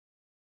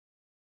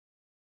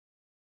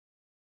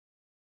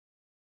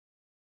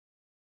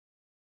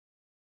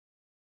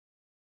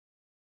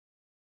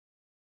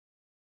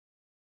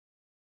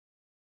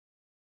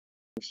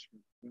just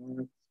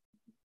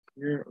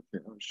here.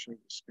 Okay, I'll show the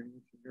screen to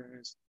you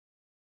guys.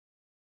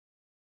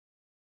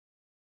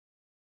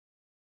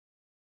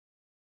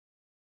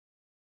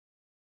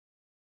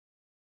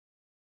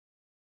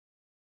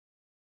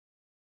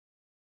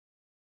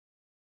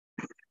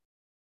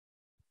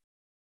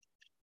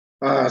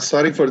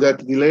 Sorry for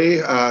that delay.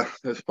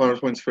 The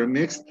PowerPoints were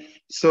mixed.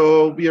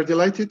 So we are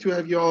delighted to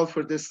have you all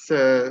for this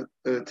 3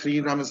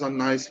 Ramadan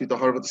nights with the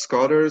Harvard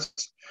scholars.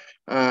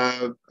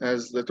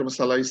 As Dr.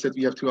 Masalai said,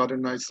 we have 2 other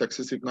nights,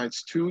 successive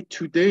nights too.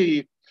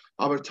 Today,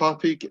 our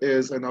topic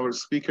is, and our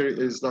speaker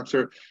is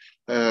Dr.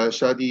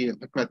 Shady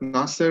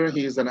Nasser.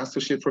 He is an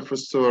associate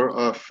professor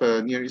of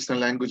Near Eastern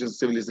Language and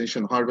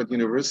Civilization, Harvard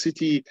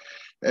University.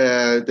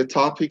 The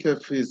topic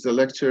of his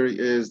lecture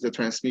is the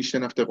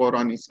transmission of the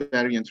Qur'an, its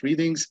variant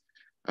readings.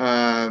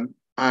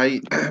 I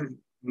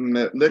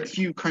let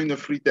you kind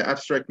of read the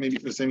abstract maybe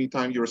for the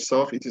time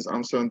yourself. It is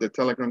also on the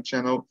Telegram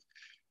channel.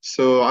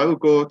 So I will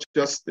go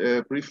just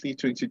briefly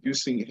to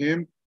introducing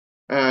him.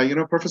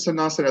 Professor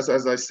Nasser, as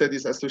I said,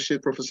 is Associate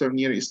Professor of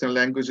Near Eastern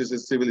Languages and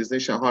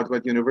Civilization at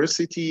Harvard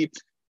University.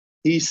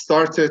 He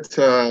started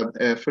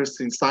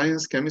first in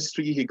science,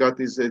 chemistry. He got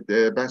his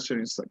bachelor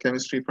in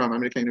chemistry from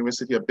American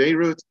University of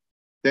Beirut.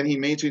 Then he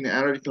majored in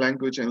Arabic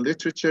language and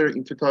literature.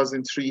 In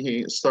 2003,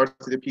 he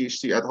started a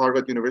PhD at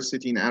Harvard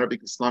University in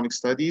Arabic-Islamic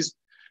studies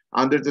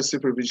under the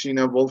supervision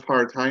of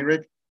Wolfhard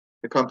Heinrich,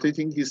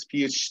 completing his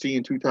PhD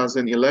in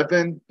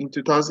 2011. In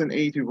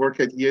 2008, he worked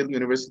at Yale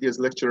University as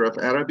lecturer of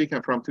Arabic,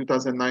 and from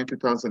 2009 to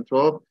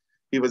 2012,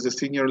 he was a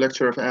senior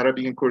lecturer of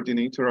Arabic and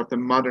coordinator of the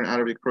Modern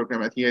Arabic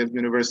program at Yale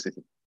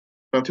University.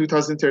 From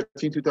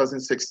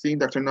 2013-2016,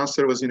 Dr.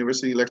 Nasser was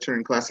university lecturer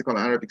in classical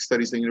Arabic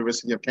studies at the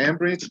University of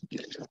Cambridge.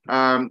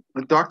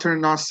 Dr.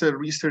 Nasser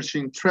research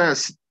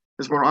interest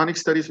is Quranic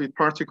studies with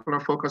particular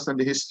focus on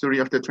the history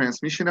of the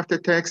transmission of the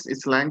text,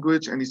 its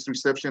language, and its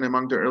reception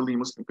among the early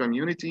Muslim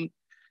community.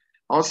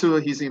 Also,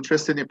 he's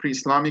interested in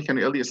pre-Islamic and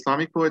early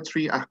Islamic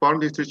poetry, akhbar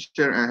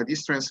literature, and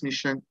hadith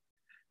transmission,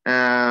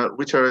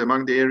 which are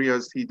among the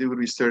areas he do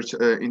research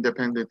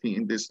independently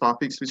in these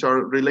topics, which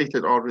are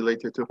related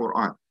to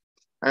Qur'an.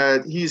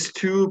 His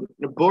 2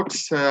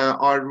 books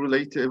are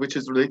related, which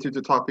is related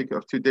to the topic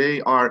of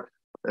today, are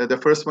the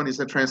first one is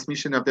the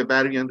transmission of the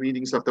variant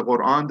readings of the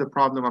Qur'an, the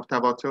problem of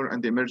tawatur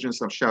and the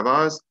emergence of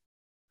shawaz,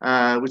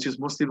 which is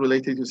mostly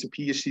related to his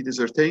PhD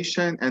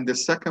dissertation. And the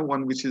second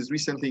one, which is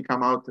recently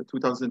come out,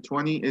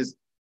 2020, is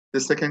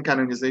the second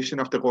canonization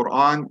of the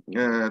Qur'an,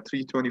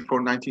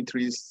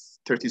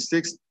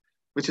 324-1936,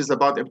 which is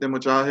about Ibn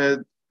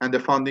Mujahid and the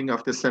founding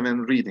of the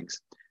 7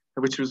 readings,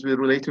 which will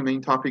relate to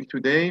main topic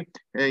today.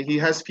 He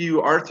has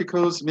few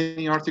articles,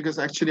 many articles.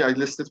 Actually, I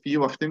listed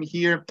few of them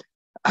here.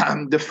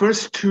 The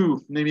first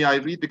 2, maybe I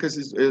read because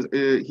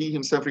he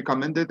himself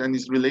recommended and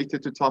is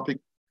related to topic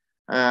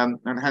on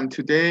hand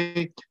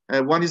today.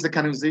 One is the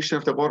canonization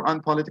of the Qur'an,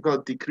 political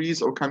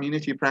decrees or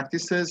community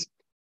practices,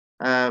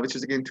 which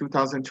is again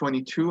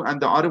 2022.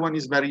 And the other one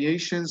is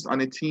variations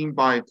on a theme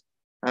by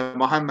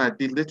Muhammad,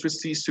 did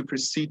literacy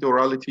supersede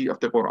orality of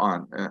the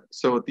Qur'an?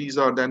 So these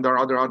are, then there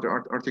are other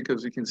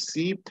articles you can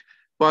see.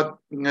 But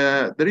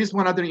there is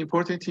one other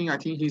important thing I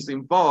think he's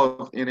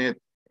involved in it,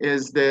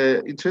 is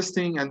the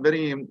interesting and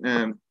very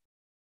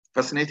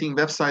fascinating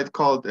website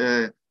called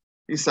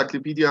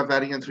Encyclopedia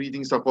Variant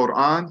Readings of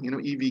Qur'an,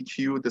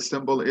 EVQ, the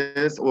symbol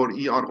is, or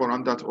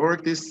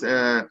erquran.org. This,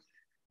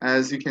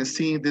 as you can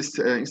see, this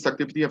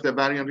Encyclopedia of the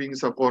Variant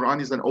Readings of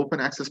Qur'an is an open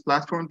access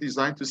platform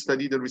designed to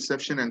study the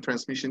reception and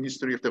transmission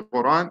history of the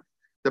Qur'an.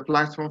 The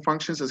platform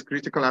functions as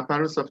critical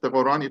apparatus of the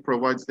Qur'an. It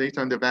provides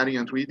data on the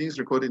variant readings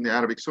recorded in the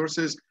Arabic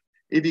sources.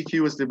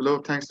 EVQ was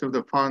developed thanks to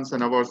the funds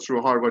and awards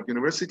through Harvard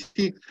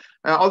University.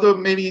 Although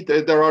maybe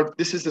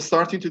this is the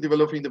starting to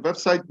developing the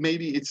website,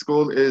 maybe its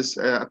goal is,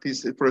 at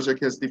least the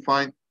project has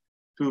defined,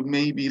 to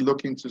maybe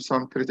look into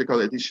some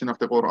critical edition of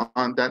the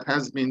Qur'an. That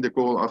has been the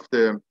goal of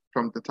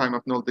from the time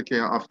of no decay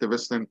of the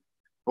Western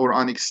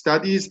Quranic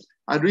studies.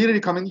 I really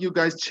recommend you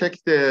guys check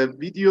the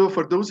video.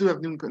 For those who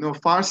have no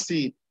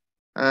Farsi,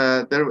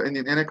 there in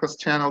the NECOS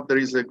channel, there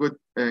is a good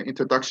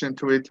introduction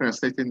to it,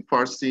 translated in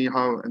Farsi,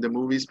 how and the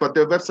movies. But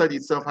the website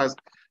itself has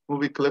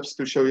movie clips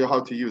to show you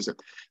how to use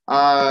it.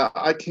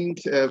 I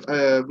think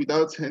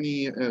without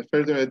any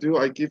further ado,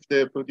 I give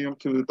the podium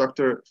to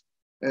Dr.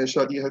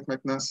 Shady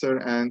Nasser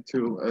and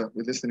to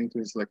be listening to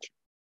his lecture.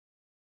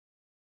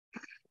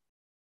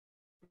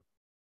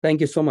 Thank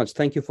you so much.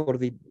 Thank you for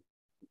the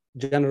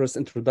generous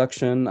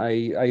introduction.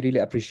 I really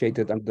appreciate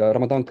it. And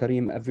Ramadan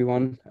Kareem,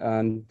 everyone.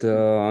 And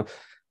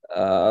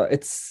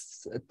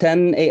it's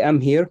 10 a.m.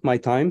 here, my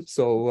time.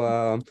 So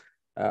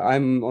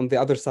I'm on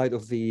the other side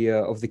of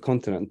the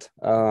continent.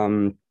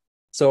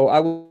 So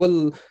I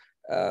will.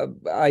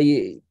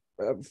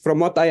 From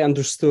what I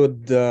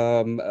understood,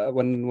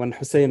 when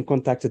Hussein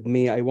contacted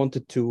me, I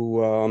wanted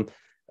to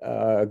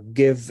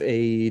give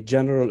a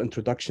general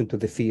introduction to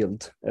the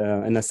field,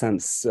 in a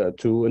sense,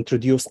 to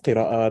introduce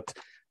Qirāʻāt.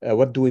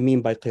 What do we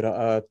mean by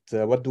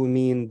Qirāʻāt? What do we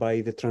mean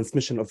by the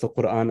transmission of the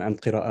Qur'an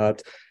and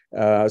Qirāʻāt?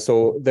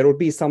 So there will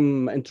be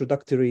some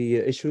introductory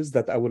issues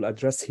that I will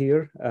address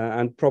here,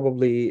 and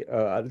probably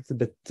a little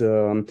bit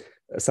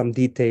some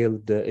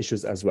detailed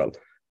issues as well.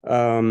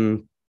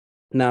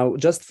 Now,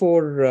 just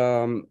for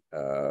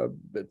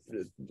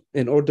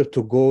in order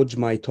to gauge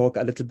my talk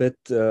a little bit,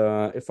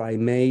 if I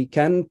may,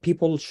 can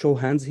people show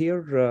hands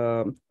here,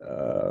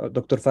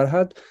 Dr.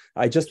 Farhad?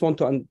 I just want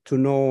to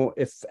know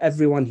if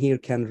everyone here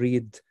can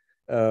read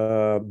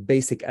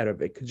basic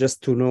Arabic,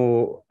 just to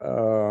know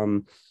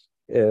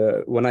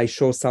when I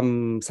show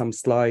some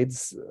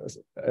slides,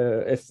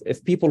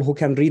 if people who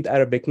can read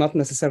Arabic, not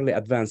necessarily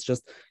advanced,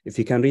 just if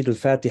you can read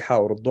Al-Fatiha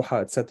or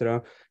Al-Duha,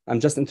 etc. I'm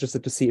just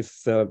interested to see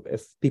if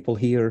people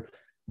here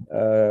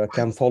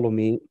can follow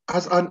me.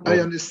 As I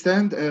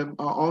understand,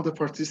 all the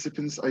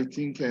participants, I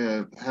think,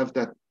 have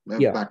that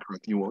background.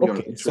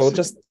 Okay, so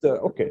just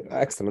okay,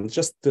 excellent.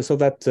 Just so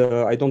that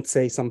I don't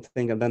say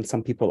something and then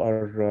some people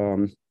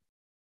are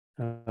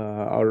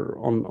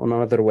on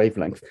another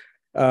wavelength.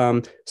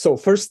 So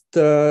first,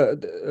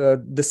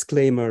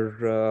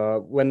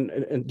 disclaimer,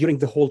 during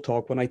the whole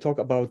talk, when I talk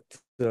about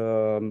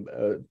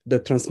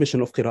the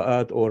transmission of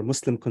Qirā:āt or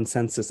Muslim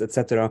consensus,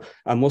 etc.,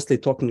 I'm mostly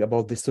talking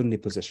about the Sunni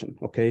position.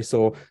 Okay,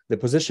 so the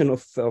position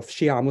of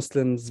Shia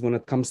Muslims when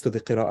it comes to the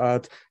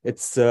Qirā:āt,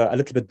 it's a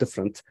little bit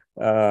different.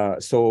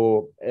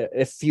 So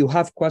if you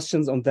have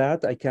questions on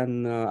that, I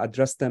can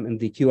address them in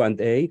the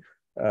Q&A,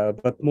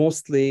 but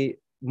most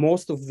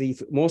of the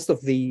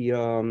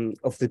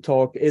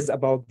talk is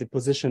about the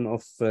position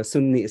of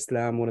Sunni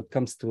Islam when it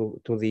comes to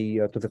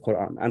the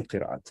Qur'an and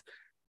Qirā:āt.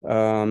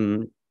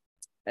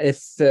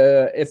 If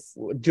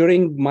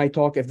during my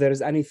talk, if there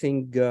is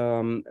anything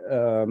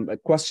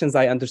questions,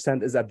 I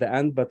understand is at the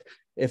end, but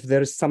if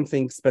there is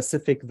something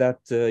specific that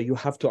you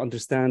have to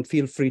understand,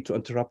 feel free to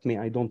interrupt me.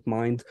 I don't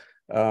mind,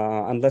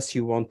 unless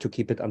you want to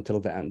keep it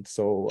until the end.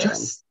 So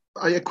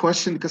I a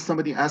question because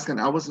somebody asked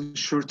and I wasn't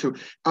sure to.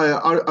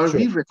 Are sure.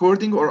 we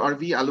recording or are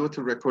we allowed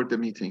to record the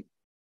meeting?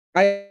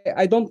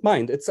 I don't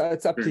mind. It's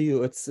up to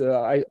you. It's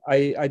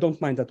I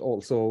don't mind at all.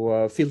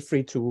 So feel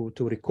free to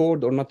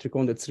record or not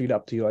record. It's really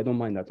up to you. I don't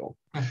mind at all.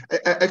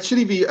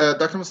 Actually, we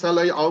Dr.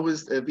 Musallai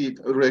always we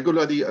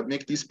regularly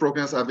make these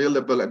programs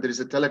available, and there is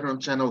a Telegram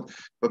channel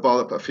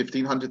about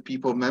 1,500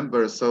 people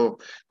members. So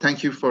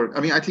thank you for.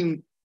 I mean, I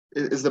think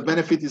is the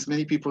benefit is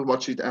many people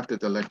watch it after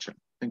the lecture.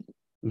 Thank you.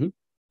 Mm-hmm.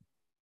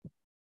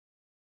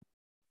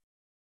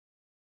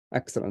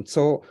 Excellent.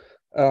 So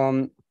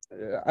I'm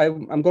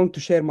going to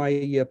share my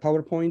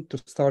PowerPoint to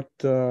start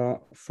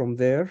from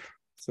there.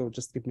 So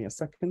just give me a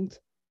second.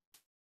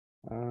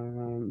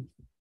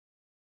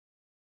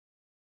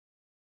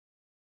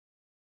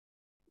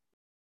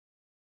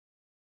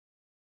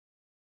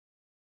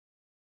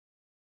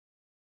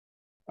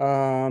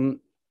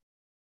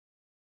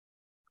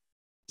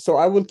 So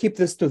I will keep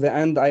this to the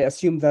end. I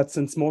assume that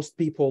since most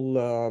people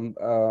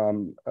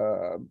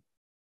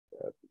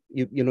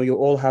you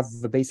all have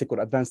the basic or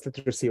advanced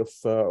literacy of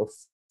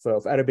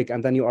Arabic,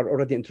 and then you are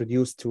already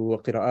introduced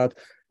to Qirā:āt.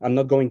 I'm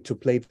not going to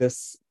play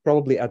this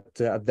probably at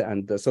the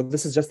end. So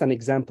this is just an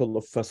example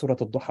of Surah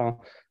Al-Duha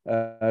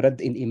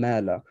read in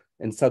Imala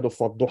instead of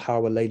Wad-Duha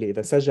wal-Layli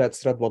idha saja.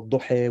 It's read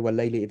Wad-Duha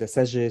wal-Layli idha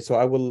saja. So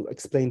I will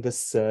explain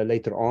this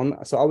later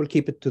on. So I will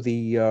keep it to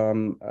the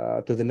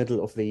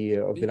middle of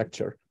the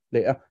lecture.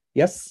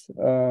 Yes.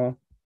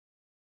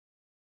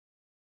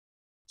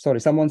 Sorry,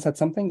 someone said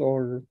something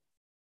or.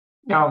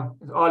 No,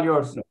 it's all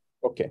yours. No.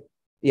 Okay.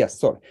 Yes,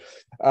 sorry.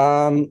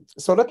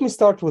 So let me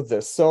start with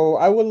this. So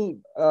I will.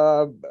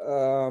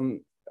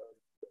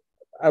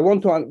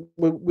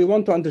 We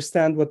want to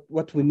understand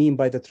what we mean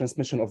by the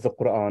transmission of the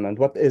Qur'an and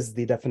what is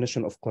the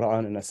definition of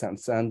Qur'an in a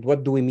sense, and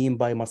what do we mean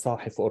by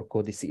masahif or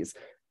codices.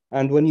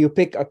 And when you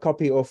pick a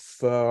copy of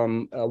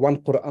one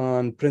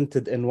Qur'an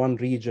printed in one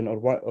region or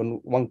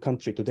one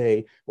country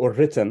today or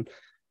written,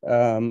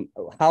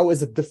 how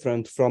is it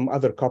different from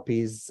other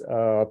copies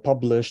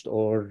published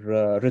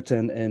or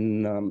written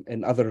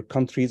in other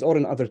countries or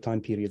in other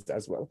time periods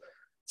as well?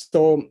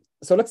 So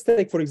let's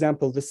take, for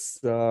example, this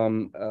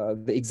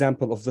the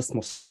example of this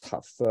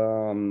mushaf.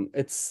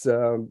 It's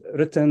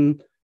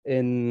written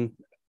in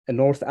a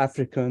North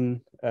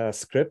African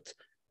script.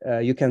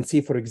 You can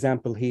see, for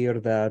example, here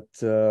that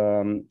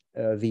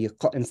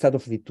instead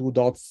of the two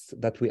dots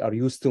that we are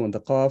used to in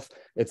the qaf,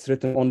 it's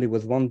written only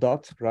with one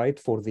dot, right?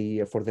 For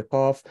the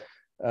qaf.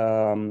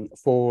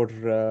 For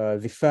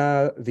the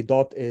fa, the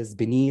dot is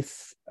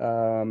beneath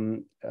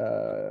the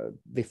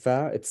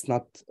fa. It's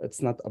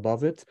not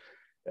above it.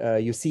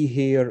 You see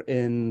here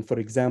for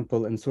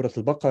example, in Surah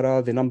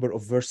Al-Baqarah, the number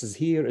of verses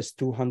here is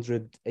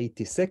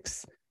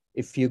 286.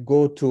 If you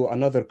go to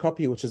another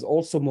copy, which is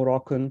also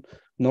Moroccan,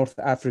 North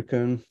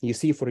African, you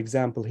see, for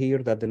example, here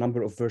that the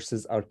number of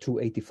verses are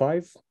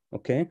 285.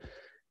 Okay,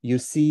 you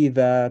see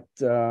that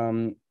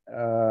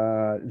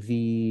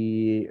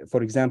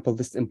for example,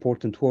 this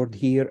important word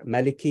here,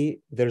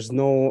 Maliki, there's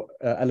no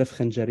alif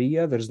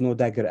khanjariya, there's no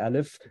dagger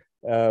alif.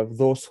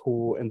 Those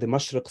who in the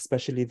Mashriq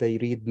especially, they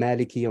read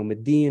Maliki Yawm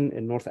ad-Din.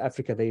 In North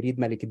Africa, they read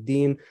Malik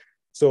ad-Din.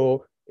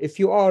 So If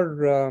you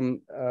are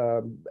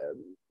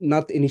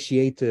not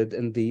initiated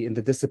in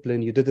the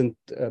discipline, you didn't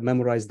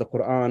memorize the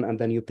Quran, and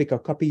then you pick a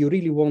copy, you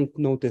really won't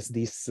notice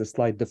these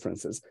slight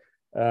differences.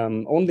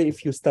 Only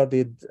if you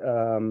studied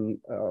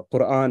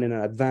Quran in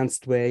an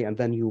advanced way, and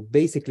then you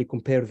basically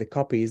compare the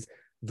copies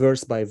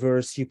verse by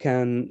verse, you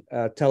can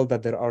tell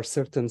that there are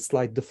certain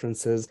slight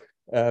differences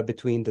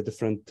between the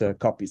different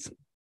copies.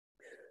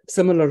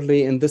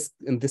 Similarly, in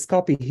this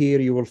copy here,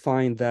 you will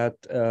find that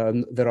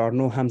there are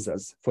no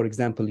hamzas. For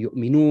example,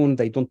 yu'minun,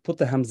 they don't put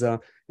the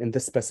hamza in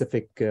this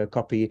specific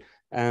copy,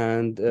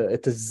 and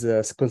it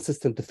is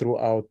consistent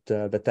throughout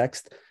the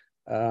text.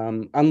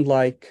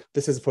 Unlike,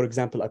 this is, for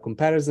example, a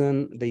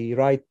comparison. The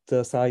right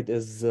side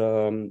is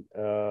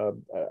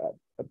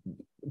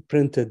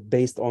printed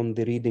based on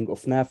the reading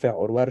of Nafi'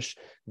 or Warsh.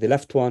 The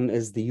left one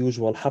is the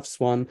usual Hafs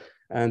one.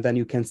 And then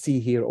you can see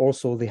here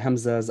also the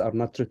hamzas are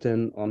not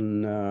written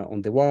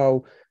on the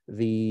waw.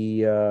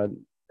 There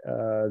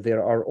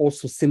are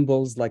also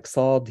symbols like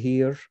sad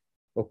here,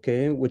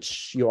 okay,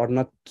 which you are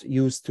not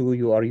used to.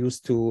 You are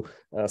used to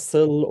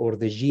sil or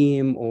the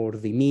jim or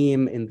the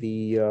meme in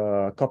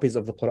the copies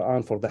of the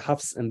Quran for the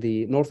Hafs. In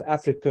the North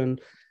African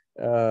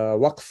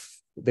waqf,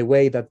 the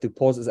way that the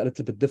pause is a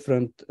little bit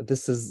different.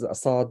 This is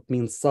asad,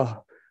 means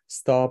sah,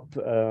 stop.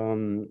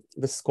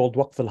 This is called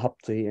waqf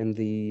al-habti in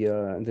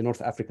the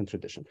North African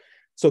tradition.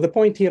 So the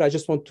point here, I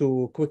just want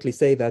to quickly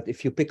say that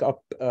if you pick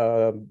up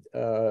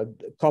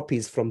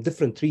copies from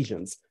different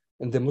regions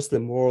in the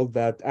Muslim world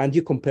and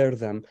you compare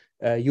them,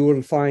 you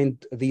will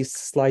find these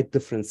slight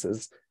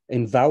differences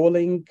in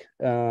voweling,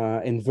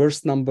 in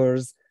verse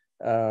numbers,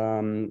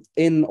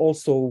 in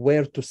also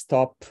where to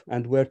stop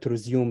and where to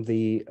resume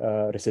the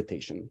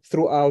recitation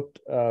throughout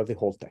the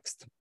whole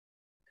text.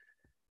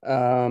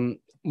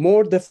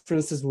 More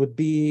differences would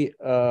be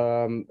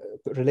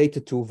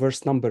related to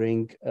verse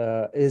numbering,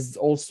 is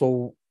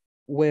also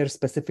where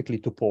specifically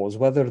to pause,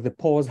 whether the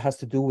pause has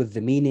to do with the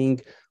meaning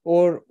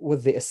or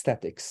with the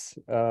aesthetics,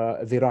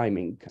 the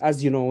rhyming.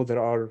 As you know,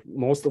 there are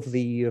most of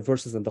the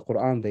verses in the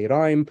Quran, they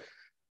rhyme.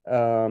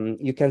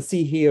 You can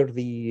see here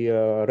the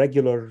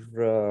regular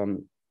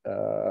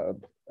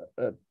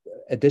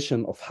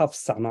edition of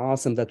Hafs and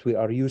Asim that we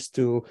are used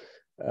to.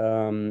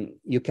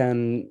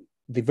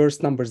 The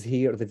verse numbers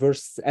here, the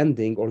verse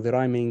ending or the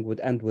rhyming would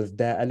end with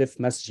da, alif,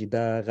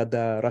 masjida,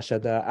 gada,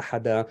 rashada,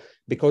 ahada,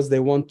 because they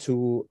want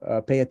to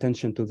pay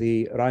attention to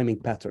the rhyming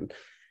pattern.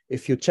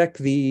 If you check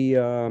the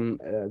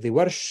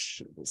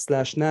Warsh /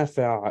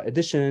 Nafi'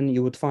 edition,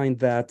 you would find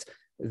that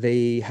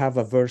they have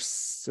a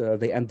verse,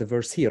 they end the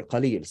verse here,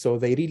 qalil. So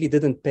they really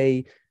didn't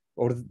pay,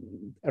 or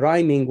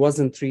rhyming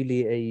wasn't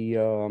really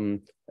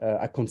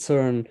a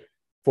concern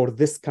for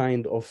this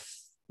kind of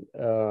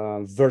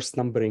verse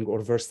numbering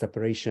or verse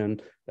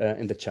separation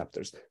in the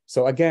chapters.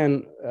 So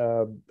again,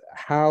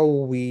 how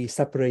we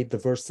separate the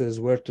verses,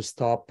 where to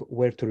stop,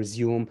 where to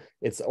resume,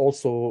 it's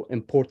also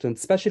important,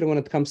 especially when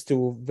it comes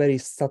to very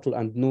subtle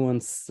and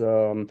nuanced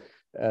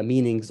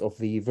meanings of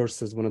the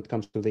verses when it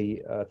comes to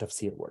the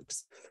tafsīr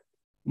works.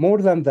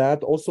 More than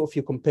that, also if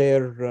you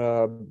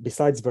compare,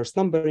 besides verse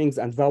numberings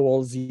and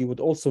vowels, you would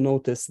also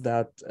notice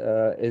that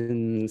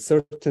in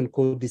certain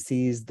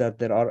codices that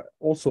there are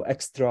also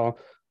extra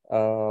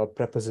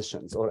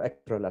prepositions or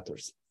extra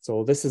letters.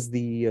 So this is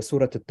the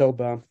Surah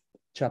At-Tawbah,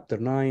 chapter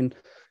 9,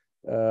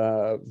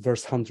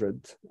 verse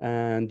 100.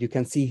 And you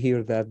can see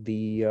here that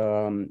the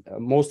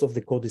most of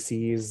the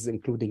codices,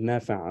 including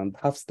Nafi' and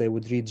Hafs, they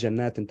would read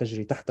Jannat and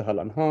Tajri Tahtaha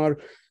al-Anhar.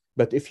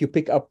 But if you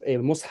pick up a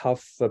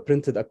Mus'haf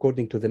printed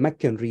according to the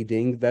Meccan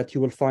reading, that you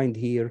will find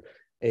here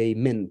a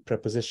min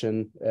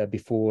preposition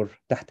before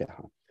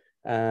Tahtaha.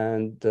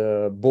 And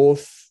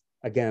both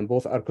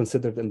are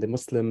considered in the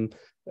Muslim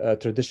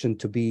tradition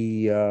to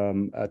be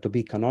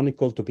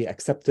canonical, to be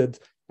accepted,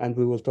 and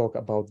we will talk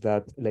about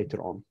that later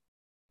on.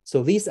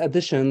 So these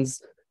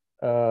additions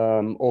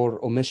or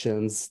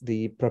omissions,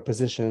 the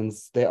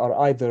prepositions, they are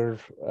either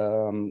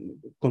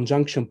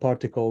conjunction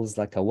particles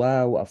like a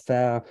waw, a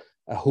fa,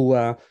 a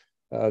huwa.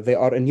 They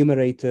are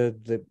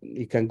enumerated.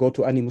 You can go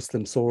to any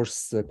Muslim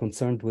source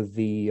concerned with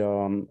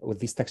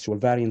these textual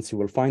variants. You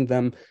will find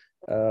them.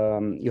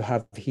 You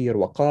have here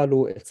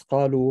waqalu, it's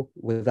qalu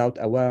without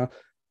awa,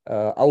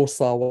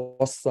 awsa,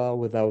 wassa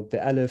without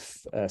the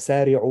alif,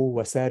 sari'u,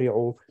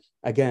 wasari'u.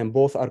 Again,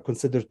 both are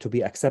considered to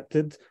be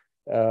accepted.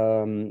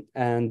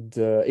 And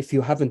if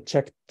you haven't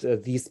checked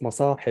these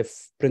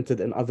masahif printed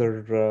in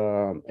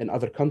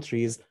other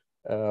countries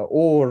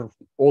or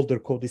older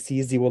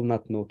codices, you will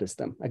not notice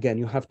them. Again,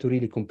 you have to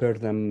really compare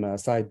them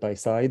side by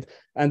side,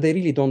 and they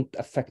really don't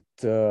affect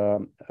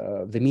the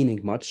meaning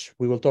much.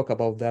 We will talk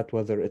about that,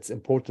 whether it's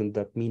important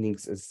that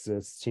meanings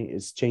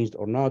is changed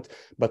or not,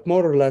 but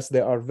more or less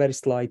there are very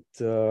slight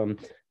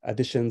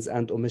additions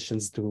and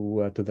omissions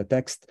to the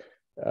text.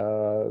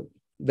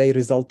 They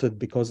resulted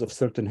because of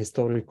certain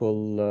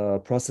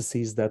historical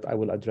processes that I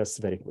will address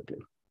very quickly.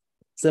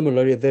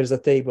 Similarly, there's a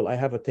table. I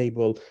have a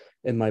table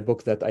in my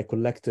book that I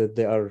collected.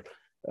 They are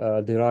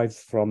derived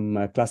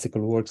from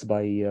classical works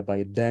by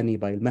Dani,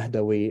 by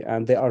Al-Mahdawi,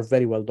 and they are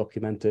very well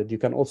documented. You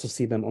can also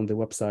see them on the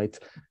website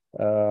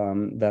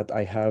that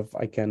I have.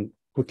 I can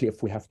quickly,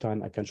 if we have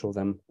time, I can show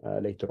them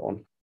later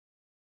on.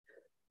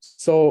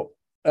 So,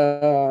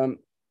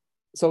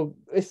 so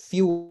if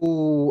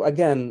you,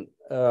 again,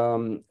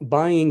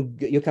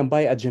 you can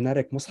buy a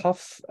generic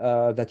mushaf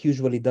that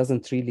usually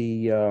doesn't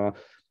really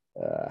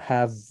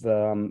have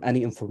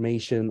any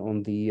information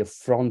on the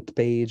front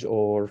page,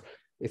 or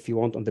if you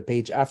want on the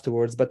page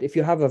afterwards. But if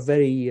you have a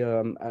very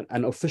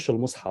an official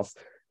mushaf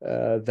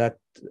that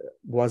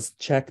was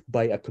checked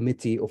by a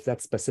committee of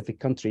that specific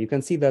country, you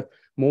can see that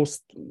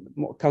most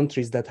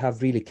countries that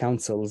have really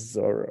councils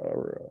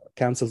or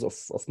councils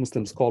of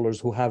Muslim scholars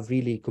who have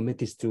really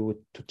committees to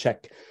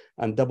check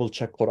and double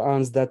check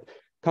Qur'ans, that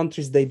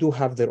countries, they do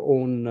have their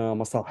own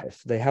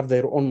masahif. They have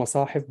their own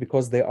masahif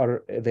because they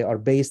are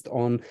based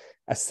on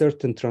a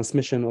certain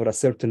transmission or a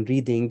certain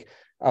reading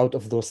out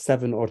of those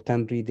 7 or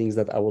 10 readings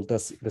that I will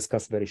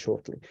discuss very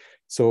shortly.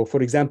 So,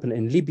 for example,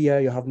 in Libya,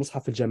 you have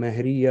Mushaf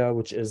al-Jamahiriya,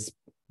 which is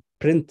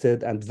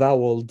printed and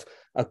voweled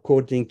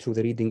according to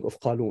the reading of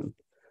Qalun,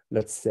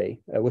 let's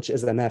say, which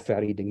is a Nafi'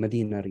 reading,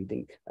 Medina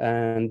reading.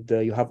 And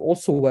you have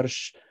also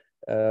Warsh.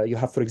 You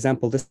have, for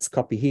example, this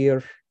copy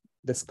here,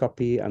 this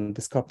copy and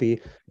this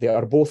copy. They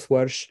are both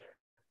Warsh,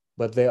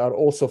 but they are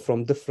also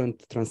from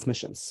different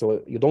transmissions.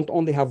 So you don't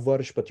only have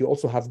Warsh, but you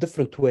also have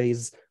different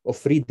ways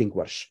of reading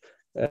Warsh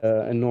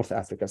in North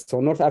Africa.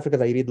 So North Africa,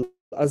 they read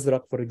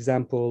Al-Azraq, for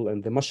example,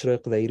 and the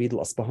Mashriq, they read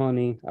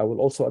Al-Asbahani. I will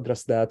also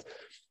address that.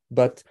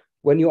 But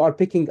when you are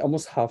picking a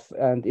mushaf,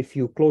 and if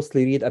you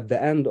closely read at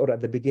the end or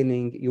at the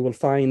beginning, you will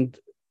find,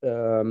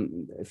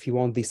 if you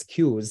want these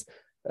cues,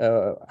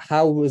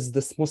 how is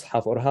this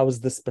mushaf, or how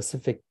is this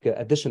specific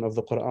edition of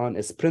the Qur'an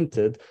is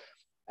printed.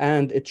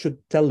 And it should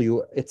tell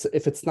you,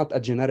 if it's not a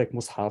generic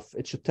mushaf,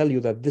 it should tell you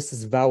that this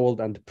is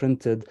voweled and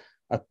printed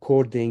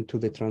according to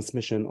the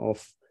transmission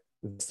of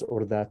this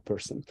or that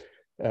person.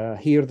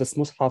 Here, this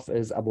mushaf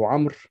is Abu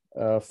Amr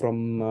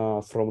from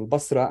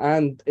Basra,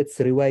 and it's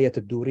Riwayat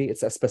al-Duri.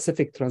 It's a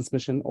specific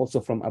transmission also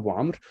from Abu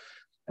Amr.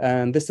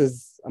 And this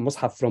is a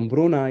mushaf from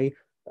Brunei,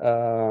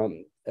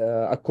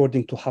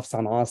 according to Hafs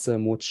an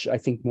Asim, which I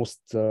think most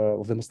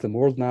of the Muslim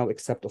world now,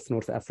 except of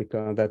North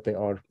Africa, that they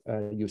are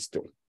used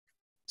to.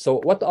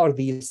 So what are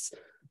these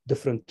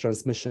different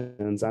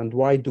transmissions, and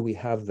why do we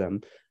have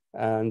them?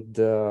 And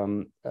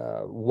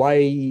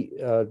why,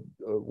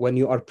 when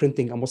you are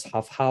printing a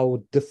mushaf,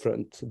 how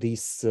different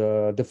these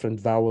different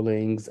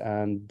vowelings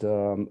and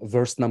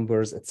verse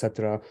numbers,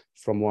 etc.,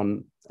 from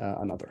one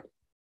another.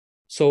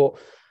 So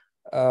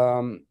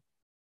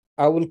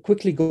I will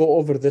quickly go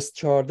over this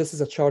chart. This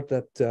is a chart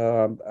that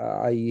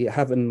I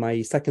have in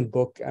my second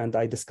book, and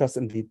I discuss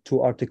in the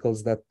 2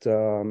 articles that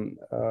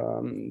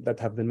that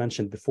have been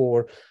mentioned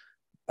before.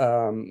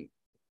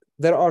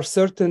 There are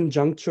certain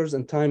junctures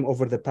in time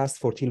over the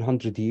past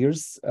 1400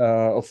 years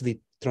of the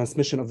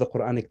transmission of the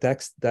Quranic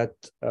text that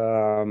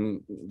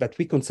that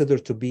we consider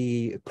to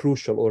be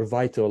crucial or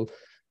vital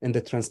in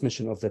the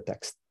transmission of the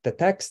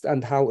text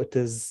and how it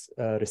is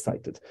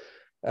recited.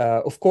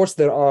 Of course,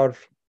 there are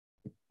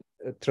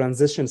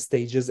transition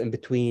stages in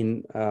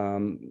between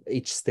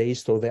each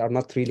stage, so they are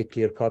not really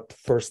clear-cut.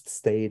 First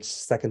stage,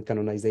 second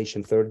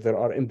canonization, third, there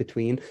are in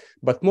between,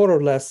 but more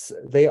or less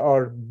they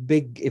are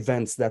big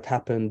events that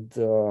happened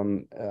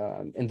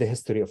in the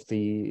history of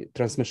the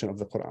transmission of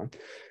the Quran.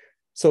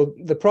 So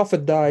the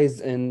Prophet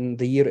dies in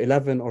the year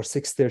 11 or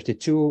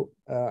 632.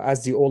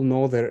 As you all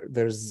know,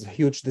 there's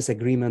huge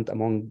disagreement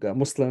among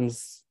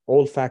Muslims,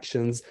 all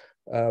factions,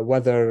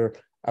 whether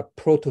a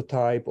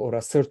prototype or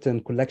a certain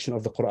collection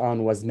of the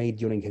Quran was made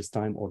during his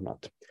time or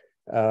not.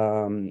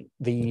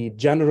 The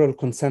general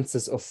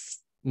consensus of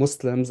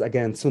Muslims,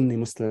 again, Sunni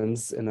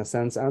Muslims in a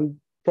sense, and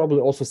probably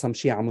also some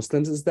Shia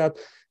Muslims, is that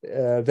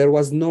there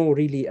was no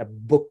really a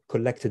book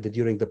collected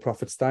during the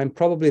Prophet's time.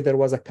 Probably there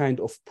was a kind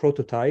of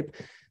prototype.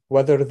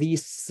 Whether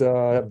these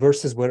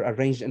verses were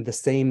arranged in the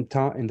same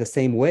time, in the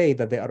same way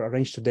that they are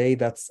arranged today,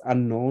 that's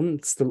unknown.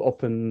 It's still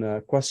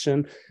open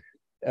question.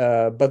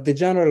 But the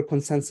general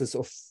consensus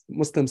of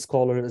Muslim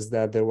scholars is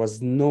that there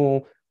was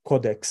no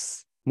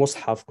codex,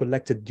 mushaf,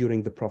 collected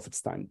during the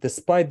Prophet's time,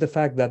 despite the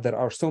fact that there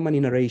are so many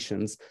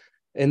narrations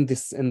in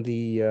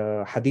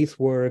the hadith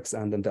works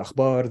and in the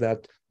akhbar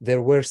that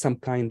there were some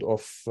kind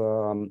of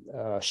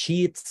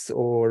sheets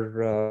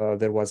or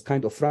there was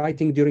kind of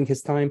writing during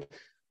his time.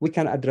 We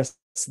can address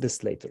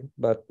this later,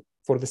 but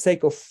for the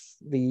sake of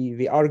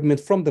the argument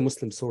from the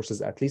Muslim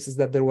sources, at least, is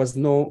that there was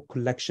no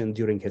collection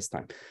during his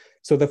time.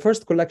 So the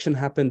first collection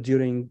happened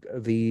during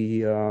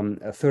the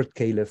third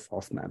Caliph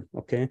Uthman,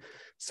 okay?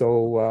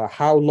 So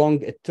how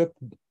long it took,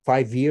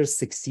 5 years,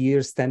 6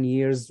 years, 10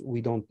 years, we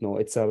don't know.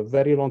 It's a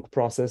very long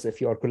process if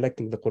you are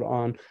collecting the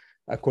Quran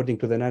according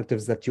to the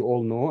narratives that you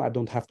all know. I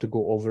don't have to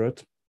go over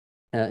it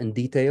in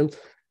detail,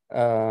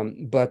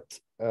 but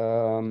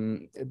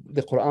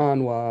the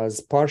Quran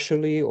was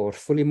partially or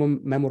fully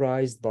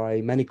memorized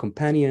by many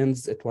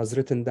companions. It was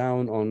written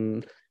down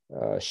on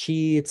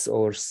sheets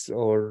or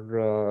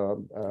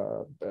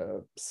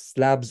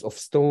slabs of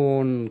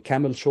stone,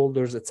 camel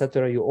shoulders,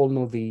 etc. You all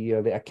know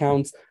the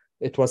accounts.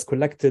 It was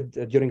collected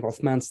during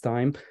Uthman's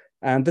time,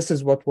 and this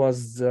is what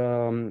was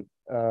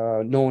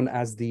known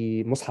as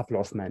the Mus'haf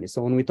al-Uthmani.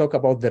 So when we talk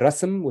about the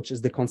rasm, which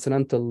is the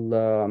consonantal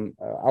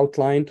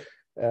outline,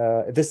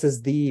 this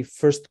is the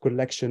first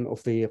collection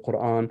of the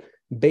Qur'an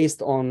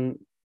based on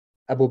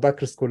Abu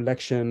Bakr's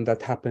collection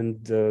that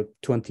happened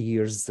 20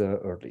 years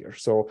earlier.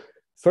 So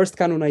first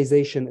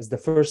canonization is the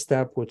first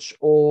step, which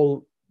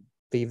all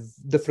the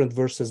different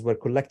verses were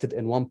collected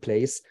in one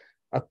place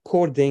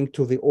according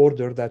to the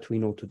order that we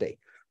know today.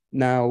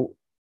 Now,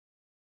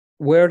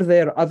 were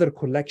there other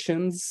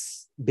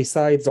collections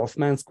besides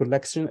Uthman's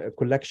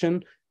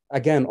collection?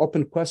 Again,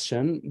 open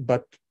question,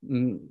 but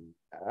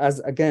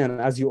as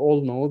you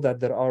all know, that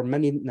there are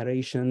many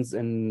narrations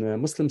in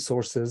Muslim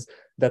sources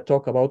that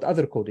talk about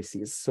other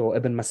codices. So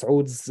Ibn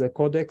Mas'ud's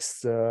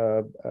codex,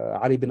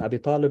 Ali bin Abi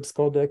Talib's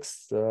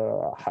codex,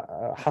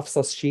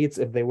 Hafsa's sheets,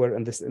 if they were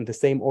in the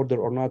same order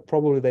or not,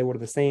 probably they were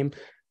the same.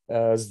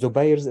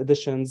 Zubayr's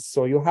editions.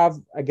 So you have,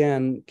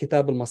 again,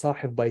 Kitab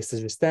al-Masahif by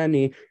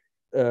Sijistani.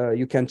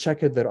 You can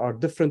check it. There are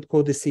different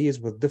codices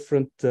with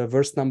different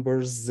verse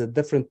numbers,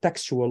 different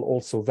textual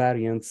also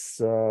variants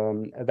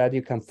that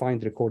you can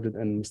find recorded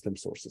in Muslim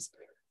sources.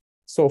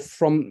 So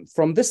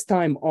from this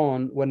time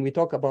on, when we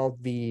talk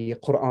about the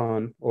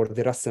Qur'an or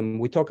the Rasm,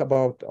 we talk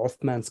about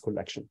Uthman's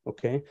collection,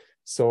 okay?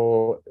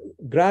 So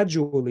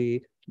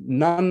gradually,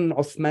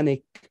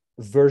 non-Uthmanic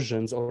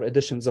versions or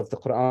editions of the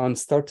Qur'an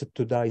started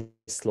to die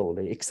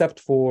slowly, except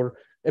for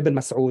Ibn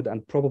Mas'ud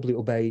and probably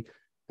Ubay.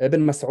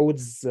 Ibn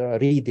Mas'ud's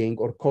reading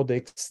or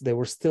codex, there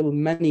were still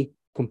many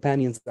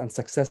companions and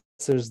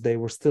successors, they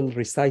were still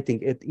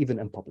reciting it even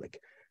in public.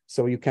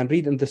 So you can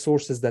read in the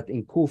sources that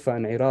in Kufa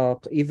and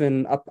Iraq,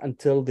 even up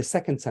until the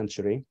 2nd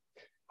century,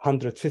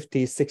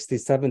 150s,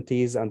 60s,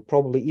 70s, and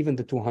probably even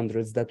the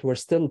 200s, that were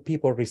still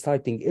people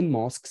reciting in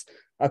mosques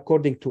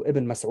according to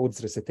Ibn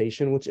Mas'ud's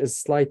recitation, which is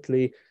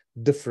slightly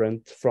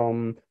different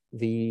from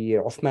the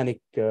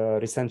Uthmanic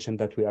recension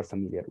that we are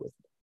familiar with.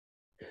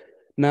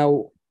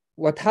 Now,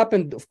 what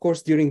happened, of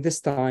course, during this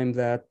time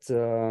that,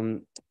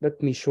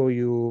 let me show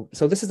you.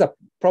 So this is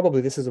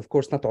of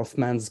course not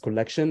Uthman's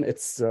collection.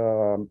 It's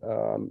a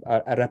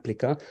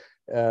replica,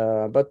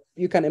 but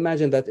you can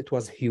imagine that it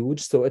was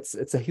huge. So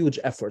it's a huge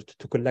effort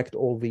to collect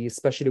all these,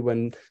 especially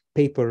when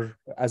paper,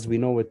 as we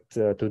know it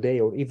today,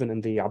 or even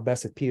in the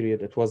Abbasid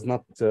period, it was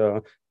not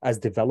as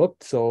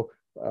developed. So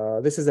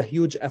this is a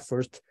huge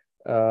effort.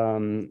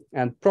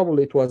 And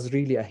probably it was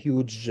really a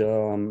huge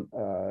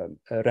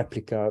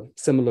replica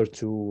similar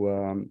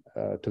to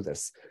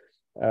this.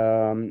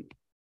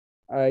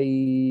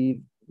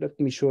 Let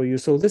me show you.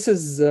 So this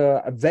is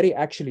a very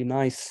actually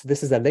nice,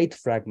 this is a late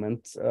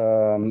fragment.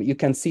 You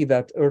can see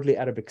that early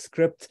Arabic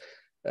script,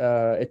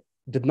 it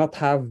did not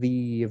have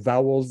the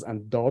vowels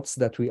and dots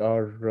that we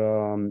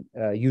are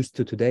used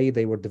to today.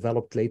 They were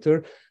developed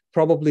later.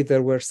 Probably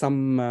there were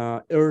some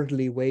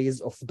early ways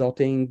of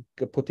dotting,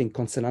 putting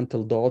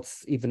consonantal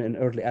dots, even in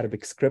early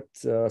Arabic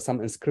script.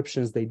 Some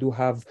inscriptions, they do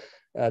have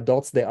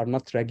dots, they are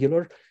not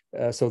regular.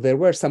 So there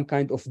were some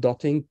kind of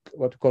dotting,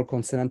 what we call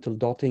consonantal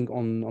dotting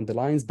on the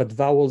lines, but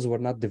vowels were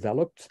not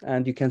developed.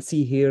 And you can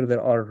see here,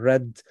 there are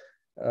red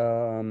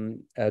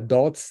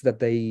dots that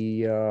they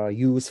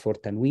use for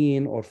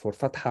tanween or for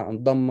fatha and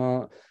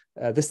dhamma.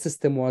 This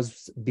system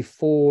was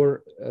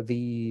before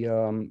the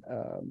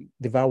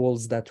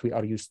vowels that we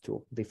are used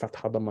to, the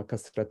fatha, dhamma,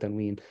 kasra,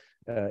 tanween,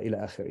 ila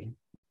akhiri.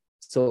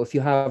 So if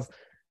you have,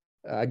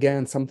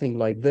 again, something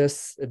like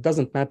this, it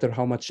doesn't matter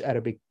how much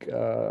Arabic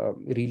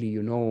really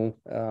you know.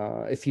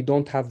 If you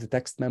don't have the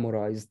text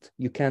memorized,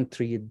 you can't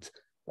read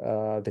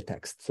the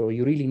text. So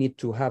you really need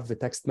to have the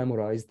text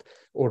memorized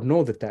or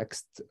know the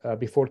text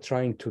before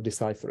trying to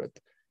decipher it.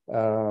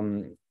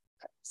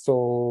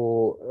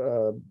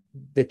 So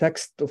the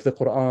text of the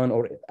Quran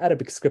or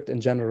Arabic script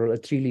in general,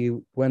 it really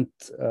went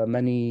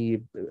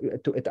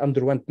it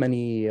underwent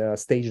many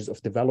stages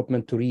of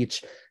development to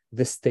reach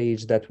this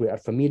stage that we are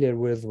familiar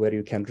with, where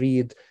you can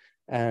read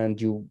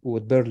and you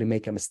would barely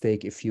make a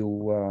mistake if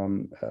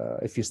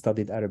you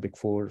studied Arabic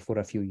for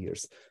a few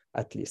years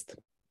at least.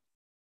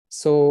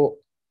 So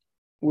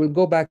we'll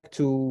go back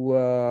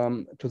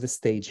to the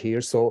stage here.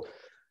 So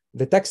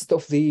the text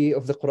of the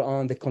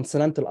Quran, the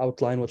consonantal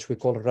outline, which we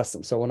call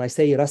rasm. So when I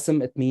say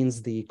rasm, it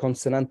means the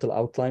consonantal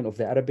outline of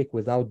the Arabic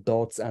without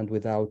dots and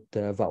without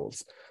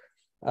vowels.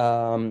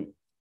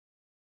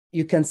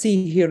 You can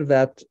see here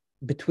that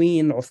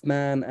between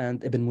Uthman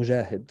and Ibn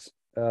Mujahid,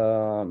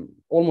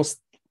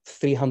 almost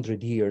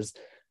 300 years.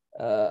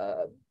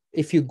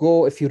 If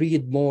you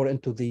read more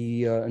into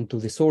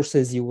the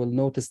sources, you will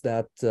notice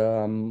that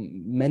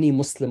many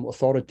Muslim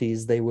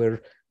authorities, they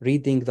were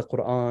reading the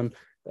Quran.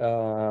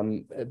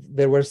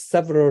 There were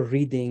several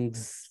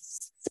readings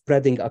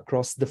spreading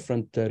across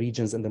different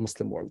regions in the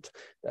Muslim world.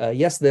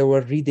 Yes, there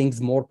were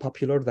readings more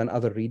popular than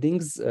other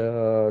readings,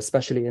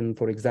 especially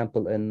for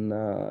example,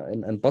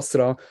 in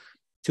Basra.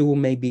 2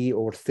 maybe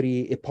or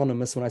 3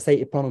 eponymous. When I say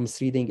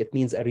eponymous reading, it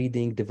means a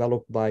reading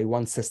developed by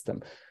one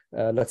system.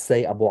 Let's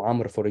say Abu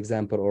Amr, for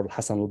example, or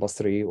Hassan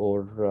al-Basri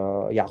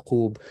or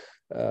Yaqub.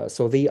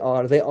 So they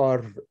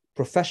are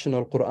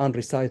professional Quran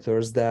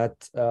reciters that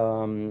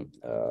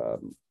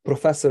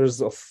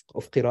professors of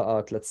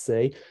Qirā:āt, let's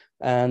say,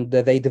 and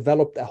they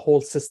developed a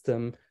whole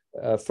system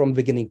from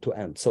beginning to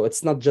end. So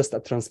it's not just a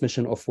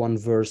transmission of one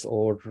verse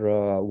or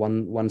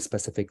one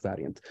specific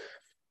variant.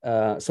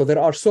 So there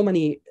are so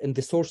many in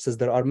the sources,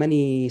 there are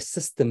many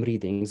system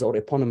readings or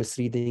eponymous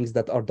readings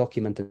that are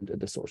documented in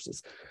the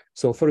sources.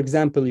 So for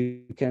example,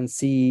 you can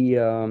see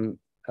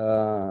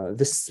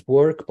this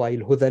work by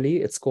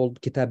Al-Hudhali. It's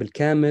called Kitab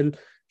al-Kamil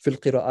fi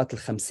al-Qirā'at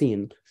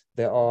al-50.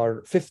 There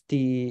are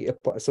 50,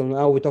 so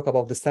now we talk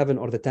about the 7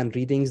 or the 10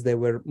 readings. There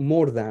were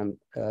more than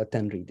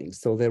 10 readings.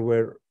 So there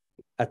were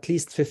at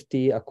least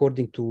 50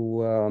 according to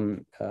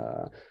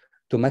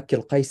Makki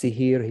al-Qaisi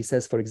here. He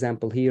says, for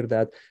example, here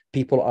that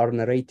people are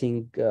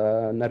narrating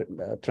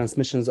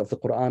transmissions of the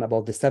Quran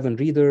about the 7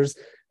 readers,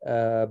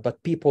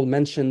 but people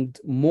mentioned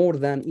more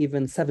than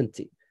even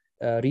 70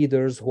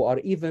 readers who are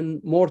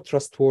even more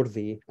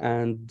trustworthy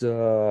and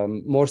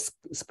more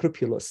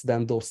scrupulous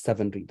than those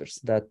 7 readers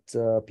that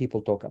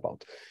people talk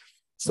about.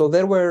 So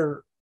there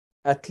were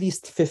at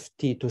least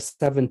 50 to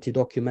 70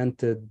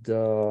 documented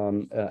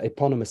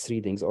eponymous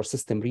readings or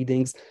system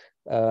readings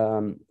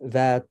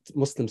that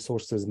Muslim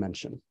sources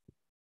mention.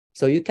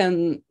 So you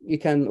can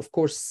of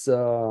course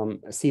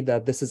see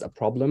that this is a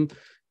problem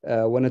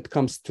when it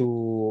comes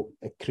to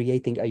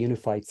creating a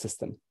unified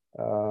system.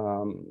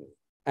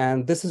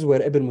 And this is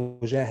where Ibn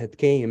Mujahid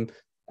came,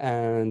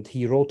 and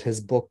he wrote his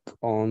book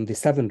on the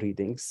 7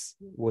 readings,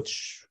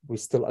 which we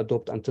still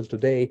adopt until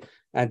today.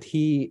 And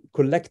he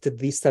collected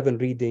these 7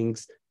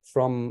 readings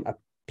from a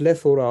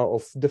plethora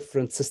of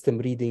different system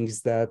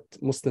readings that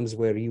Muslims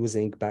were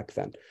using back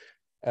then.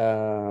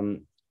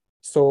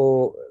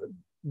 So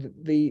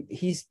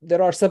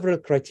there are several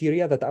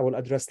criteria that I will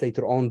address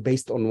later on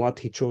based on what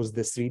he chose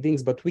these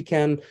readings, but we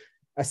can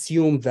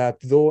assume that,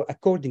 though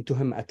according to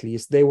him at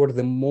least, they were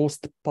the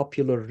most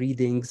popular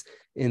readings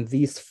in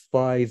these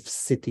 5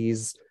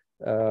 cities,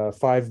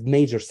 5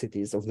 major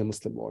cities of the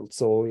Muslim world.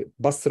 So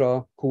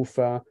Basra,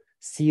 Kufa,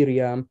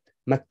 Syria,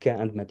 Mecca,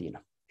 and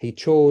Medina. He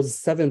chose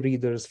 7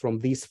 readers from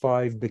these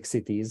 5 big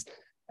cities,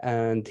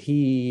 and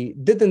he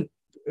didn't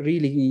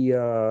really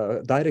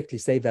directly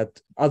say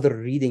that other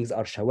readings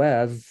are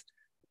shawaz.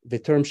 The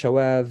term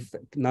shawaz,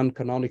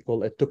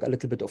 non-canonical, it took a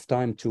little bit of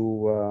time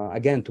to,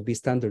 again, to be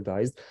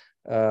standardized.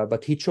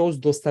 But he chose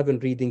those 7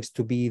 readings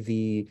to be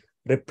the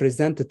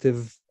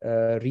representative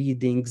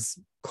readings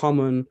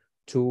common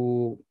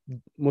to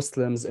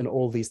Muslims in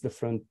all these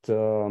different,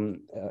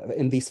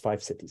 in these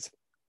 5 cities.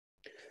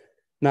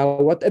 Now,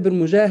 what Ibn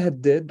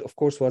Mujahid did, of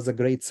course, was a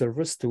great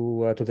service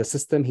to the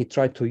system. He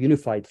tried to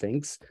unify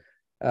things.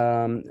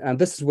 And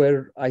this is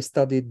where I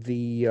studied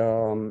the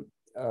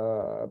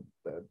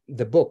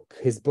book,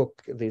 his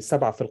book, the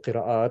Sab'a fil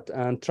Qirā'āt,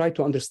 and tried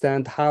to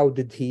understand how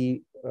did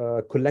he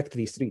collect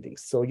these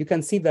readings. So you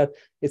can see that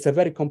it's a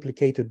very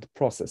complicated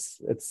process.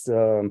 It's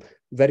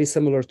very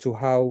similar to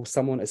how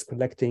someone is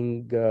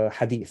collecting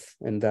hadith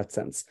in that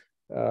sense.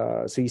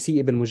 So you see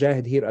Ibn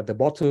Mujahid here at the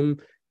bottom.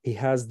 He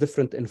has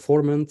different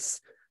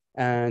informants,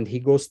 and he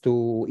goes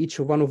to each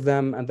one of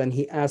them, and then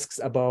he asks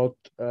about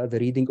the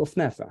reading of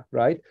Nafi',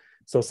 right?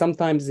 So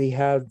sometimes he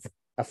had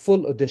a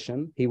full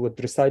edition. He would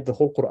recite the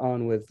whole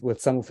Quran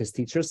with some of his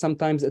teachers.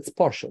 Sometimes it's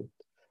partial.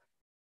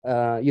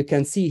 You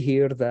can see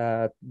here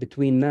that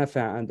between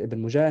Nafi' and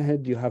Ibn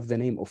Mujahid, you have the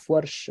name of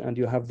Warsh and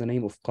you have the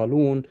name of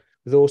Qalun.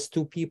 Those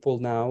 2 people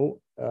now,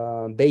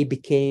 they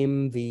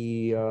became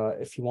the,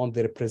 if you want,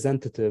 the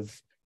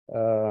representative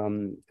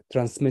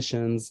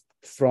transmissions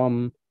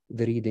from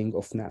the reading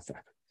of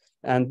Nafi'.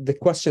 And the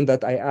question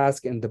that I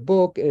ask in the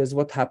book is,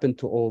 what happened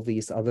to all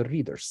these other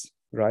readers,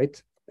 right?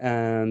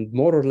 And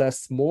more or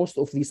less, most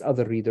of these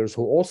other readers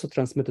who also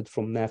transmitted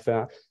from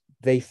Nafi',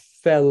 they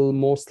fell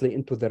mostly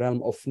into the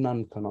realm of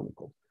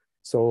non-canonical.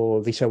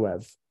 So the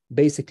shawaz.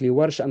 Basically,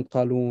 Warsh and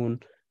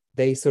Qalun,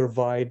 they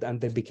survived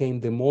and they became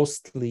the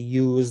mostly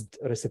used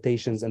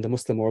recitations in the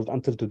Muslim world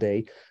until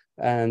today.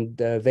 And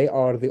they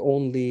are the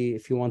only,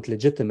 if you want,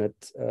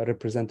 legitimate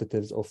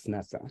representatives of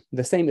Nafi'.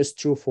 The same is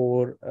true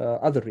for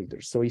other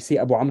readers. So you see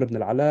Abu Amr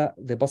ibn al-Ala,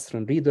 the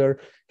Basran reader,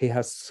 he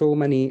has so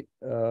many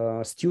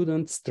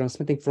students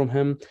transmitting from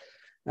him.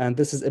 And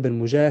this is Ibn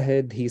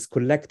Mujahid. He's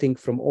collecting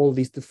from all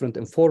these different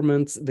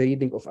informants the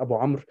reading of Abu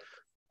Amr.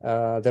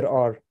 There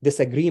are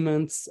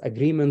disagreements,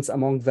 agreements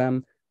among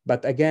them.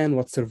 But again,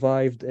 what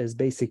survived is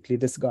basically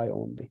this guy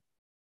only,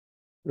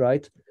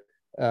 right?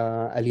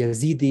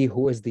 Al-Yazidi,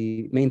 who is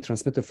the main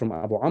transmitter from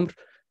Abu Amr.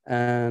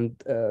 And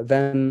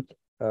then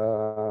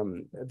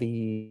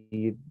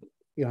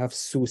you have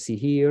Susi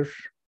here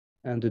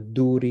and the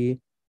Duri.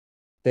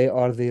 They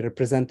are the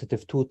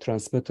representative 2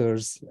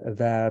 transmitters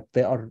that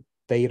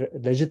they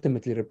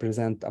legitimately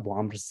represent Abu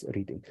Amr's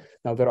reading.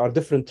 Now, there are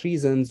different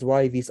reasons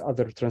why these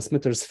other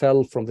transmitters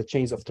fell from the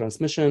chains of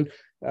transmission.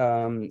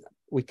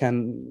 we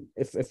can,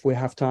 if we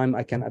have time,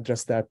 I can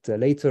address that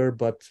later.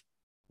 But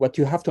what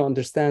you have to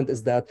understand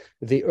is that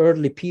the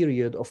early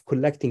period of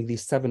collecting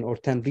these 7 or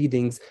 10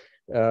 readings,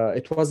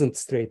 it wasn't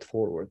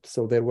straightforward.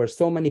 So there were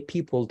so many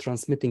people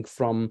transmitting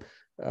from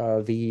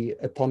the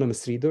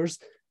eponymous readers,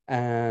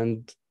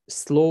 and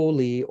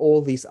slowly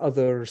all these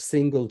other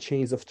single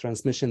chains of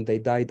transmission, they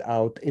died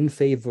out in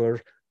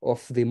favor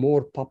of the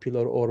more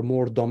popular or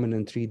more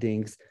dominant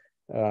readings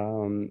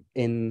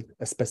in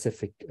a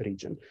specific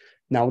region.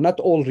 Now, not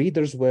all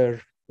readers were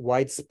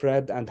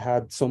widespread and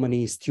had so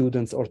many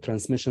students or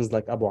transmissions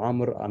like Abu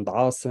Amr and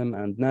Asim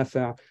and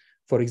Nafi'.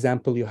 For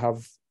example, you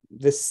have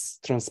this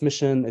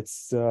transmission,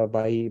 it's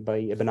by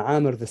Ibn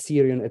Amr, the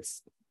Syrian.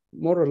 It's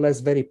more or less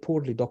very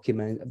poorly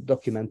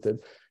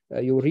documented.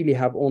 You really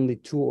have only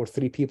 2 or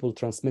 3 people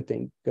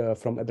transmitting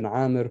from Ibn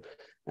Amr,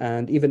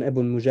 and even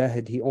Ibn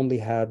Mujahid, he only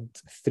had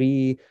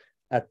 3,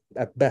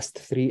 at best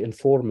 3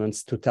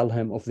 informants to tell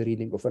him of the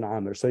reading of Ibn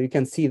Amr. So you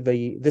can see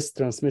this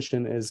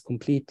transmission is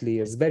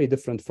very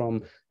different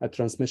from a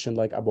transmission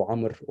like Abu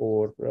Amr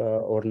or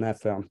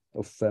Nafi'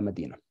 of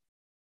Medina.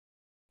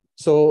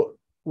 So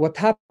what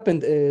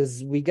happened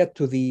is we get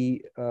to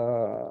the,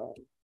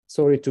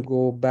 sorry to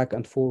go back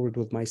and forward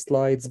with my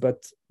slides,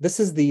 but this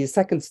is the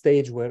second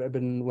stage where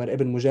Ibn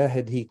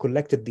Mujahid, he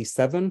collected these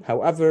 7.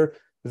 However,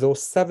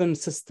 those 7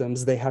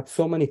 systems, they had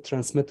so many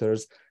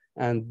transmitters,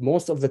 and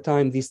most of the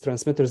time these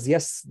transmitters,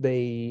 yes,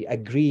 they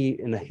agree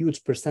in a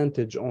huge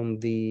percentage on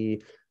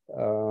the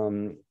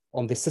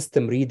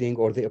system reading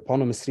or the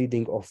eponymous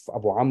reading of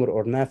Abu Amr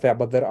or Nafi',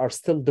 but there are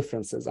still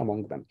differences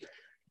among them.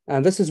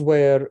 And this is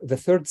where the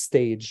third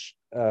stage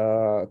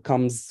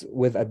comes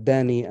with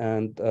Ad-Dani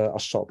and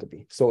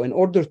Ash-Shatibi. So in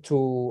order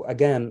to,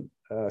 again,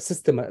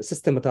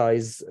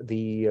 systematize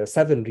the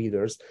 7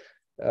 readers,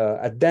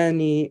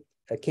 Ad-Dani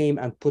came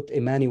and put a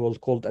manual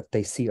called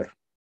At-Taysīr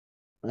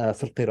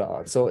for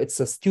Qirāʻāt. So it's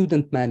a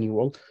student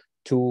manual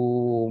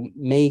to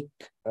make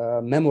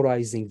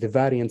memorizing the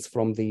variants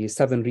from the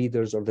 7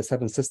 readers or the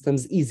 7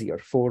 systems easier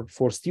for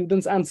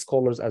students and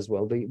scholars as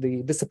well.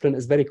 The discipline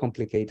is very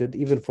complicated,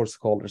 even for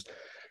scholars.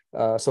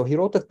 So he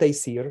wrote a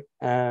Taysīr,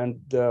 and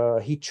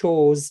he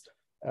chose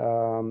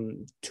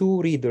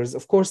 2 readers.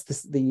 Of course,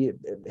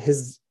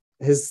 his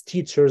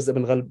teachers,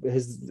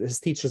 his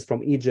teachers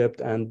from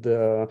Egypt and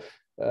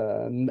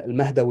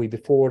Al-Mahdawi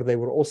before, they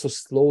were also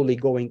slowly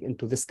going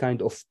into this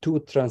kind of 2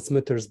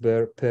 transmitters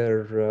per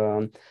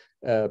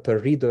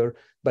reader.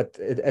 But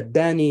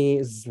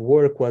Ad-Dani's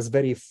work was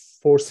very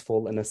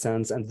forceful in a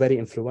sense and very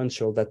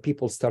influential that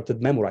people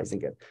started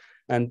memorizing it.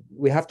 And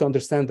we have to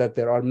understand that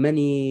there are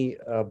many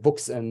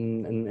books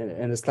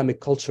in Islamic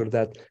culture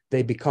that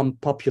they become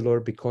popular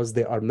because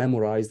they are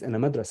memorized in a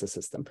madrasa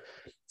system.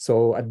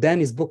 So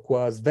Ad-Dani's book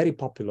was very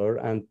popular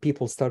and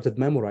people started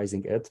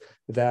memorizing it,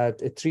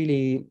 that it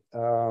really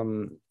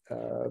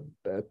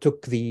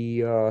took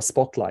the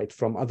spotlight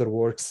from other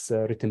works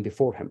written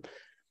before him.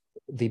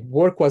 The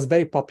work was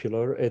very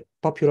popular. It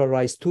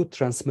popularized 2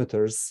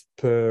 transmitters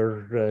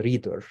per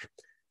reader.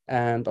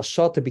 And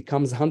Ash-Shatibi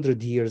comes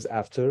 100 years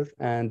after,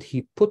 and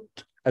he put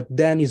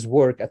Ad-Dani's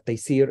work at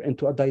Taysīr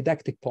into a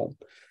didactic poem.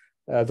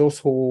 Those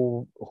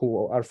who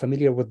are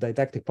familiar with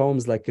didactic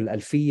poems like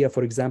Al-Alfiyya,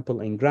 for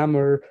example, in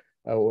grammar,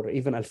 or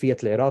even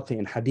Alfiyat al-Iraqi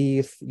in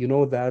hadith, you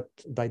know that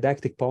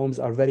didactic poems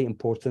are very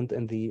important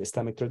in the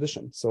Islamic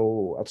tradition.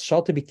 So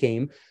Ash-Shatibi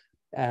came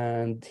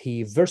and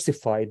he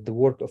versified the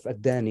work of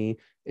Ad-Dani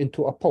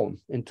into a poem,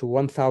 into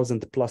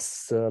 1,000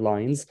 plus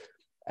lines.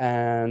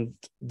 And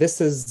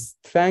this is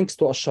thanks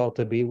to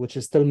Ash-Shatibi, which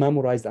is still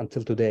memorized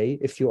until today.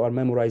 If you are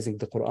memorizing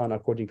the Qur'an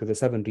according to the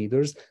 7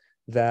 readers,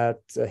 that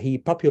he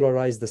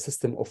popularized the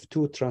system of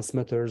 2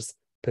 transmitters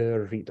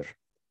per reader.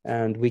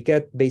 And we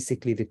get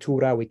basically the 2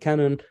 Rawi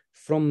canon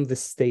from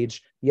this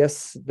stage.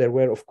 Yes, there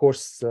were, of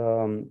course,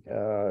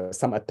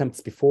 some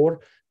attempts before,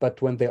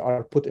 but when they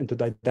are put into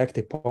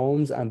didactic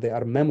poems and they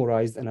are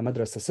memorized in a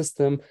madrasa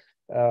system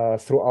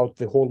throughout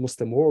the whole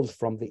Muslim world,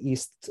 from the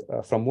east,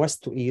 from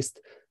west to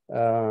east,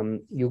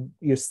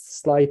 you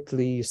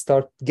slightly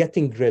start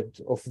getting rid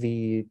of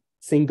the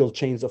single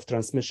chains of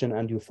transmission,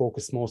 and you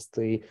focus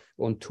mostly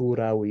on 2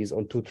 rawis,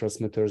 on 2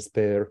 transmitters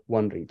per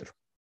 1 reader.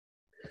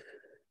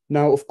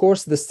 Now, of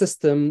course, the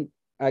system,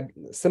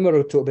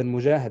 similar to Ibn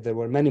Mujahid, there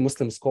were many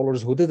Muslim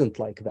scholars who didn't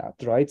like that,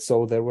 right?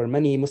 So there were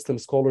many Muslim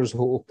scholars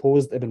who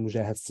opposed Ibn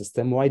Mujahid's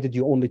system. Why did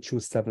you only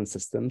choose 7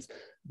 systems?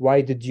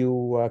 Why did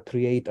you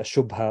create a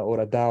shubha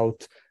or a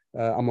doubt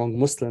among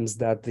Muslims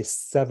that the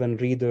 7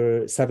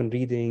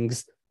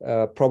 readings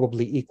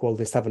probably equal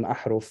the 7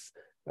 ahruf?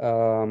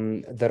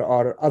 There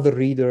are other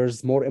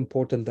readers more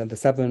important than the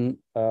 7,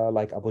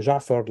 like Abu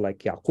Ja'far, like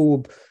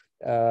Yaqub.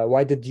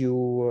 Why did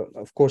you,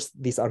 of course,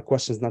 these are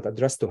questions not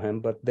addressed to him,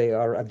 but they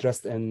are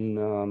addressed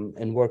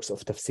in works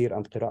of tafsīr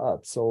and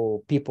Qirāʻāt.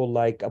 So people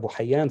like Abu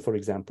Hayyan, for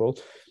example,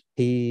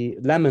 he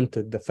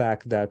lamented the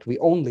fact that we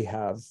only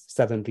have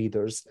 7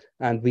 readers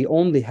and we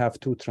only have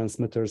 2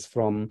 transmitters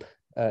from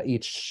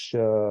each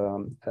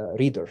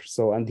reader.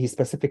 So, and he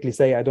specifically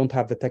say, I don't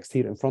have the text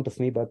here in front of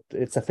me, but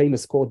it's a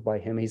famous quote by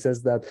him. He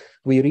says that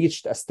we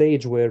reached a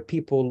stage where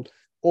people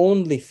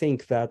only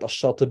think that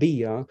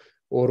Ash-Shatibiyya,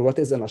 or what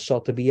is an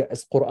Ash-Shatibiyya,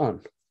 is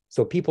Qur'an.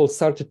 So people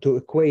started to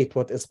equate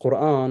what is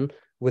Qur'an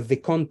with the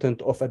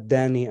content of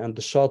Ad-Dani and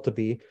the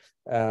Shatibi.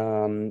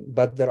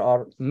 But there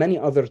are many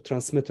other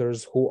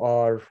transmitters who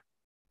are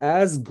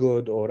as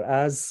good or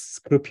as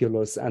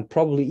scrupulous and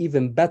probably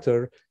even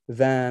better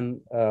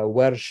than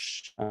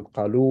Warsh and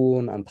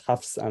Qalun and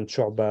Hafs and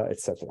Shu'ba,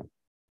 etc.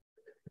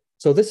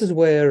 So this is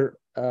where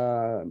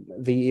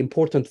the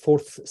important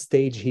fourth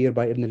stage here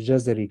by Ibn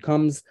al-Jazari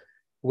comes,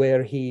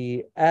 where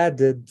he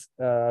added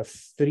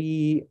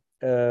 3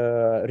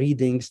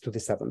 readings to the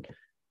 7.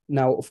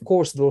 Now, of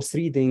course, those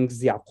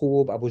readings,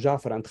 Yaqub, Abu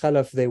Ja'far, and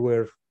Khalaf, they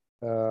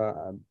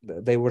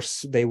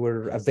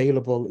were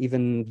available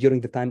even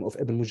during the time of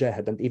Ibn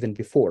Mujahid and even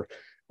before.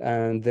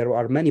 And there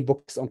are many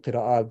books on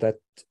Qirāāt that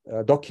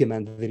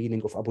document the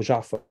reading of Abu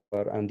Ja'far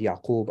and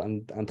Yaqub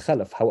and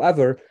Khalaf.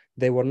 However,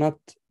 they were not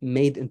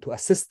made into a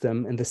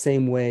system in the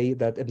same way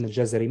that Ibn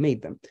al-Jazari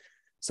made them.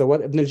 So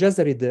what Ibn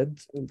al-Jazari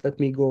did, let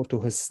me go to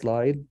his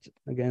slide.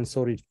 Again,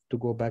 sorry to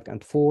go back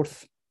and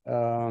forth.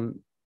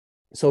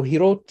 So he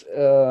wrote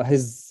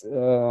his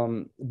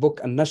book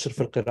An-Nashr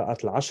fi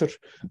al-Qirāāt al-Ashr,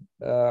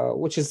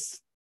 which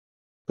is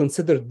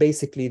considered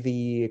basically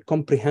the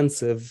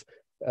comprehensive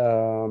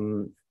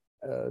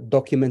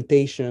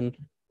documentation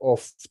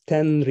of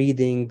 10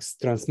 readings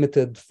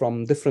transmitted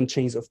from different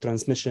chains of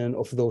transmission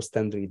of those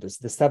 10 readers,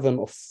 the 7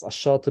 of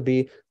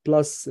Ash-Shatibi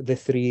plus the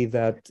 3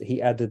 that he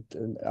added,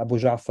 Abu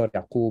Ja'far,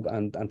 Yaqub,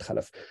 and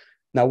Khalaf.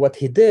 Now, what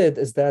he did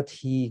is that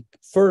he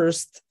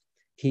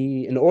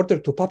in order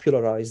to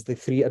popularize the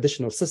 3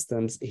 additional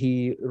systems,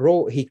 he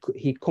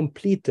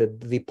completed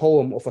the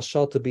poem of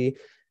Ash-Shatibi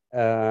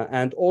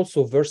and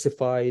also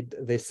versified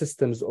the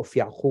systems of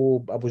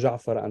Yaqub, Abu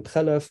Ja'far, and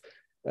Khalaf,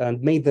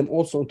 and made them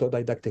also into a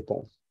didactic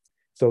poem.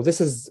 So this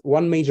is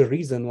one major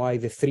reason why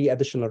the 3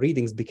 additional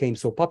readings became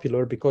so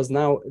popular, because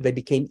now they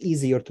became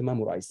easier to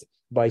memorize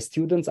by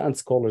students and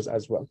scholars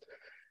as well.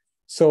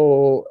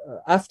 So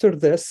after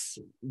this,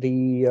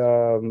 he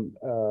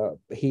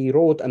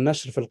wrote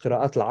An-Nashr fi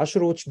al-Qirāāt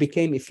al-Ashr, which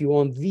became, if you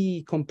want,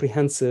 the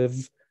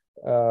comprehensive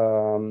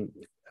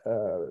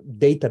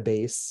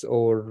database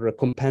or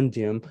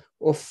compendium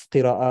of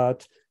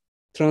Qirāāt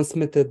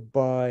transmitted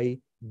by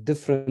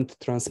different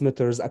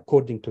transmitters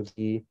according to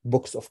the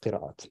books of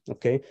Qirāāt.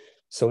 Okay,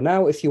 so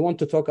now if you want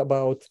to talk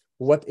about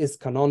what is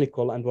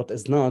canonical and what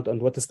is not,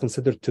 and what is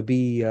considered to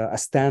be a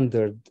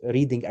standard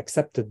reading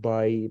accepted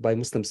by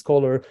Muslim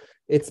scholar,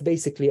 it's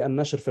basically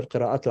An-Nashr fi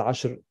al-Qirāāt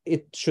al-Ashr.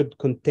 It should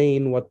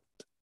contain what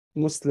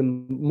most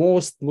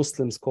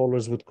Muslim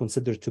scholars would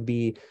consider to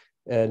be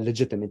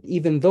legitimate,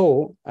 even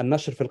though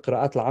An-Nashr fi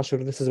al-Qirāāt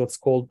al-Ashr, this is what's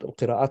called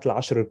Qirāāt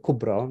al-Ashr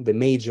al-Kubra, the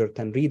major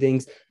 10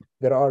 readings.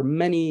 There are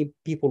many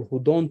people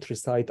who don't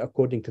recite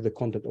according to the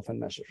content of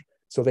An-Nashr.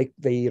 So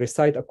they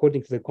recite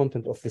according to the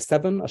content of the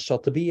 7,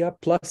 Ash-Shatibiyya,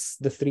 plus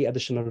the 3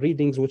 additional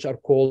readings, which are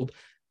called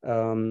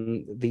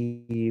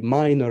the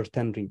minor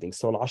 10 readings,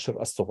 so Al-Ashr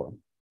as-Sughra.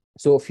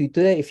 So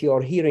if you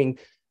are hearing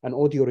an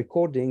audio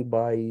recording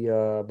by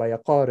a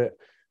Qari,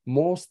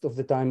 most of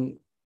the time,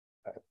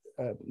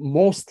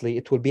 mostly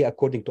it will be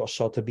according to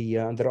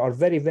Ash-Shatibiyya, and there are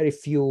very, very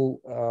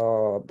few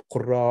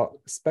Qurra,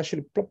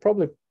 especially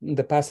probably in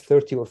the past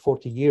 30 or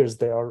 40 years,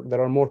 there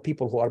are more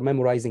people who are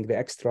memorizing the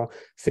extra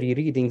 3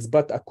 readings,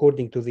 but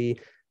according to the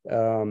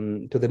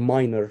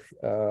minor,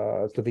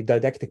 to the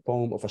didactic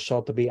poem of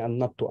Ash-Shatibi, and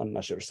not to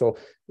An-Nashr. So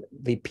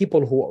the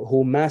people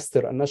who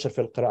master An-Nashr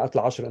fi al-Qirāāt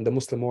al-Ashr in the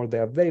Muslim world, they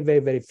are very, very,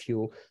 very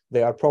few.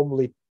 They are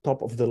probably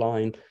top of the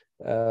line.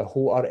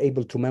 Who are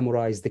able to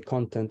memorize the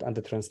content and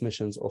the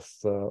transmissions of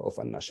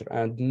An-Nashr.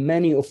 And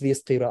many of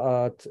these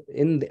qira'at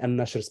in the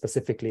An-Nashr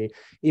specifically,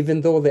 even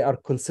though they are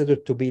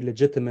considered to be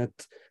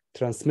legitimate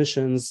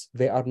transmissions,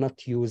 they are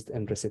not used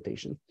in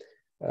recitation.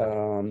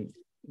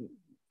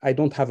 I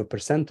don't have a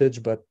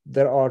percentage, but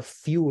there are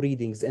few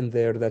readings in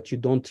there that you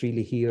don't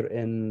really hear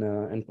in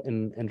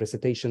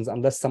recitations,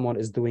 unless someone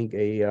is doing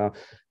a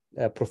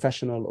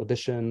professional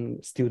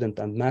audition, student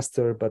and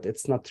master, but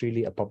it's not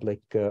really a public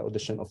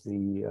audition of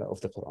the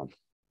Quran.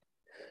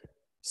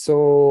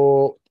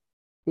 So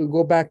we'll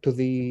go back to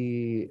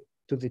the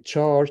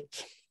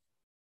chart.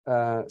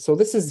 So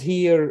this is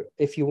here,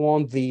 if you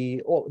want,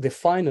 the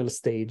final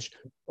stage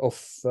of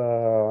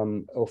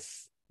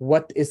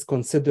what is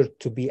considered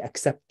to be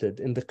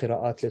accepted in the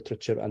Qira'at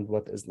literature and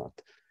what is not.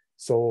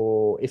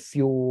 So if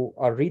you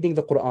are reading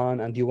the Quran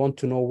and you want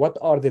to know what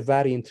are the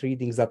variant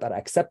readings that are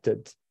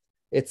accepted,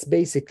 it's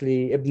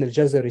basically Ibn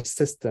al-Jazari's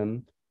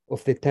system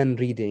of the 10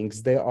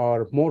 readings. They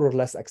are more or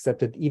less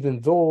accepted,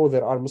 even though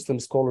there are Muslim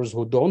scholars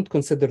who don't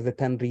consider the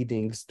 10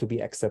 readings to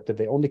be accepted.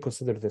 They only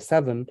consider the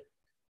 7,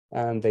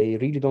 and they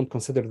really don't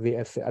consider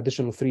the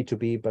additional 3 to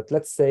be. But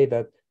let's say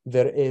that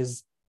there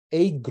is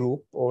a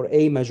group or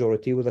a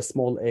majority with a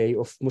small a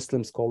of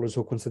Muslim scholars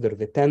who consider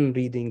the 10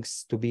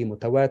 readings to be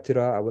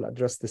mutawatira. I will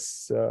address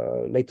this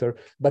later,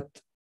 but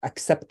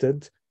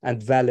accepted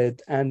and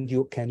valid, and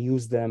you can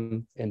use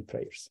them in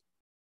prayers.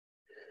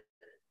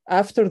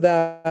 After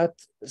that,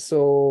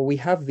 so we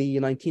have the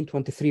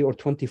 1923 or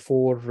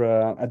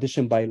 24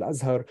 edition by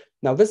Al-Azhar.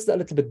 Now, this is a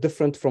little bit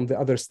different from the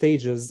other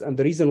stages, and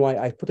the reason why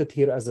I put it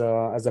here as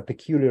a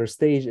peculiar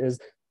stage is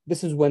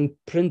this is when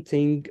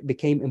printing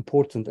became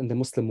important in the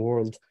Muslim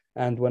world,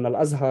 and when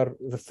Al-Azhar,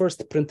 the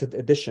first printed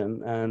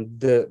edition and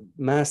the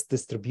mass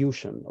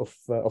distribution of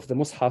the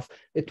Mus'haf,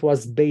 it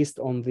was based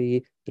on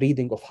the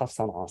reading of Hafs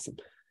and Asim.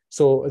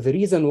 So the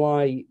reason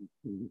why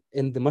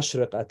in the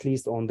Mashriq, at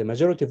least on the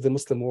majority of the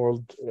Muslim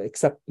world,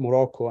 except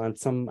Morocco and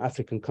some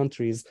African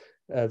countries,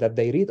 that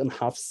they read in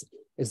Hafs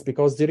is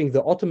because during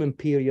the Ottoman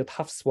period,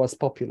 Hafs was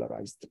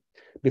popularized.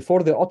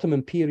 Before the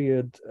Ottoman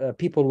period,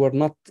 people were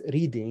not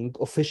reading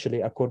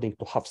officially according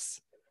to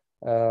Hafs.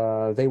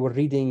 They were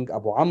reading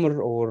Abu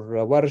Amr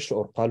or Warsh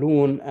or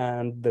Qalun,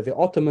 and the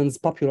Ottomans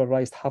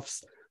popularized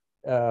Hafs,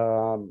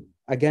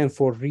 again,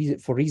 for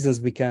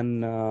reasons we can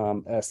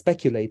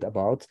speculate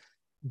about.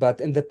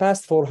 But in the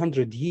past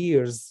 400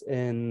 years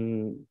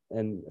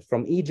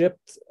from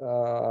Egypt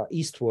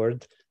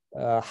eastward,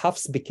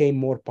 Hafs became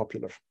more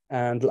popular.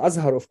 And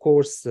Al-Azhar, of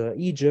course,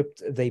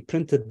 Egypt, they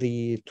printed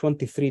the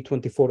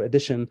 23-24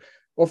 edition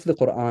of the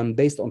Qur'an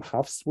based on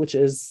Hafs, which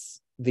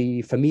is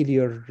the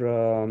familiar,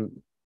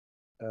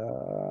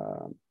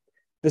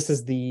 this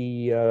is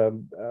the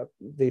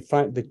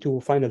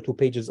final two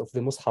pages of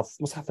the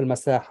Mus'haf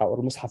al-Masaha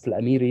or Mus'haf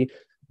al-Amiri,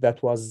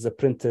 that was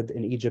printed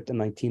in Egypt in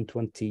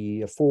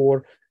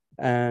 1924.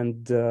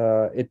 And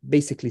it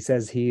basically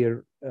says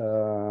here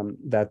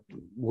that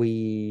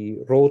we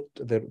wrote,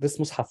 this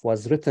Mus'haf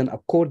was written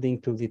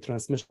according to the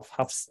transmission of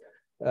Hafs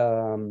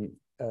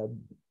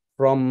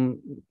from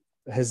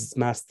his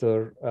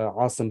master,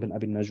 Asim bin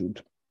Abi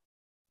Najud.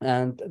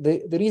 And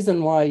the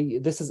reason why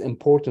this is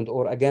important,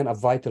 or again, a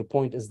vital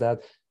point, is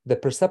that the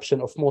perception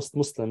of most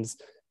Muslims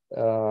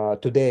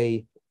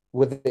today,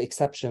 with the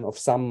exception of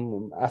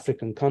some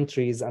African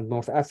countries and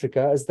North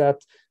Africa, is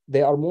that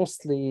they are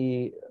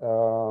mostly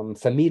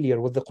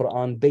familiar with the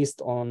Quran based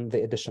on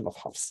the edition of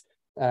Hafs.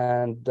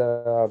 And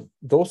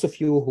those of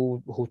you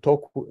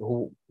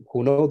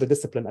who know the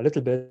discipline a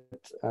little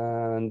bit,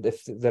 and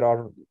if there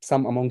are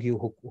some among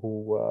you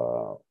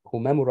who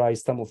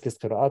memorize some of these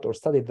Qirāāt or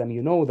studied them,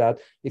 you know that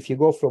if you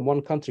go from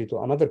one country to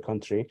another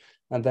country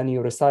and then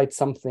you recite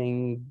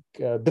something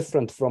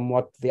different from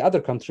what the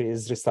other country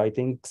is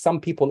reciting, some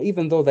people,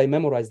 even though they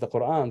memorize the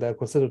Quran, they're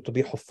considered to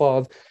be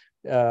huffaz,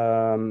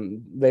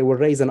 they will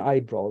raise an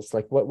eyebrows,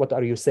 like, what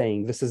are you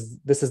saying? This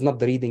is not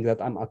the reading that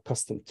I'm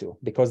accustomed to,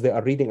 because they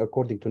are reading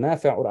according to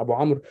Nafi' or Abu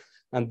Amr,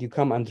 and you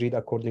come and read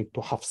according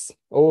to Hafs,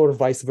 or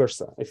vice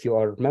versa. If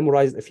you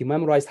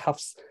memorize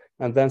Hafs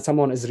and then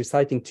someone is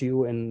reciting to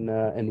you in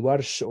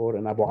Warsh or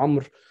in Abu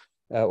Amr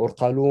or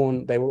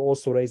Qalun, they will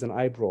also raise an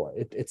eyebrow.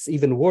 It's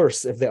even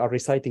worse if they are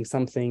reciting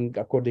something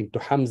according to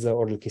Hamza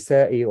or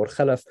Al-Kisa'i or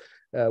Khalaf,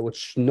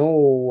 which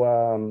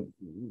no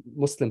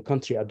Muslim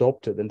country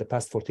adopted in the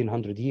past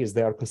 1400 years.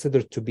 They are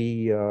considered to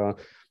be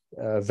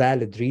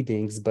valid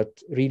readings,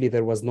 but really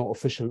there was no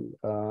official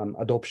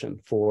adoption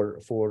for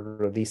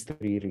these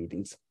three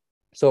readings.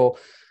 So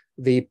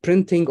the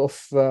printing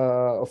of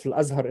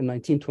Al-Azhar in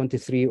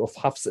 1923 of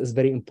Hafs is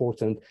very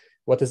important.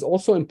 What is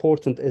also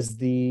important is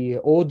the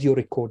audio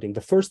recording.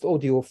 The first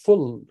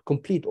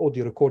complete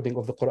audio recording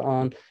of the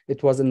Quran,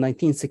 it was in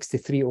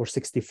 1963 or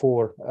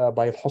 64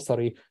 by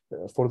Al-Husari.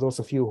 For those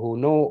of you who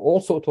know,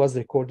 also it was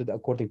recorded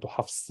according to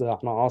Hafs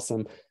ibn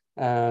Asim,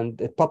 and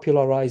it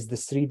popularized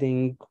this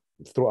reading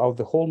throughout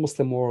the whole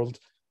Muslim world.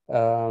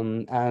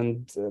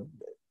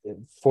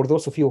 For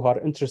those of you who are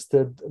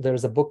interested,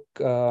 there's a book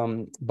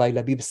by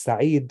Labib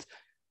Sa'id.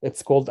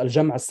 It's called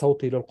Al-Jam'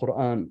 al-Sawti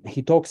lil-Qur'an.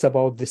 He talks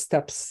about the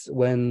steps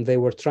when they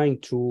were trying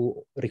to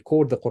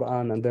record the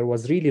Quran, and there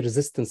was really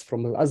resistance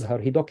from Al-Azhar.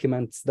 He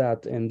documents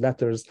that in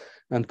letters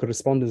and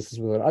correspondences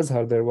with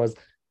Al-Azhar. There was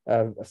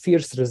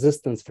fierce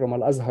resistance from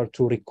Al-Azhar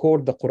to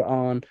record the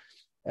Quran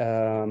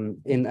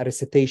in a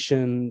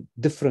recitation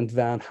different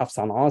than Hafs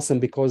and Asim,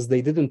 because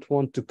they didn't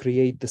want to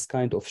create this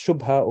kind of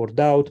shubha or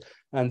doubt,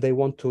 and they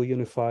want to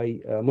unify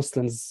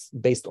Muslims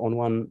based on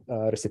one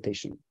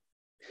recitation.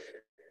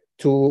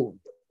 To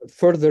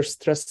further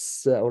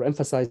stress or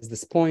emphasize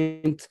this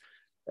point,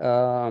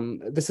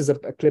 this is a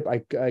clip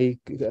I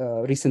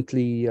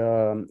recently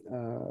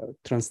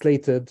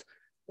translated,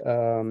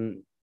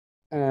 and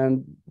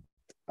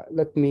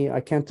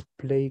I can't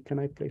play. Can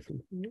I play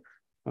from here?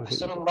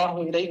 أحسن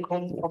الله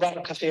إليكم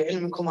وبارك في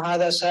علمكم.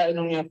 هذا سائل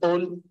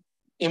يقول: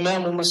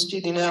 إمام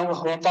مسجدنا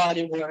وهو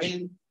طالب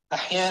علم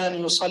أحيانا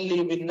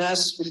يصلي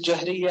بالناس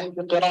بالجهرية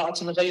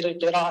بقراءة غير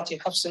قراءة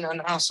حفص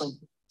عن عاصم،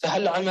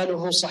 فهل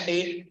عمله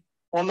صحيح؟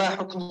 وما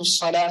حكم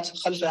الصلاة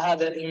خلف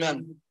هذا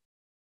الإمام؟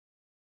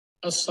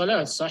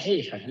 الصلاة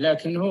صحيحة،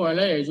 لكن هو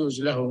لا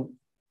يجوز له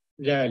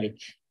ذلك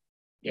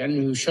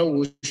لأنه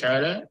يشوش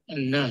على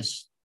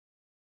الناس.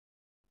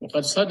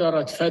 وقد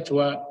صدرت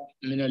فتوى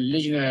من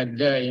اللجنة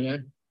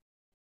الدائمة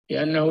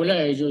بأنه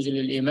لا يجوز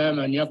للإمام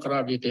أن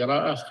يقرأ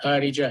بقراءة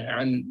خارجة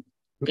عن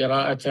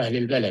قراءة أهل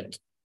البلد،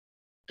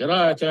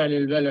 قراءة أهل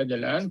البلد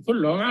الآن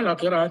كلهم على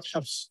قراءة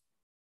حفص،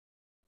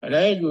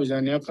 فلا يجوز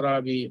أن يقرأ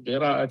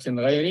بقراءة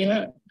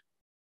غيرها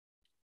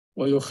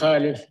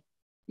ويخالف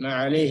ما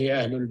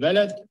عليه أهل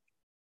البلد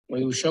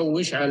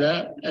ويشوش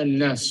على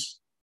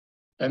الناس.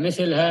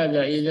 فمثل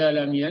هذا إذا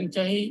لم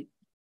ينتهي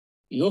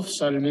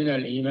يفصل من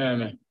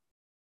الإمامة.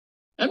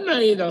 أما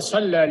إذا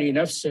صلى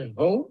لنفسه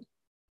هو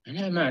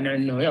لا مانع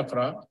أنه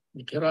يقرأ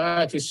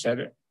بقراءات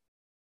السبع،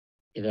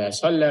 إذا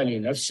صلى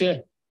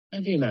لنفسه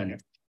ما في مانع،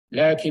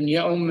 لكن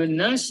يؤم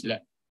الناس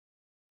لا،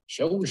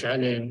 شوش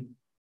عليهم.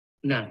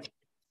 نعم.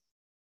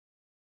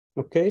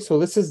 Okay, so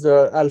this is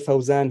Al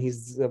Fawzan.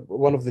 He's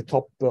one of the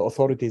top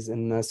authorities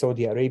in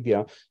Saudi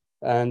Arabia,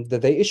 and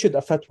they issued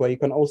a fatwa. You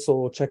can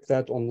also check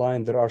that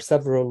online. There are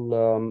several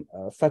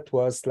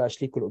fatwas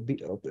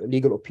 /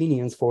 legal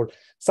opinions for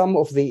some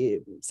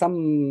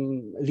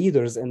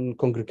leaders in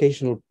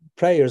congregational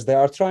prayers. They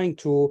are trying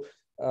to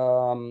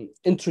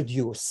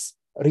introduce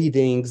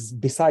readings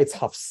besides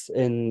Hafs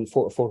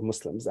for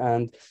Muslims.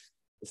 And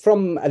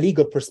from a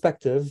legal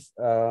perspective,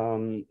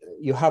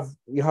 you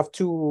have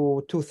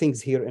two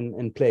things here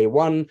in play.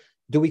 One,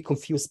 do we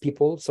confuse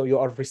people? So you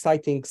are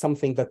reciting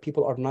something that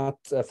people are not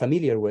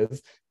familiar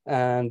with,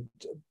 and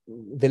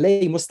the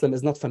lay Muslim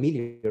is not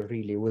familiar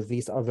really with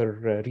these other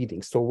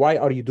readings. So why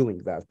are you doing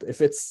that? If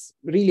it's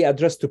really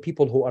addressed to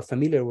people who are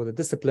familiar with the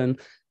discipline,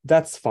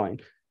 that's fine.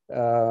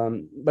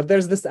 But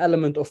there's this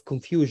element of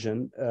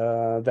confusion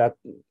that,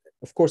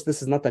 of course,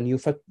 this is not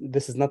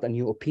a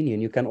new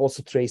opinion. You can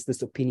also trace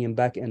this opinion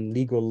back in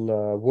legal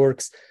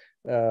works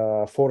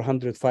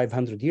 400,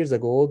 500 years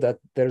ago, that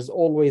there's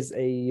always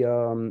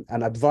an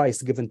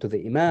advice given to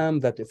the imam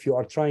that if you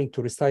are trying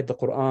to recite the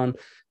Qur'an,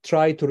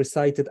 try to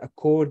recite it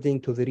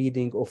according to the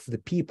reading of the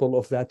people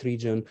of that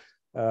region.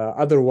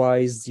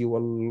 Otherwise, you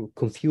will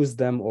confuse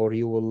them, or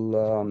you will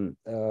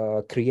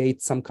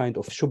create some kind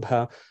of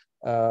shubha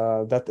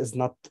that is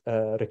not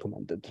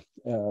recommended.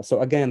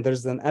 So again,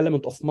 there's an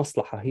element of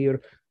maslaha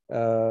here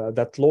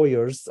that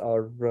lawyers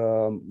are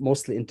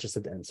mostly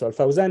interested in. So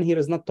Al-Fawzan here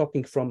is not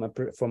talking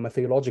from a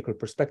theological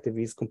perspective.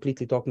 He's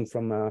completely talking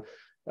from a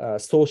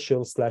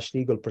social /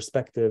 legal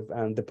perspective,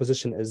 and the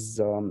position is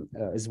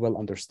well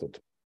understood.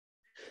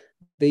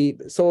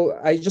 So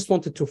I just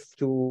wanted to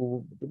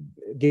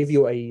give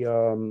you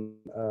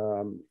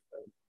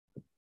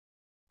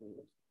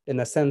in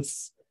a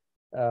sense,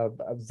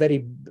 a very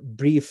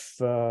brief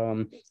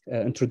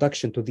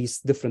introduction to these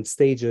different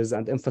stages,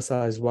 and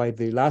emphasize why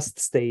the last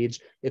stage,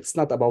 it's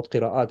not about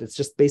Qirāʻāt, it's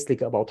just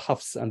basically about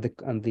Hafs and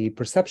the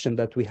perception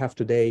that we have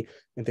today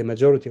in the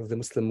majority of the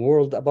Muslim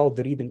world about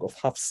the reading of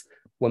Hafs,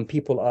 when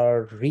people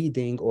are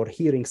reading or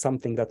hearing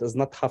something that is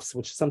not Hafs,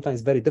 which is sometimes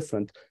very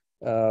different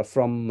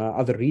from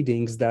other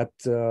readings, that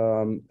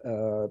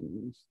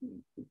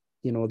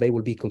they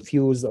will be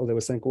confused, or they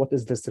will think, what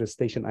is this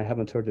recitation? I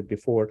haven't heard it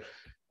before.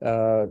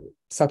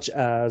 Such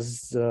as,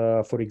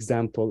 for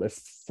example, if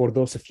for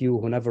those of you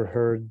who never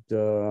heard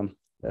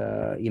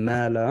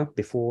Imala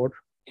before.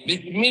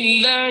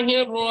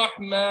 Bismillahir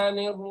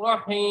Rahmanir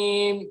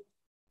Rahim.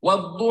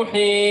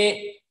 Wad-duhi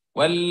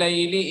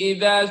wal-layli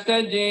idha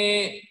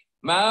saji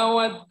ma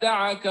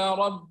wadda'aka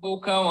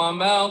rabbuka wa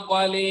ma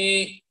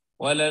qali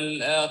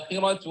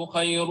walal-akhiratu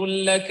khayrun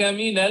laka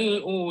min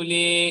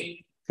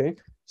al-uli. Okay.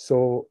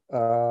 So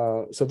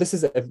this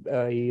is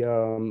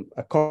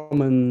a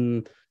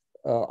common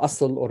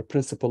asl or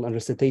principle and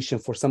recitation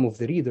for some of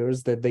the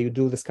readers, that they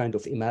do this kind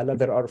of imala.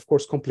 There are, of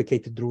course,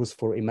 complicated rules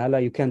for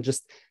imala. You can't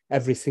just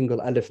every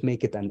single alif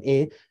make it an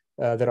a.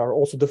 There are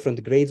also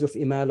different grades of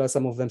imala.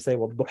 Some of them say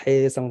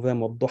wad-duhi, some of them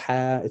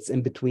wad-duha. It's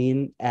in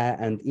between a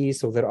and e.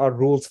 So there are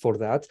rules for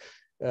that.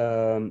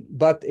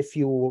 But if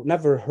you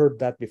never heard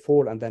that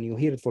before and then you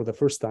hear it for the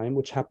first time,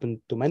 which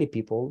happened to many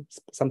people,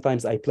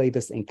 sometimes I play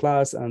this in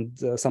class, and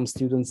some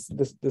students,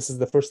 this is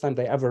the first time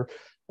they ever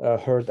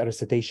heard a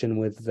recitation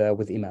with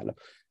imala.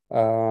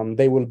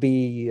 They will be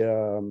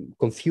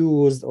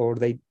confused, or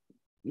they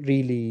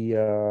really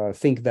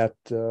think that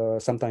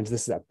sometimes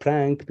this is a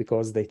prank,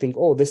 because they think,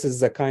 oh, this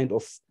is a kind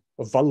of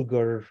a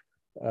vulgar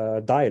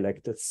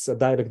dialect. It's a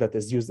dialect that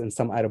is used in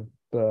some Arab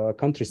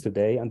countries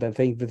today, and then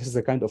think that this is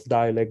a kind of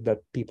dialect that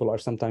people are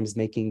sometimes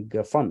making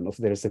fun of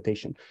the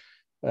recitation,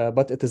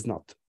 but it is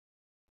not.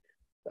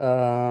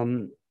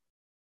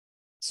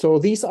 So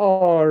these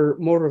are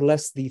more or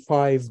less the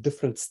 5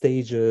 different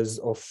stages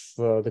of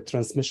the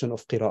transmission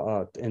of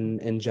Qirāʻāt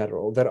in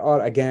general. There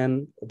are,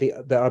 again,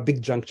 there are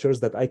big junctures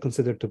that I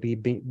consider to be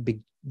big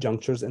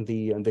junctures in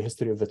the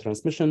history of the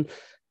transmission,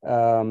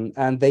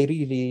 and they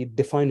really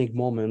defining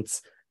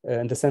moments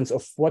in the sense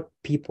of what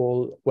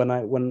people,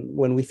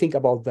 when we think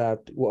about that,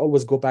 we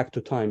always go back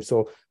to time.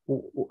 So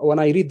when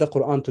I read the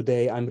Qur'an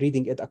today, I'm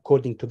reading it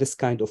according to this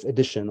kind of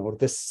edition or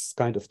this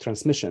kind of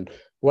transmission.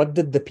 What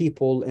did the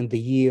people in the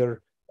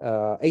year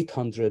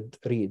 800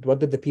 read? What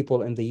did the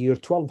people in the year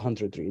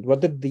 1200 read? What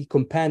did the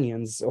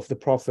companions of the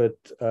Prophet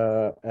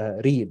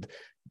read?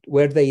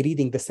 Were they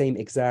reading the same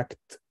exact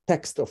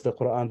text of the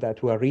Qur'an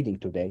that we are reading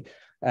today?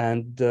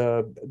 And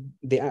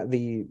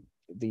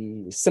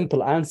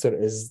simple answer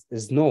is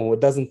no. It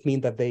doesn't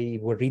mean that they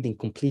were reading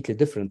completely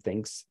different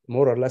things.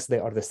 More or less, they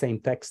are the same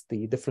text.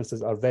 The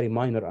differences are very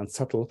minor and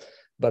subtle,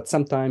 but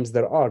sometimes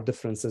there are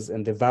differences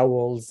in the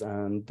vowels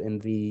and in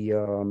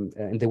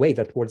the way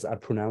that words are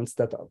pronounced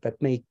that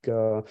make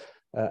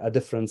a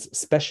difference,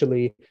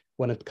 especially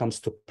when it comes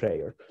to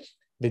prayer.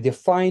 The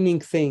defining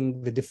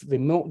thing,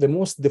 the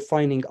most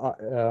defining,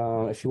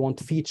 if you want,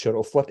 feature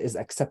of what is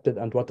accepted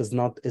and what is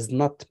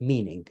not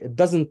meaning. It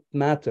doesn't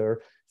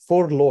matter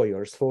for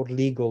lawyers, for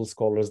legal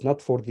scholars,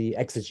 not for the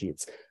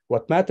exegetes.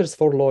 What matters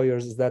for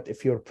lawyers is that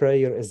if your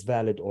prayer is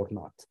valid or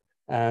not.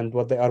 And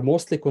what they are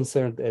mostly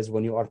concerned is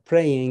when you are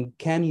praying,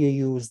 can you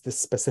use this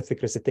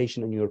specific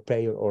recitation in your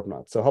prayer or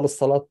not? So, هل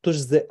الصلاة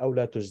تجزئ أو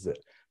لا تجزئ?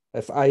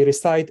 If I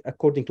recite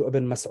according to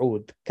Ibn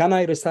Mas'ud, can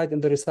I recite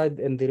in the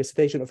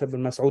recitation of Ibn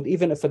Mas'ud,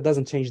 even if it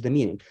doesn't change the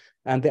meaning?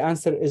 And the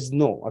answer is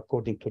no,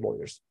 according to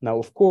lawyers. Now,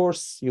 of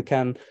course, you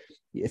can,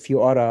 if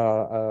you are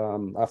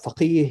a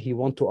faqih, you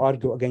want to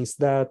argue against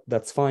that,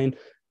 that's fine.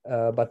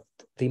 But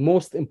the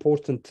most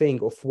important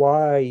thing of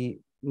why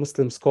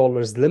Muslim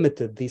scholars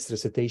limited these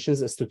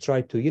recitations is to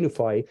try to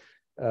unify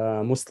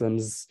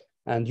Muslims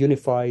and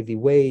unify the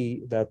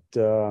way that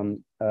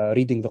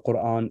reading the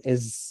Quran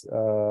is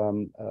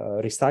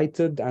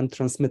recited and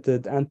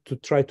transmitted, and to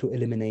try to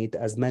eliminate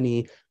as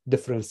many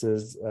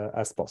differences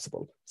as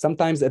possible.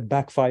 Sometimes it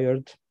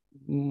backfired,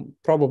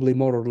 probably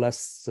more or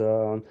less.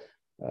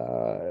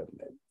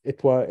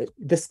 It was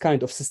this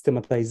kind of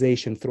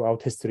systematization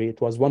throughout history.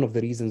 It was one of the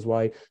reasons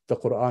why the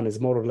Quran is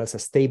more or less a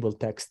stable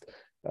text,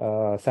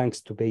 thanks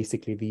to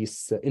basically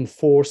these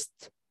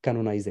enforced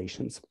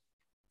canonizations.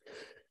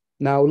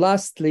 Now,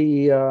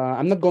 lastly,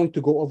 I'm not going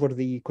to go over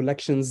the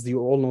collections.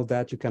 You all know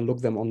that. You can look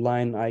them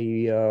online.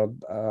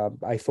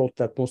 I thought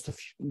that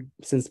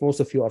since most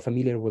of you are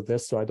familiar with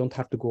this, so I don't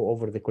have to go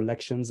over the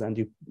collections,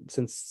 and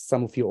since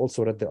some of you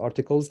also read the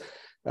articles.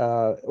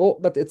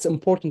 But it's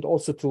important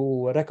also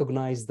to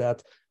recognize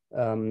that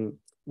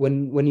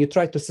when you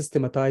try to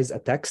systematize a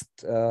text,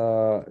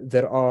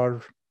 there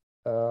are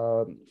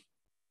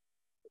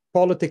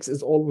politics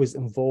is always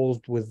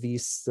involved with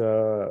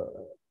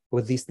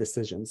these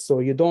decisions. So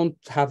you don't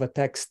have a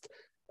text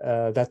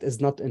that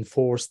is not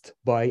enforced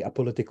by a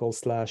political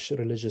 /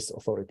 religious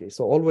authority.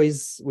 So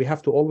we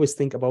have to always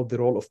think about the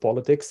role of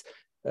politics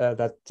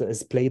that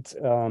is played.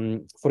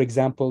 For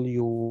example,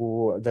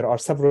 there are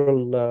several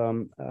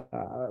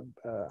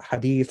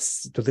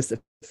hadiths to this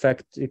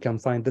effect. You can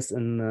find this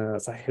in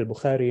Sahih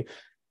al-Bukhari.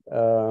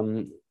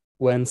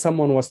 When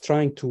someone was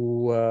trying to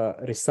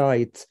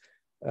recite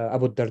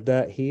Abu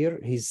Darda here,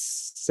 he's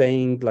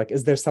saying, like,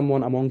 is there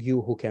someone among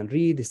you who can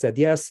read? He said,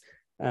 yes.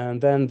 And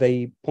then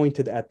they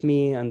pointed at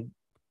me and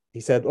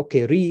he said,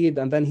 okay, read.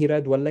 And then he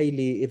read,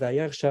 وَاللَّيْلِ إِذَا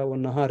يَغْشَى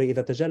وَالنَّهَارِ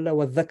إِذَا تَجَلَّى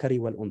وَالذَّكَرِ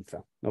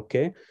وَالْأُنثَى.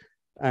 Okay.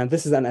 And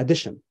this is an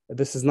addition.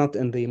 This is not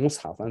in the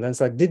Mus'haf. And then it's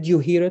like, did you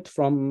hear it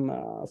from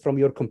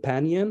your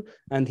companion?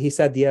 And he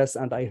said, yes.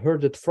 And I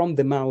heard it from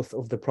the mouth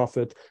of the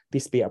Prophet,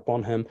 peace be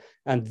upon him.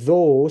 And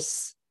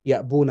those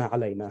يَأْبُونَ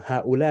عَلَيْنَا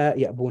هَؤُلَاء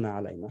يَأْبُونَ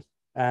عَلَيْنَا.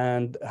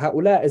 And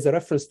هؤلاء is a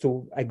reference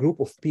to a group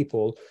of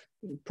people,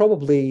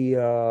 probably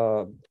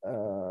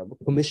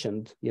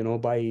commissioned,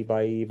 by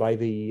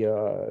the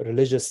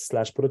religious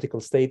 /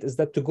 political state, is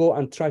that to go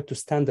and try to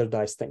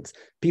standardize things.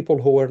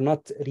 People who are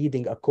not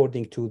reading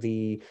according to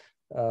the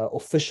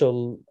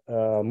official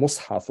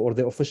Mus'haf or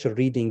the official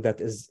reading that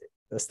is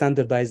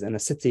standardized in a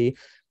city,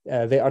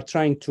 they are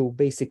trying to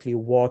basically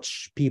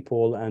watch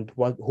people and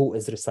who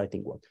is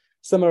reciting what.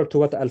 Similar to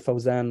what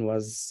Al-Fawzan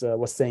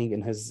was saying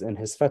in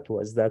his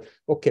fatwa, is that,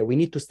 okay, we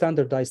need to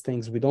standardize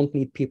things. We don't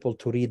need people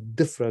to read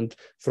different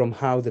from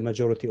how the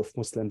majority of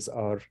Muslims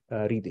are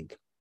reading.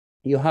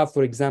 You have,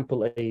 for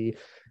example,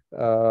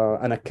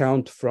 an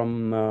account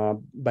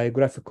from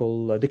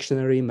biographical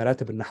dictionary,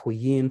 Maratib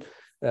al-Nahwiyin,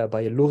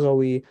 by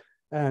Al-Lughawi,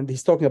 and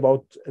he's talking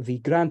about the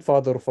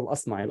grandfather of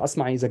Al-Asma'i.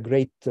 Al-Asma'i is a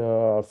great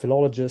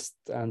philologist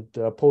and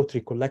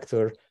poetry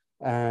collector.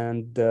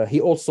 And he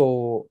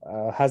also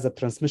has a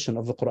transmission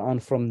of the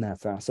Quran from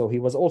Nafi'. So he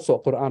was also a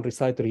Quran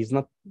reciter. He's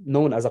not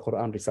known as a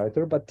Quran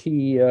reciter, but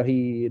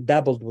he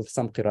dabbled with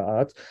some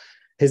Qirā:āt.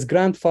 His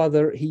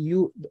grandfather,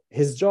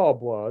 his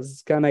job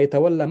was كان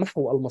يتولى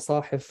محو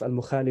المصاحف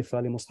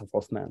المخالفة لمصحف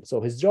عثمان. So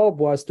his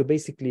job was to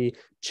basically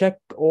check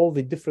all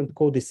the different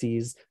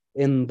codices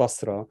in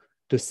Basra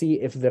to see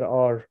if there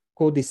are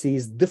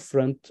codices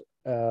different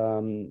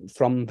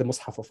from the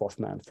Mus'haf of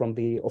Uthman, from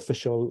the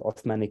official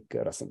Uthmanic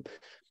Rasm.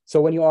 So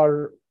when you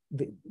are,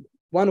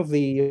 one of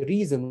the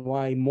reasons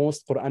why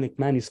most Quranic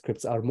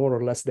manuscripts are more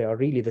or less, they are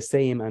really the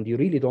same, and you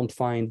really don't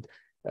find,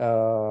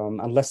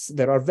 unless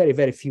there are very,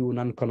 very few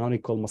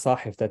non-canonical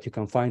masahif that you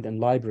can find in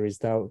libraries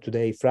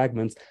today,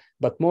 fragments,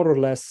 but more or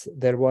less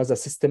there was a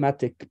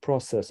systematic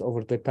process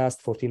over the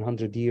past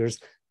 1400 years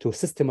to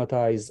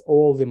systematize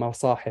all the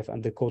masahif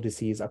and the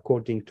codices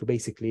according to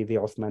basically the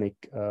Uthmanic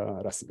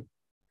Rasm.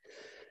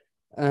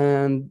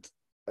 And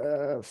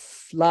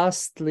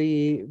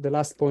Lastly, the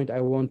last point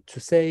I want to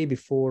say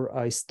before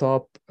I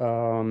stop,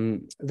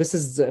 this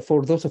is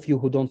for those of you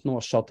who don't know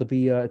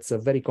Ash-Shāṭibiyya. It's a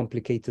very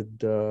complicated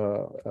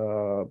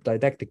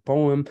didactic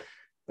poem.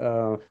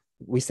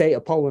 We say a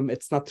poem,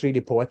 it's not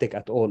really poetic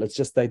at all. It's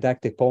just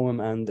didactic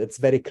poem, and it's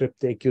very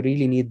cryptic. You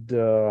really need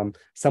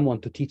someone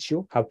to teach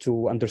you how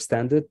to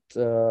understand it.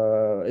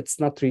 It's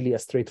not really a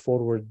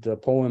straightforward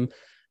poem.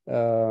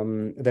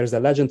 There's a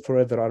legend for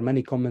it. There are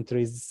many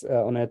commentaries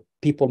on it.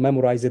 People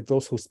memorize it.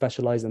 Those who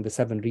specialize in the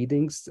 7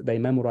 readings, they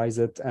memorize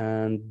it,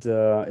 and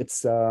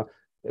it's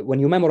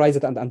when you memorize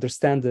it and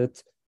understand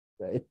it,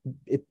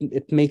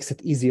 it makes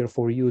it easier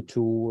for you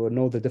to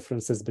know the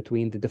differences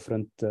between the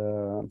different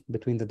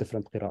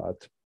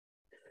qira'at.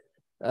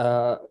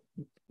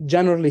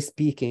 Generally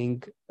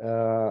speaking,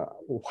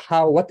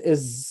 what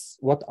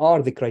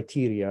are the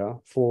criteria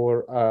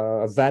for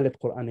a valid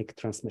Quranic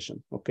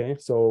transmission? Okay,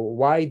 so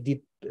why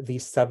did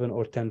these 7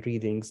 or 10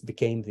 readings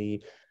became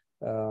the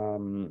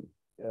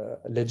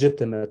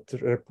legitimate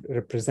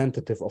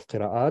representative of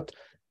qira'at?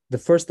 The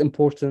first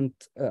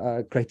important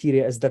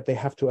criteria is that they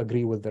have to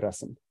agree with the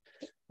rasm.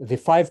 The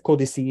 5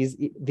 codices,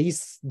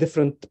 these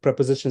different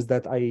prepositions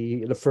that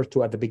I referred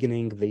to at the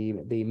beginning,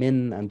 the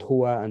min and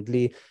huwa and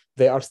li,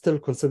 they are still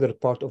considered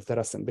part of the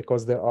rasm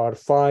because there are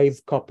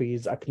 5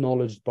 copies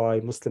acknowledged by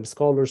Muslim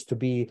scholars to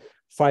be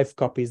 5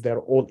 copies. They're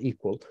all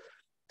equal.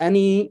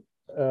 Any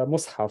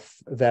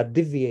mushaf that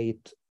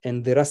deviate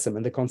in the rasm,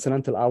 in the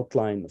consonantal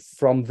outline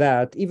from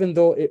that, even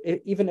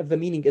if the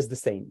meaning is the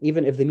same,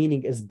 even if the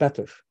meaning is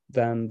better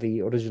than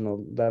the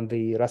original, than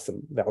the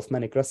rasm, the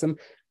Uthmanic rasm,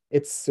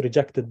 it's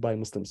rejected by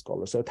Muslim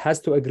scholars. So it has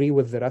to agree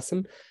with the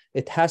rasm.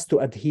 It has to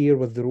adhere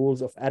with the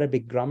rules of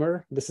Arabic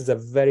grammar. This is a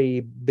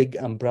very big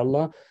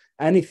umbrella.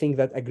 Anything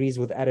that agrees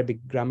with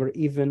Arabic grammar,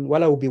 even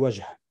walau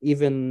biwajh,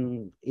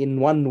 even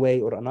in one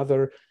way or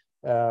another,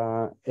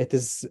 it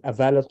is a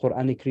valid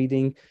Quranic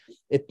reading.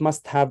 It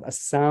must have a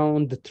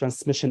sound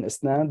transmission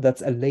isnad.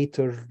 That's a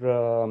later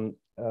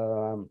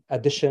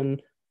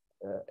addition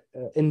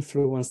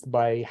influenced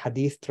by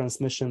hadith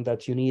transmission,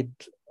 that you need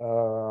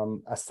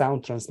a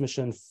sound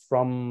transmission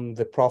from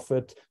the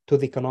Prophet to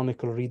the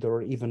canonical reader,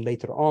 or even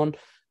later on.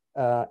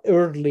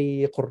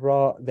 Early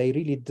Qurra, they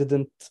really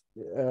didn't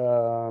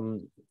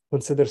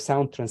consider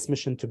sound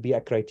transmission to be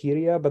a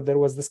criteria, but there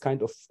was this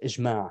kind of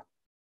ijma',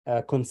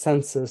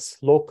 consensus,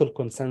 local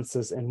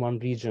consensus in one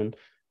region,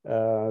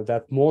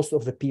 that most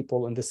of the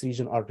people in this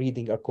region are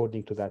reading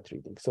according to that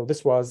reading. So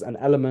this was an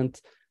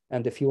element.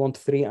 And if you want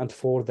 3 and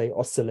 4, they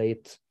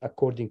oscillate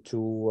according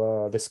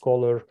to the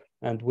scholar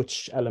and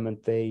which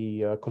element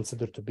they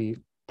consider to be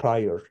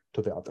prior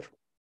to the other.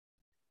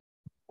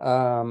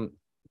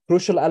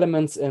 Crucial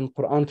elements in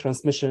Qur'an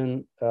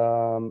transmission,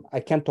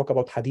 I can't talk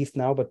about hadith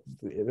now, but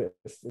if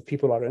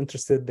people are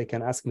interested, they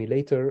can ask me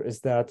later, is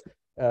that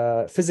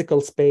physical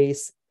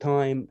space,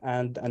 time,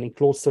 and an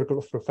enclosed circle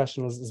of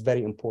professionals is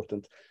very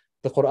important.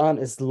 The Qur'an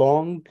is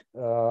long,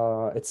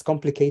 it's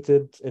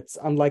complicated. It's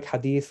unlike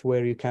hadith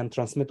where you can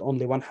transmit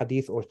only 1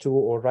 hadith or 2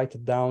 or write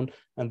it down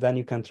and then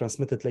you can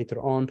transmit it later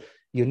on.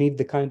 You need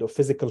the kind of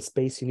physical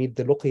space. You need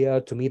the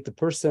luqya to meet the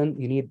person.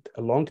 You need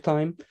a long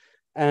time.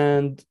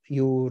 And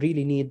you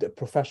really need a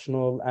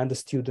professional and a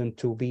student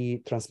to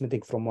be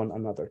transmitting from one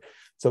another.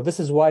 So this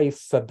is why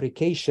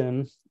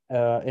fabrication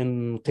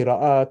in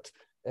Qirā't,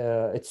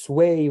 it's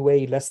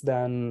way less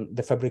than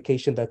the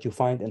fabrication that you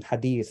find in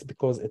hadith,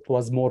 because it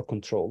was more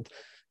controlled.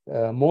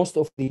 Most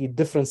of the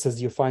differences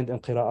you find in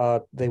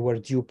Qirā't, they were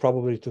due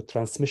probably to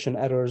transmission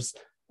errors,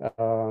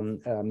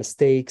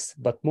 mistakes,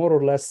 but more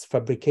or less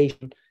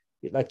fabrication.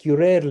 Like you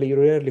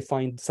rarely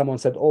find someone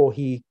said, oh,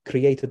 he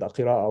created a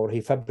qira'ah, or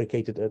he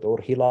fabricated it, or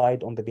he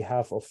lied on the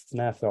behalf of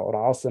Nafi or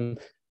Asim,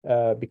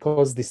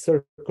 because the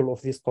circle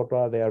of these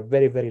qurra, they are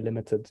very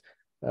limited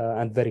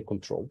and very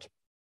controlled.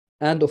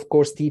 And of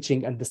course,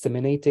 teaching and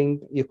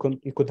disseminating, you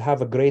could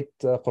have a great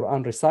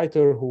Qur'an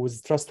reciter who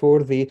is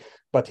trustworthy,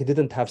 but he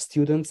didn't have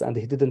students and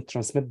he didn't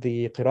transmit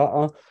the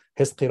qira'ah,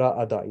 his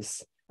qira'ah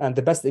dies. And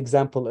the best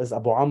example is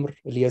Abu Amr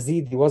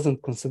al-Yazidi. He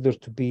wasn't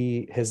considered to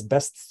be his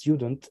best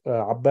student.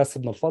 Abbas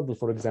ibn al-Fadl,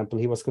 for example,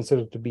 he was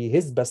considered to be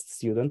his best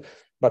student,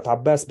 but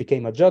Abbas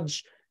became a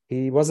judge.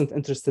 He wasn't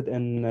interested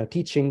in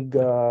teaching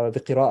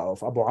the qira'ah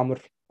of Abu Amr,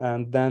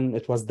 and then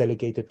it was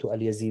delegated to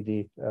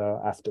al-Yazidi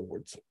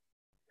afterwards.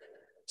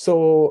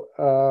 So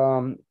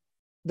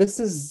this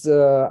is,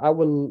 I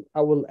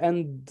will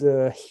end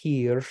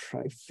here.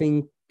 I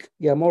think,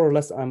 yeah, more or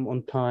less I'm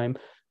on time.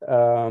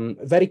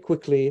 Very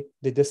quickly,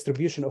 the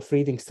distribution of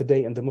readings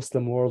today in the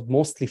Muslim world,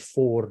 mostly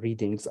 4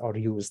 readings are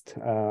used.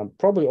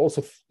 Probably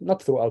also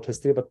not throughout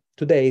history, but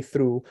today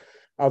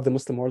throughout the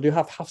Muslim world. You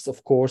have Hafs,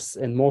 of course,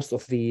 in most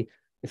of the,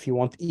 if you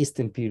want,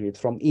 Eastern period,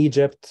 from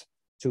Egypt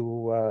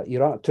to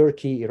Iran,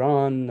 Turkey,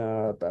 Iran,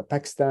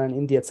 Pakistan,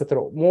 India,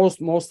 etc. More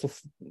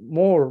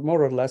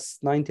or less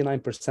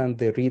 99%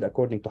 they read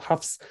according to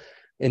Hafs.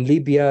 In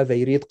Libya,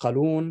 they read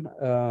Qalun,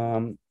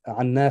 an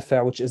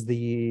Nafi', which is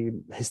the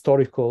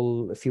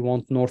historical, if you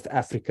want, North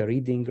Africa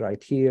reading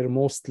right here,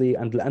 mostly,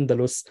 and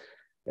Al-Andalus.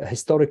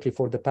 historically,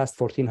 for the past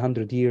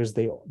 1400 years,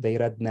 they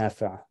read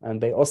Nafi',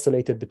 and they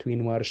oscillated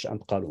between Warsh and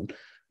Qalun.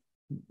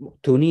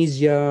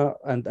 Tunisia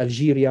and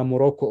Algeria,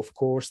 Morocco, of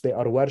course, they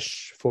are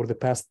Warsh for the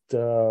past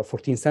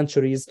 14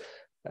 centuries.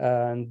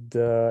 And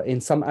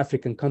in some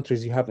African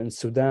countries, you have in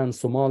Sudan,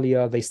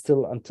 Somalia, they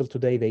still, until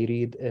today, they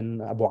read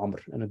in Abu Amr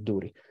and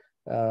Ad-Duri.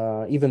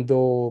 Even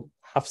though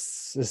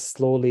Hafs is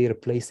slowly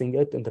replacing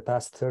it in the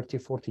past 30,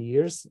 40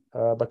 years,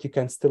 but you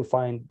can still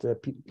find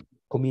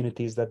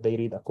communities that they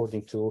read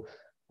according to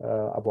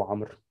Abu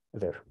Amr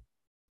there.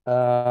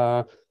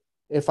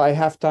 If I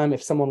have time,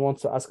 if someone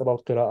wants to ask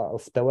about Qira'ah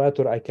of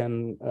Tawatur, I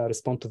can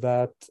respond to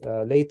that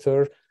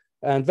later.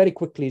 And very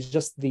quickly,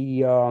 just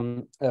the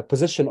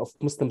position of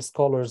Muslim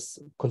scholars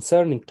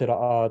concerning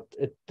Qira'at,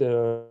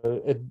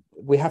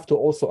 we have to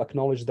also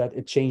acknowledge that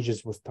it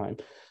changes with time.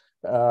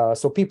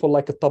 So people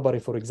like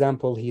At-Tabari, for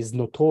example, he's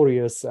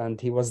notorious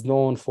and he was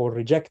known for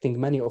rejecting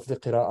many of the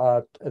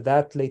Qira'at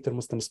that later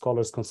Muslim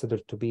scholars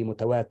considered to be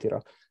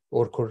mutawatira,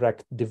 or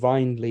correct,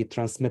 divinely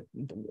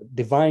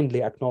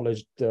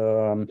acknowledged,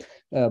 if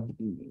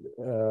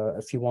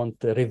you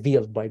want,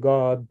 revealed by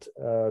God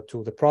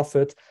to the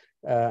Prophet,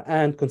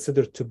 and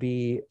considered to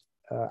be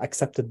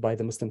accepted by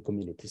the Muslim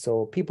community.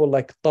 So people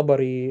like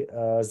Tabari,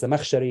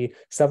 Zamakhshari,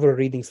 several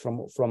readings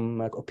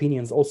from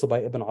opinions also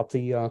by Ibn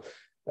Atiyah,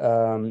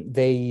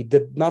 they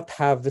did not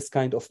have this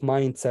kind of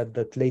mindset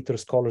that later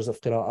scholars of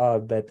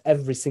Qira'at, that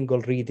every single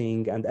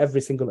reading and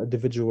every single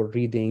individual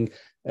reading,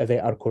 they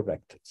are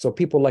correct. So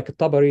people like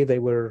Tabari, they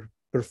were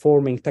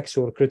performing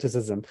textual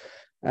criticism.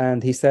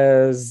 And he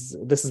says,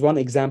 this is one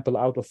example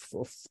out of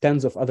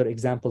tens of other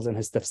examples in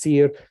his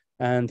tafsir.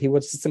 And he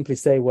would simply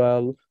say,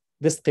 well,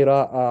 this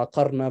qira'ah,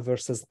 qarna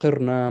versus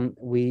qirna,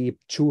 we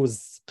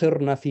choose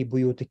qirna fi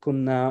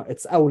buyutikunna,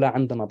 it's awla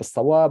andana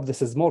bis-sawab,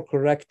 this is more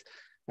correct.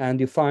 And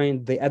you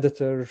find the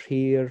editor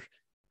here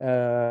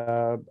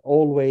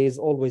always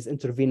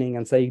intervening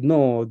and saying,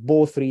 no,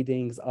 both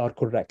readings are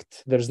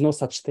correct. There's no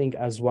such thing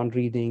as one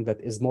reading that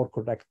is more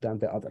correct than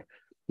the other.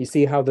 You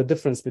see how the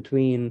difference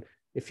between,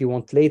 if you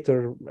want,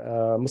 later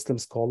Muslim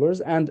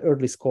scholars and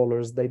early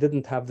scholars, they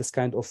didn't have this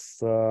kind of,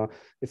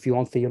 if you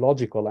want,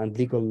 theological and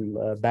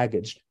legal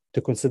baggage to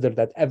consider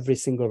that every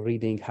single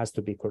reading has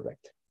to be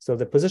correct. So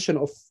the position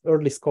of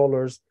early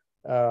scholars,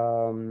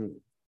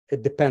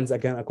 it depends,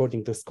 again,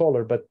 according to the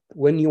scholar, but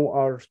when you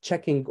are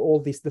checking all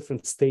these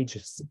different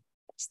stages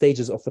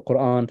of the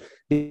Qur'an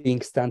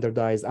being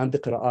standardized and the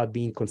Qira'at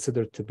being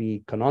considered to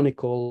be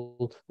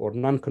canonical or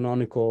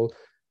non-canonical,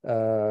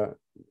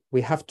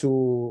 we have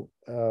to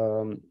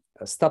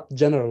stop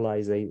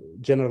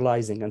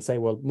generalizing and say,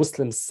 well,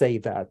 Muslims say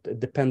that. It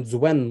depends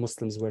when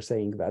Muslims were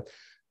saying that.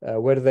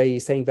 Were they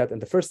saying that in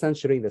the 1st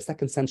century, the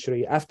 2nd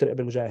century, after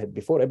Ibn Mujahid,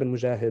 before Ibn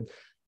Mujahid,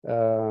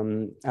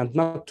 and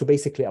not to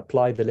basically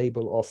apply the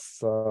label of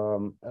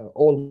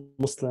all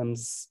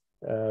Muslims,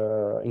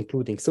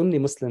 including Sunni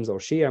Muslims or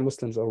Shia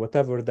Muslims or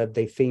whatever, that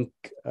they think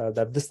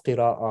that this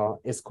qira'ah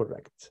is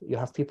correct. You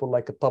have people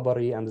like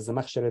Tabari and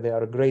Zamakhshari, they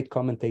are great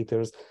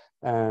commentators,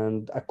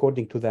 and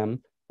according to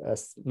them,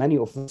 many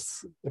of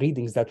these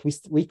readings that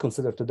we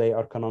consider today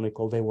are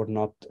canonical, they were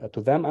not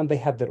to them, and they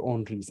had their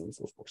own reasons,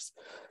 of course.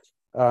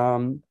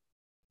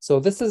 So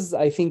this is,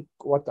 I think,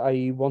 what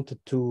I wanted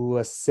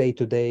to say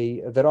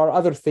today. There are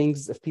other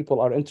things. If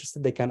people are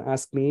interested, they can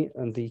ask me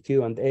in the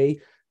Q&A.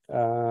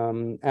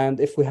 And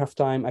if we have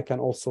time, I can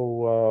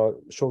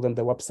also show them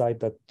the website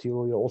that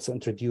you also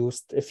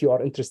introduced. If you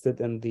are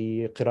interested in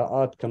the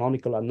Qira'at,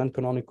 canonical and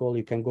non-canonical,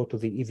 you can go to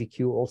the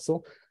EVQ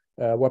also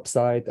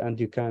website, and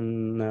you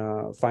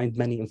can find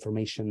many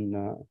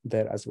information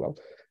there as well.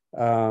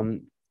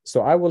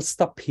 So I will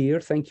stop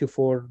here. Thank you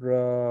for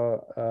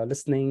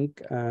listening,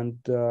 and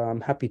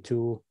I'm happy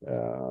to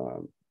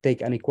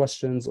take any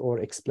questions or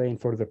explain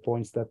further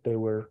points that they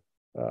were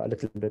a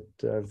little bit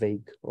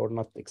vague or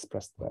not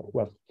expressed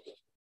well.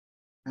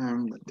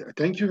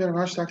 Thank you very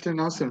much, Dr.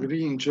 Nasser.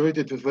 Really enjoyed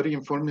it. It was very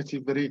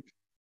informative, very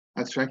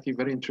attractive,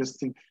 very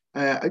interesting.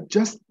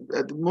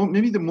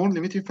 Maybe the more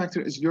limiting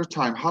factor is your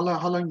time. How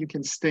long you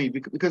can stay?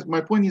 Because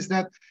my point is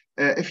that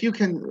if you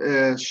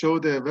can show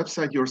the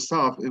website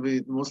yourself, it will be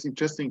the most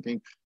interesting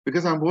thing.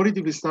 Because I'm worried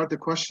if we start the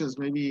questions,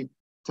 maybe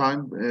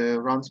time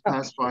runs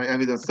past by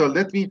evidence. So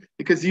let me,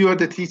 because you are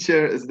the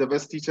teacher, is the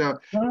best teacher.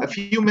 A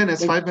few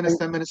minutes, 5 minutes,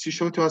 10 minutes, you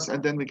show to us,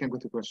 and then we can go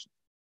to questions.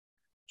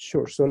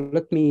 Sure. So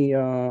let me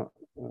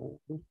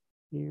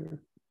here.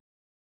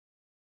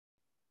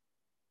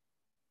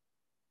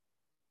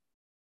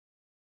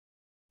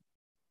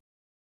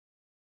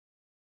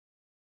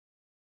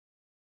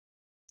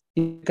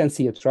 You can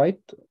see it, right?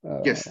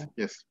 Yes.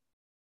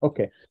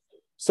 Okay.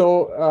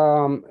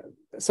 So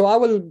so I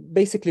will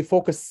basically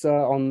focus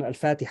on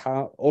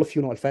Al-Fatiha. All of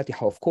you know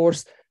Al-Fatiha, of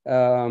course.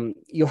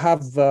 You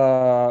have,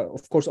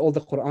 of course, all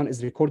the Qur'an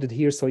is recorded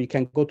here, so you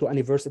can go to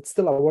any verse. It's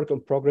still a work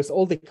in progress.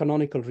 All the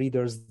canonical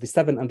readers, the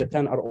 7 and the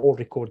 10, are all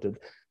recorded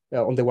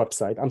on the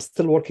website. I'm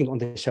still working on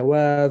the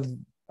Shawab.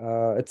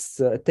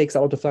 it takes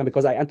a lot of time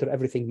because I enter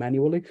everything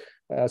manually.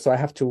 So I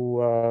have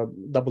to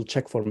double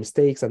check for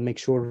mistakes and make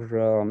sure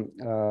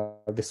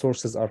the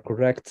sources are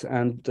correct.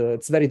 And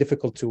it's very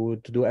difficult to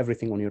do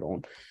everything on your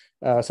own.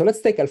 So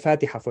let's take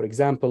Al-Fatiha, for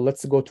example.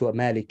 Let's go to a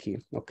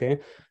Maliki, okay?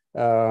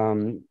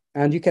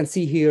 And you can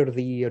see here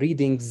the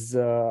readings,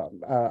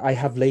 I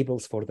have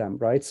labels for them,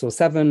 right? So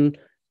 7,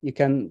 you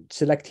can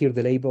select here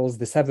the labels,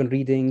 the 7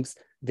 readings,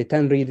 the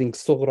 10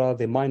 readings, Sughra,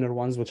 the minor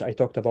ones, which I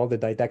talked about, the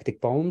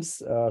didactic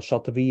poems,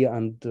 Shatibi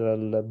and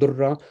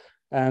Durra,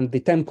 and the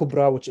 10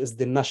 Kubra, which is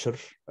the Nashr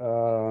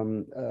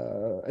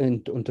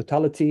in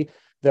totality.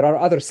 There are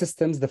other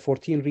systems, the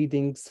 14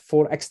 readings,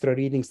 4 extra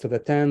readings to the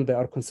 10. They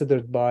are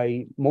considered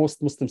by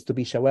most Muslims to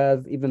be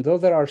shawaz, even though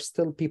there are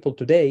still people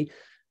today,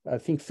 I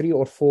think 3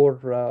 or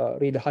 4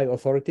 really high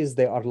authorities,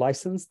 they are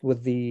licensed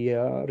with the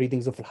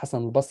readings of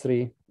Al-Hasan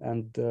al-Basri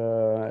and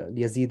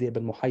Yazid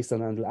ibn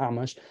Muhaysan and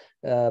Al-A'mash.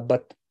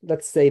 But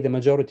let's say the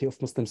majority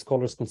of Muslim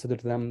scholars consider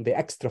them, the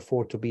extra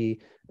 4, to be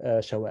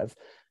shawaz.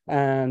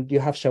 And you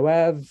have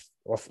shawaz,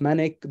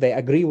 Uthmanic, they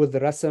agree with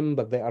the Rasm,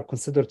 but they are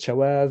considered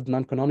shawaz,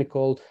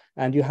 non-canonical.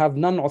 And you have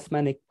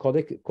non-Uthmanic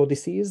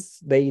codices,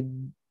 they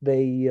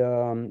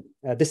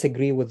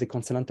disagree with the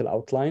consonantal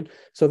outline.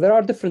 So there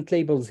are different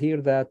labels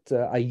here that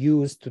I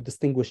use to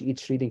distinguish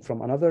each reading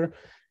from another.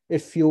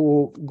 If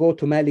you go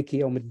to Maliki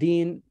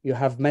Yawmuddin, you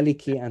have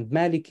Maliki and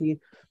Maliki.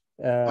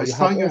 I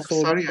saw you,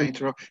 sorry, I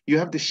interrupt. You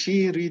have the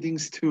Shi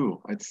readings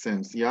too, it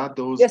seems. Yeah,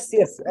 those. Yes,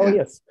 yes. Oh, yeah.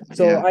 yes.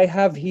 So I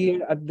have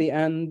here at the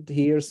end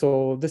here.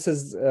 So this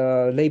is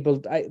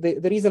labeled.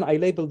 The reason I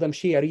labeled them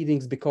Shia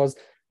readings because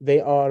they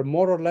are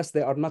more or less,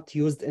 they are not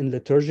used in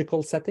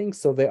liturgical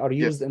settings. So they are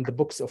used in the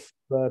books of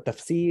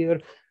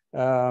tafsīr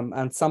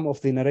and some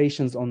of the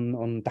narrations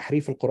on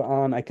Tahrif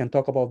al-Qur'an. I can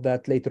talk about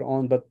that later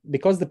on. But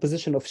because the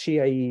position of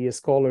Shia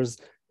scholars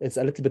is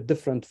a little bit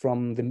different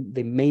from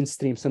the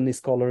mainstream Sunni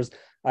scholars,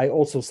 I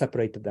also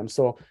separated them.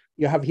 So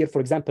you have here,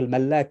 for example,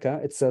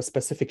 Mallaka. It's a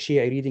specific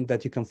Shia reading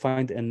that you can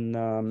find in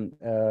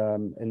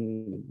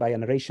by a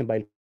narration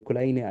by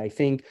Kulaini, I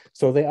think.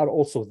 So they are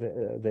also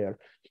there.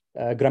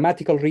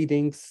 Grammatical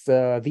readings,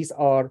 these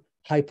are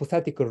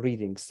hypothetical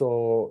readings.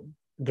 So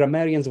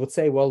grammarians would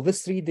say, well,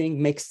 this reading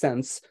makes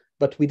sense,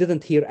 but we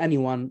didn't hear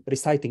anyone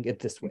reciting it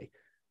this way.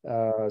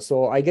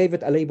 So I gave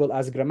it a label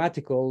as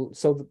grammatical,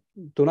 so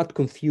to not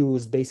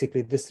confuse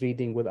basically this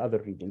reading with other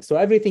readings. So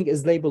everything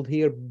is labeled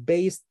here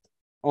based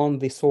on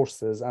the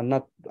sources and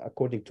not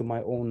according to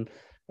my own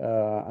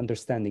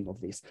understanding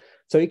of these.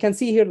 So you can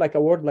see here like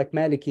a word like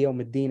Maliki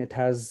Yawmuddin, it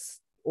has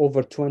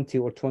over 20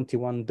 or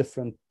 21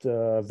 different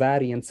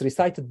variants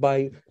recited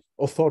by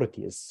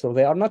authorities. So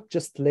they are not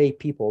just lay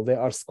people, they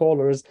are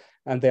scholars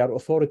and they are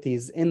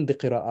authorities in the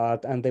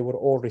Qirāāt, and they were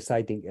all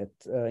reciting it,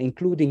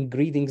 including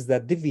readings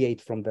that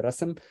deviate from the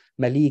Rasm.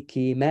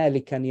 Maliki,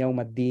 Malikan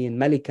Yawmuddin,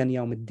 Malikan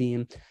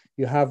Yawmuddin.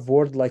 You have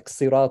word like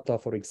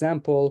Sirata, for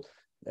example.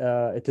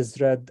 It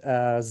is read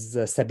as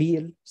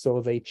Sabil.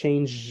 So they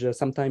change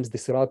sometimes the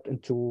Sirat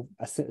into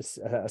a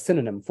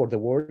synonym for the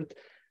word.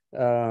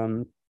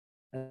 Ghairi,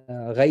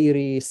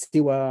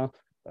 Siwa.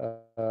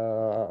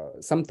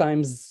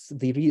 Sometimes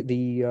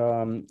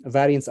the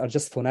variants are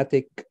just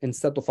phonetic.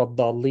 Instead of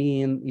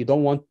ad-dallin, you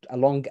don't want a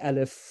long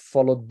alif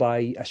followed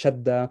by a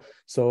shadda,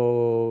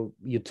 so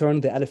you turn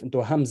the alif into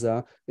a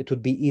hamza. It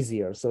would be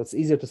easier. So it's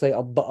easier to say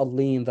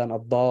ad-dallin than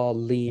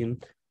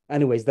ad-dallin.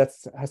 Anyways, that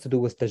has to do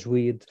with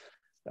tajweed.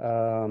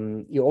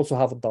 You also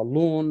have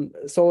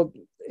ad-dallun. So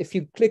if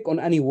you click on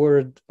any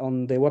word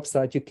on the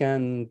website, you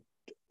can,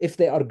 if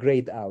they are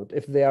grayed out.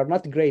 If they are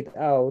not grayed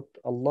out,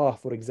 Allah,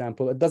 for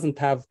example, it doesn't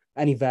have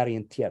any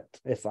variant yet.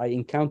 If I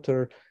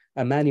encounter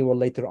a manual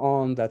later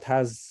on that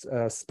has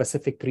a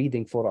specific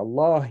reading for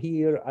Allah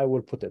here, I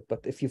will put it.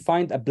 But if you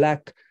find a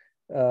black,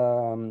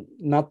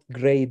 not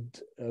grayed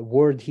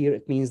word here,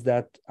 it means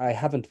that I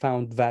haven't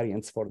found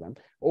variants for them.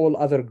 All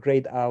other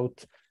grayed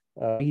out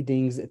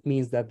readings, it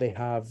means that they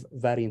have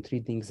variant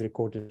readings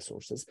recorded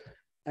sources.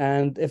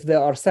 And if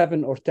there are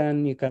 7 or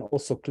 10, you can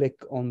also click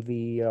on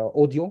the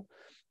audio.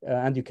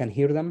 And you can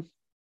hear them.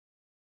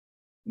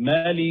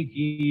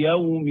 Maliki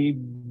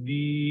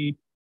Yawmiddin.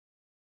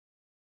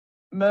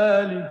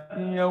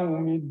 Maliki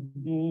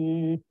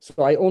Yawmiddin.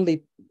 So I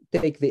only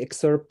take the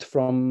excerpt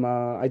from,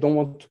 I don't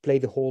want to play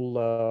the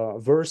whole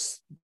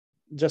verse,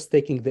 just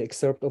taking the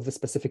excerpt of the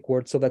specific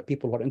word so that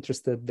people who are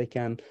interested, they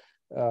can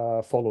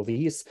follow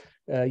these.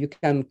 You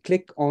can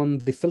click on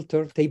the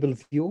filter table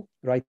view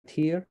right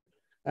here,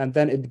 and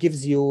then it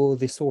gives you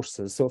the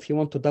sources. So if you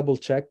want to double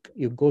check,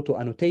 you go to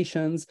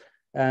annotations,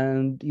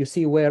 and you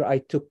see where I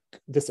took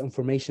this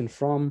information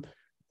from.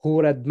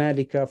 Who read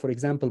Malika, for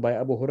example, by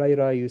Abu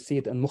Huraira. You see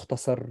it in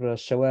Mukhtasar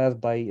Shawaz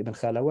by Ibn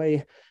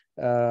Khalawayh.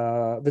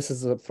 This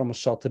is from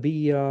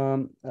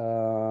Al-Shatibiyya.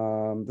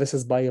 This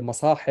is by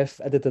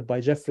Masahif, edited by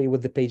Jeffrey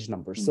with the page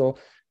numbers. So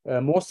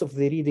most of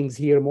the readings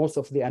here, most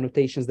of the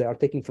annotations, they are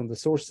taken from the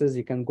sources.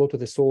 You can go to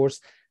the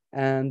source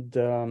and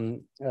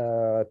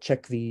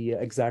check the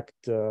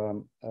exact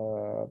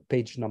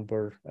page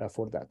number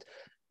for that.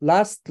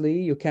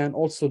 Lastly, you can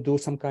also do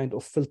some kind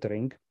of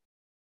filtering.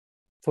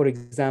 For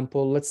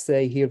example, let's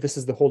say here, this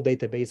is the whole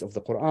database of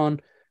the Quran,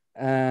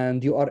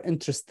 and you are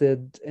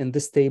interested in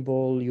this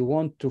table. You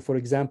want to, for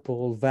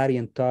example,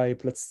 variant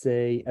type, let's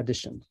say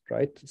addition,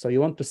 right? So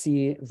you want to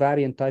see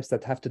variant types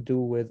that have to do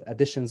with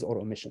additions or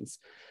omissions.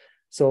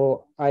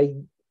 So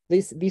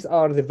these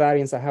are the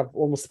variants. I have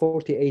almost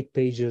 48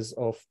 pages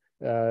of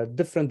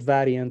different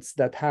variants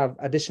that have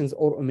additions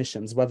or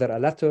omissions, whether a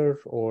letter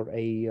or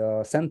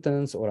a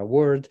sentence or a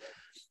word.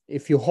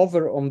 If you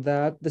hover on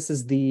that, this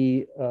is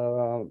the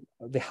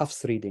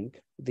Hafs reading.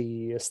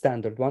 The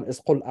standard one is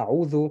قُلْ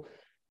أَعُوذُ.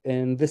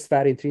 In this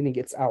variant reading,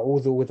 it's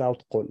أعوذ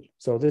without قُلْ.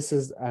 So this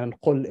is, and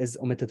قُلْ is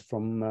omitted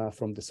from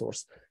the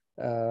source.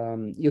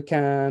 You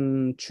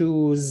can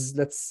choose,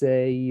 let's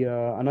say,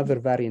 another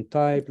variant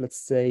type, let's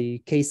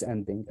say case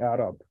ending,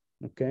 Arab,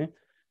 okay?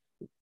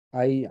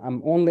 I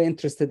am only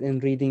interested in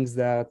readings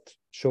that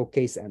show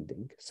case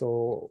ending.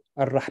 So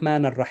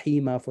Ar-Rahman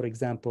Ar-Rahima, for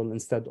example,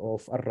 instead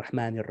of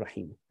Ar-Rahman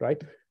Ar-Rahim, right?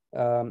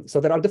 So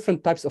there are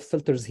different types of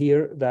filters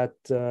here that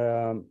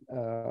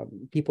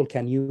people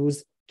can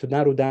use to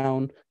narrow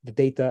down the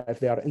data if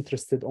they are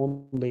interested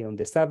only on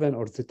the 7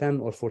 or the 10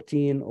 or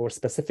 14 or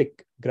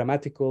specific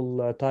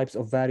grammatical types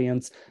of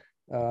variants.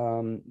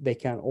 They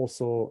can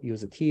also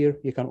use it here.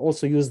 You can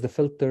also use the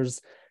filters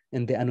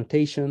in the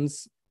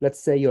annotations. Let's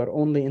say you're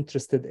only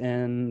interested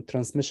in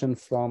transmission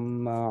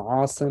from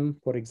Asim,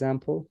 for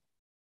example.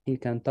 You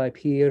can type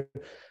here,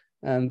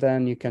 and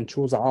then you can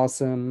choose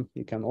Asim.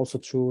 You can also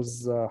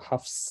choose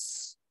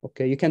Hafs.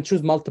 Okay, you can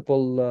choose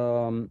multiple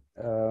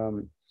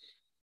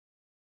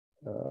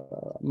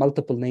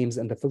names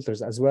in the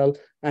filters as well,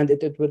 and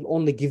it will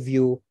only give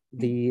you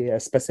the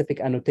specific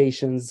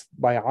annotations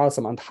by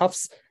Asim and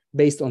Hafs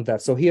based on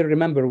that. So here,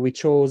 remember, we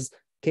chose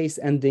case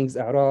endings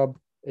Arab.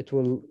 It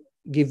will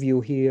give you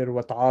here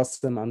what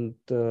Asim and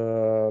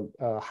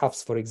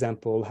Hafs, for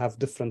example, have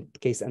different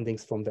case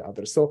endings from the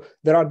others. So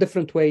there are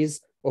different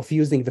ways of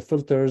using the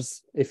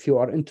filters. If you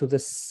are into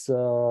this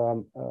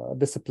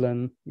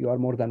discipline, you are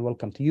more than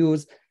welcome to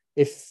use.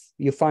 If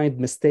you find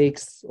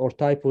mistakes or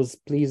typos,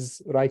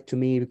 please write to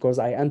me, because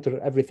I enter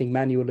everything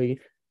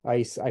manually.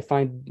 I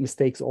find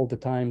mistakes all the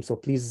time. So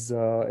please,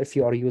 if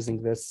you are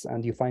using this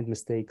and you find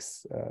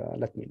mistakes,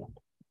 let me know.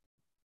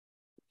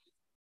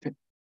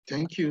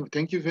 Thank you.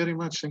 Thank you very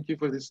much. Thank you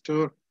for this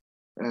tour.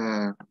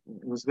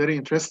 It was very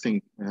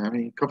interesting. I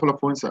mean, a couple of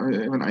points.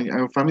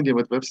 I'm familiar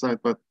with website,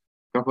 but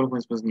a couple of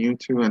points was new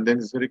too, and then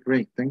it's very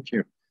great. Thank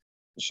you.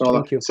 Inshallah.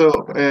 Thank you. So,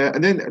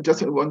 and then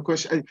just one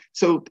question.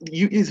 So,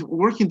 you is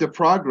work in the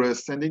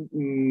progress, and then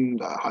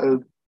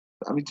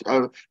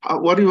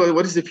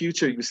what is the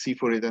future you see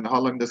for it, and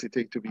how long does it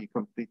take to be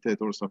completed,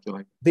 or something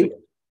like that?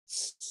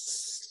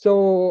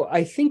 So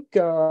I think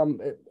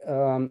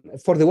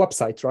for the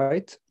website,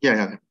 right?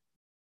 Yeah.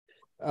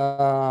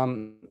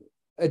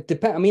 It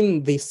depends. I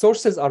mean, the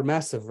sources are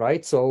massive,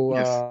 right? So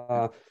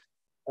Yes.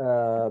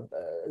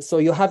 So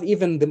you have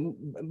even the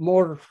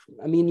more.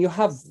 I mean,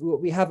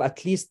 we have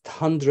at least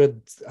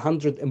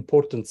 100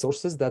 important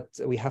sources that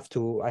I have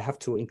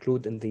to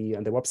include in the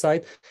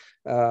website.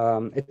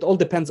 It all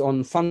depends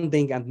on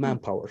funding and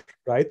manpower,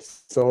 right?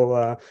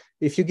 So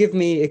if you give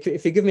me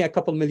a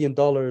couple $1 million,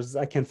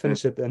 I can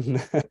finish it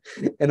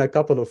in a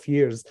couple of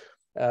years.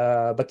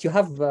 But you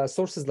have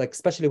sources like,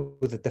 especially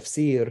with the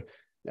tafsīr,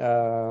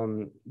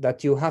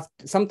 that you have.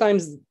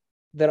 Sometimes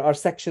there are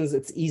sections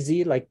it's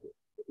easy, like,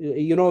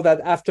 you know,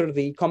 that after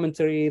the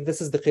commentary,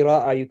 this is the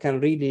qirā'a, you can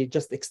really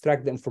just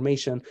extract the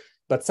information.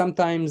 But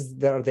sometimes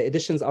the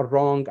editions are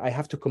wrong. I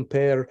have to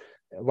compare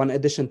one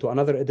edition to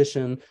another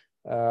edition.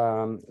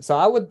 So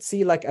I would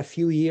see like a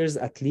few years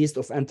at least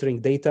of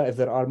entering data. If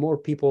there are more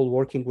people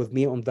working with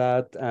me on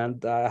that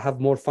and have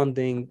more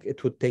funding,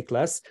 it would take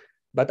less.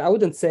 But I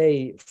wouldn't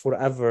say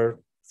forever.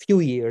 Few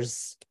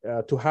years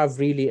to have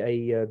really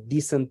a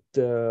decent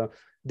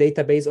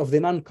database of the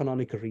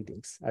non-canonical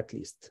readings, at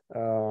least.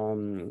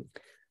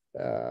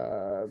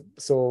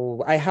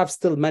 So I have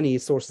still many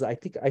sources. I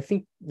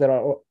think there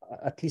are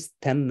at least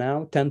 10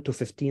 now, 10 to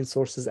 15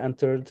 sources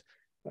entered.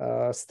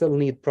 Still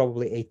need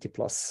probably 80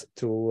 plus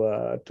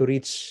to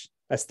reach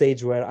a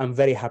stage where I'm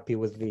very happy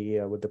with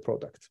the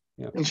product.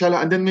 Yeah.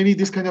 Inshallah, and then maybe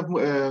this kind of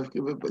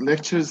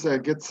lectures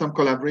get some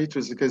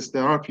collaborators, because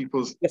there are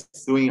people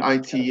doing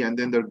IT and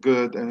then they're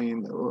good. I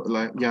mean,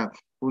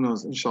 who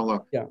knows?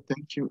 Inshallah. Yeah.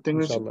 Thank you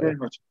very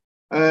much.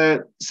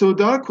 So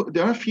there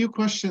are a few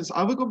questions.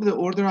 I will go by the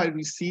order I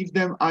received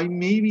them. I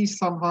maybe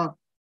somehow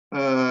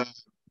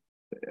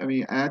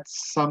add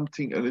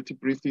something a little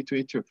briefly to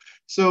it too.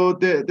 So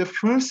the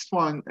first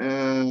one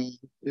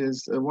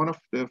is one of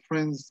the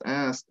friends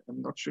asked.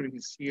 I'm not sure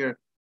he's here.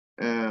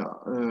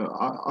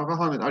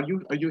 Ahmed, are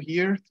you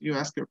here? You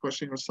ask your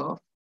question yourself,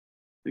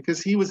 because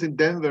he was in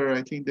Denver.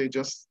 I think they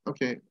just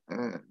it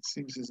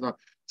seems he's not.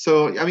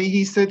 So I mean,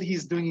 he said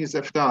he's doing his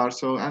iftar.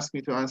 So ask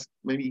me to ask.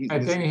 Maybe I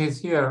think he's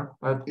here.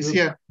 But he's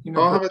here.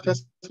 Ahmed,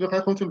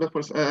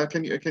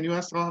 can you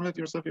ask Ahmed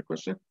yourself your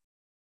question?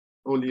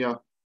 Oh yeah.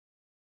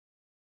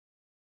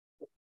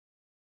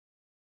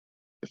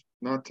 If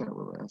not, I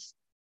will ask.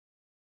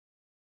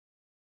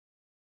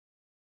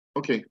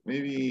 Okay,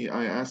 maybe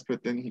I ask,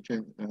 but then he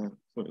can.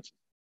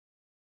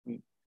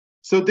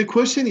 So the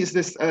question is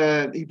this: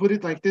 he put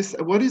it like this: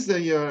 what is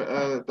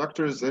the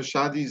Dr.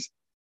 Shady's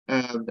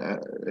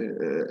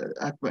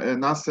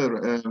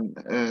Nasser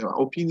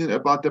opinion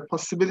about the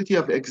possibility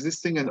of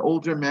existing an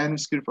older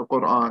manuscript of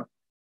Qur'an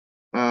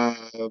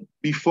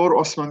before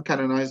Osman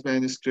canonized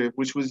manuscript,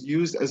 which was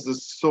used as the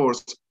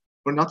source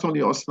for not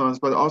only Osman's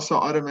but also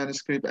other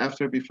manuscript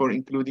after, before,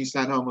 including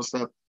Sanha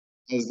Musaf,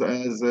 as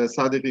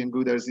Sadiq and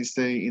Gudarzi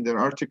say in their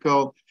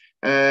article.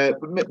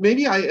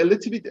 Maybe I a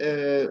little bit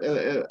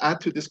add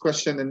to this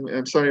question, and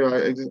I'm sorry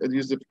I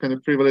used the kind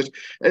of privilege.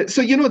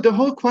 So the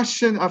whole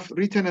question of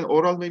written and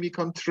oral maybe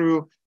come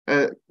through,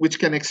 which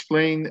can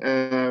explain.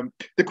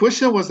 The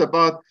question was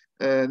about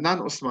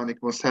non-Osmanic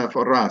Musaf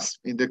or Ras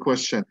in the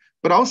question,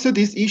 but also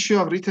this issue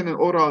of written and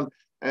oral.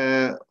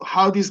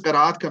 How these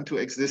qirāāt come to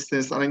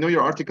existence, and I know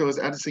your article is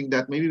addressing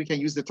that. Maybe we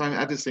can use the time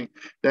addressing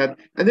that.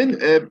 And then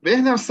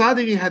Behnar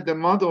Sadeghi had the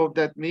model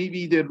that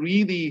maybe they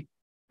really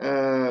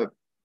there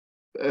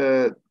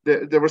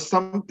was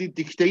something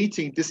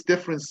dictating these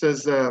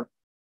differences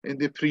in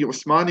the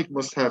pre-Osmanic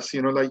mushafs.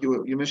 Like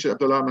you mentioned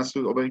Abdullah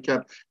Masud Ubay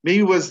Kab.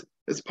 Maybe was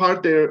as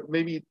part there.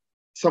 Maybe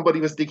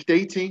somebody was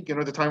dictating,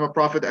 the time of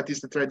Prophet, at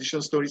least the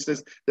traditional story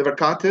says there were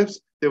katibs,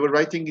 they were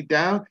writing it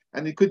down,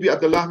 and it could be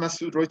Abdullah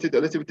Masud wrote it a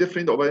little bit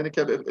different, or a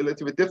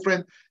little bit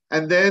different,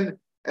 and then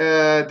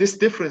these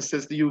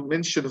differences that you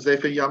mentioned,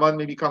 Zayfa Yaman,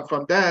 maybe come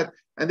from that,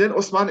 and then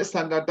Osman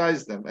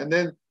standardized them, and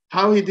then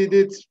how he did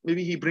it,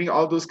 maybe he bring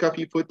all those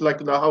copy, put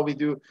like how we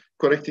do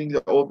correcting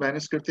the old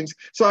manuscript things.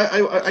 So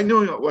I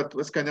know what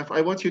was kind of,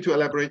 I want you to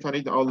elaborate on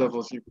it at all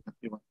levels you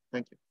want.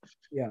 Thank you.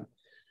 Yeah.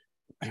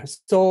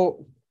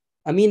 So,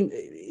 I mean,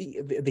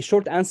 the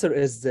short answer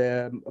is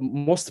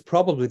most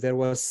probably there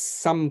was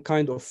some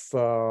kind of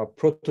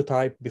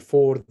prototype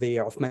before the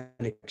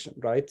Uthmanic action,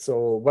 right?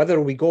 So whether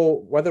we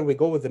go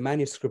with the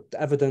manuscript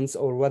evidence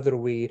or whether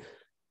we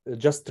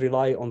just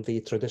rely on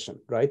the tradition,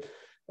 right?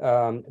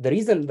 The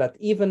reason that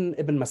even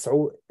Ibn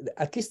Mas'ud,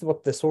 at least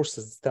what the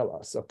sources tell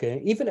us,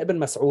 okay, even Ibn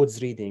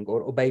Mas'ud's reading,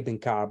 or Ubay bin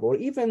Ka'b, or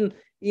even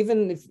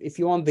if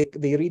you want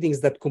the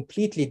readings that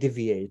completely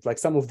deviate, like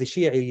some of the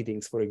Shia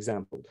readings, for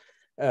example,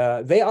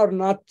 they are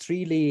not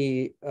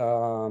really,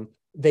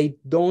 they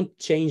don't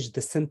change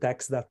the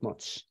syntax that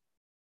much,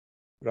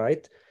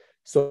 right?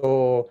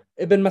 So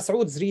Ibn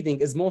Mas'ud's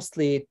reading is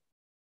mostly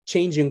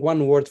changing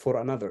one word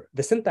for another.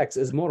 The syntax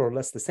is more or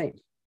less the same.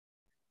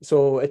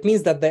 So it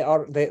means that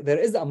there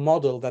is a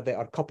model that they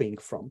are copying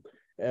from.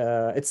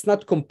 It's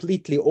not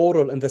completely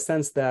oral in the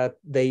sense that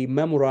they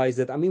memorize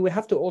it. I mean, we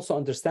have to also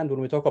understand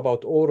when we talk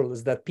about oral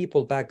is that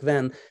people back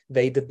then,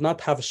 they did not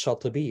have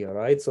Shatibiyya,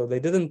 right? So they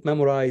didn't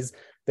memorize.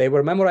 They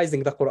were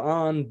memorizing the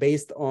Qur'an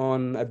based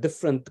on a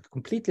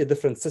completely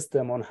different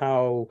system on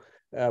how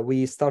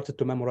we started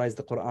to memorize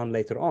the Qur'an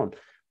later on.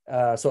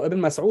 So Ibn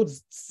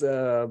Mas'ud's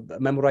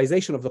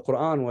memorization of the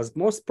Qur'an was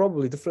most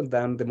probably different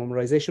than the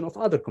memorization of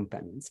other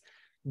companions.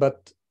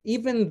 But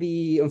even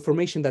the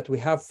information that we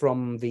have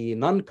from the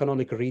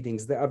non-canonical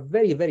readings, they are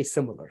very, very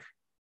similar.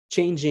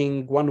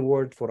 Changing one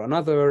word for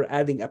another,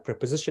 adding a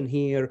preposition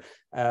here,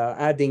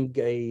 adding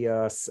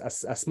a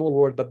small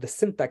word, but the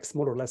syntax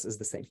more or less is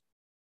the same.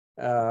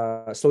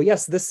 So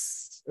yes,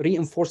 this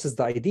reinforces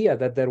the idea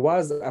that there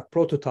was a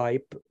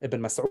prototype,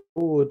 Ibn Mas'ud,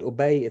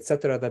 Ubay,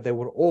 etc., that they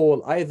were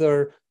all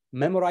either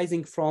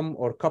memorizing from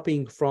or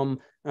copying from,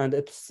 and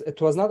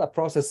it was not a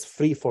process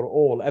free for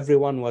all.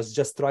 Everyone was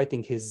just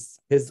writing his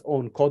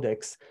own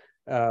codex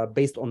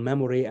based on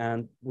memory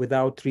and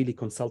without really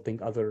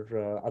consulting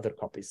other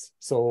copies.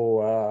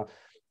 So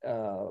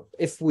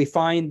if we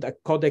find a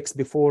codex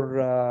before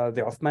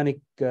the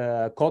Uthmanic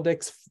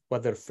codex,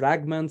 whether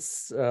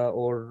fragments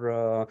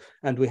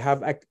and we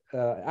have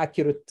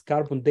accurate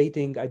carbon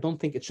dating, I don't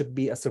think it should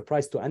be a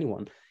surprise to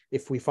anyone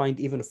if we find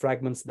even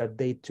fragments that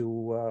date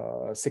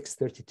to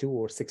 632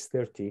 or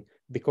 630,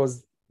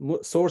 because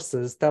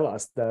sources tell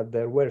us that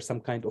there were some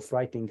kind of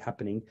writing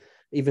happening,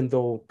 even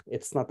though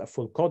it's not a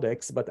full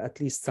codex, but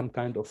at least some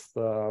kind of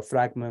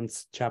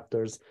fragments,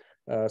 chapters.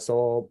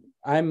 So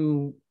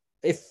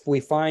if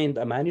we find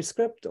a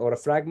manuscript or a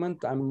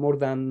fragment, I'm more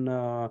than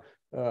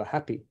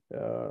happy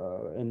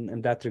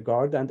in that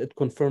regard, and it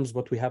confirms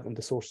what we have in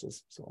the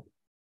sources. So,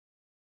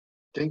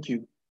 thank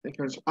you. Thank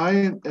you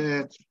very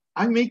much.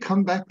 I may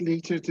come back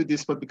later to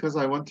this, but because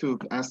I want to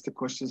ask the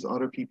questions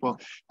other people.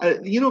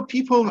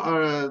 People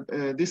are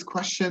this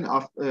question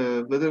of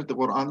whether the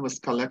Quran was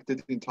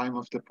collected in time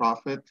of the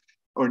Prophet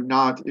or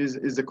not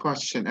is a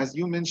question. As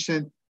you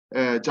mentioned,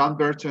 John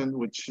Burton,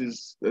 which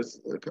is the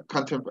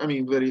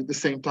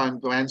same time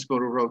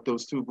Lansborough wrote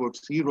those two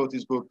books. He wrote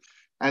his book,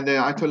 and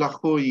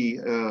Ayatollah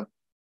Khoei,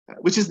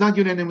 which is not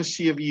unanimous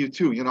Shia view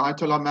too.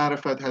 Ayatollah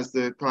Marifat has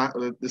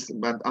this,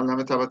 but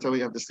Allama Tabatawi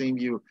have the same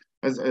view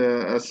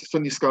as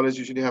Sunni scholars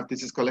usually have,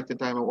 this is collected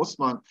time of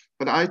Osman.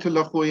 But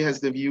Ayatollah Khoui has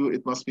the view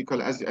it must be,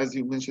 as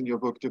you mentioned in your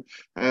book too,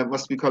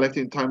 must be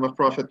collected in time of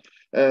Prophet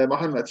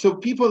Muhammad. So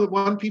people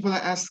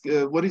ask,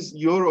 what is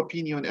your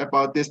opinion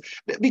about this?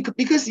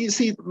 Because you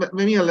see,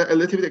 maybe a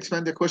little bit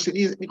expand the question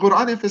is,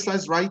 Quran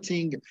emphasizes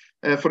writing.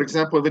 For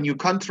example, when you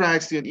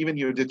contract, even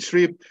the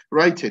trip,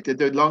 write it.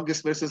 The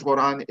longest verses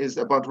Quran is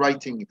about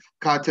writing,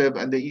 katib,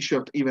 and the issue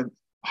of even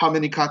how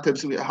many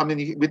katibs, how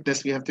many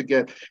witnesses we have to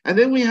get. And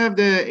then we have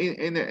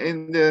in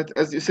the,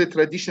 as you said,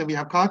 tradition, we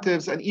have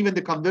katibs, and even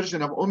the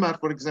conversion of Umar,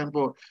 for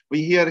example,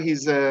 we hear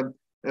his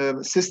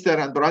sister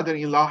and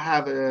brother-in-law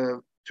have a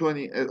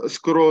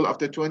scroll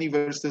after 20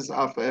 verses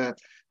of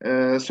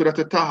Surah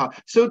Al-Taha.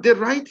 So the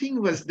writing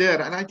was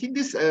there. And I think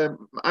this,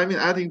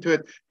 adding to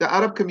it, the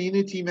Arab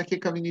community, Mecca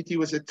community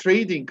was a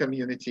trading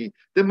community.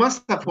 They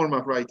must have form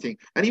of writing.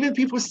 And even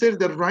people say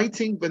that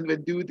writing, when we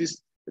do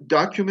this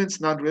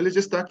documents,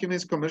 non-religious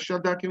documents, commercial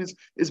documents,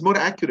 is more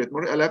accurate,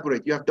 more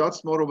elaborate. You have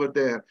dots more over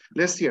there,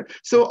 less here.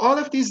 So all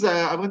of these,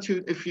 I want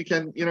you, if you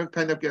can,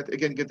 kind of get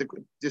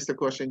just a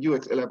question, you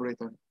elaborate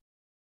on.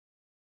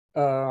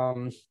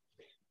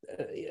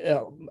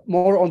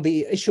 More on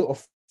the issue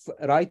of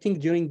writing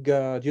during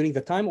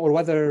the time, or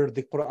whether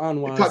the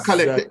Quran was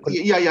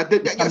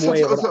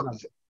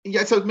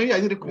so maybe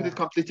I didn't put it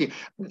completely.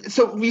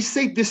 So we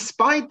say,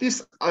 despite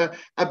this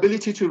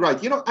ability to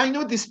write, I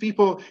know these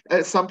people,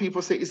 some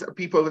people say is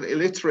people are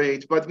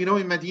illiterate, but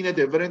in Medina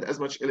they weren't as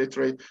much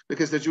illiterate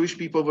because the Jewish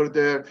people were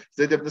there,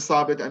 Zayd ibn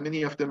Sabit, and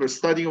many of them were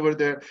studying over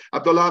there.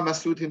 Abdullah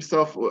Masud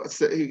himself,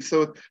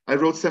 so I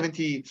wrote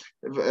 70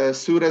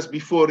 surahs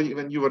before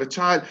even you were a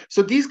child.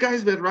 So these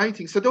guys were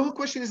writing. So the whole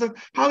question is,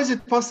 how is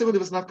it possible it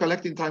was not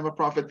collected in time of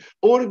Prophet?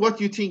 Or what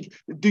do you think?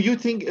 Do you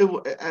think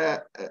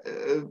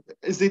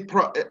is it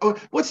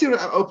what's your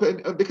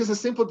opinion? Because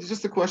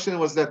just a question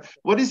was that,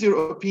 what is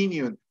your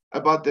opinion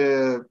about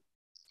the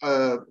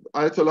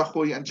Ayatollah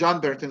Khoui and John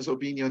Burton's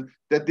opinion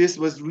that this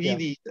was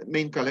really the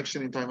main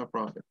collection in time of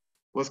Prophet,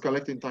 was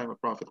collected in time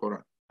of Prophet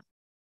Quran?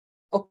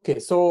 Okay,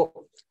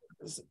 so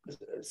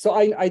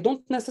I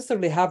don't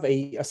necessarily have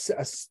a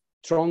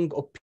strong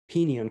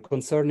opinion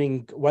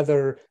concerning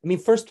whether,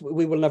 first,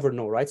 we will never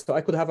know, right? So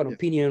I could have an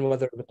opinion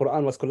whether the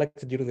Quran was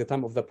collected during the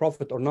time of the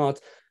Prophet or not,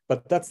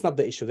 but that's not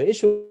the issue. The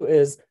issue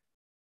is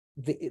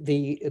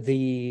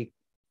the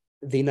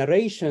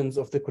narrations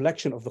of the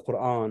collection of the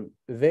Quran.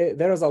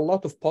 There is a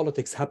lot of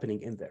politics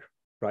happening in there,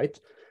 right?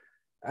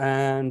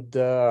 And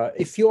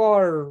if you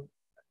are,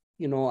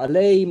 a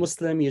lay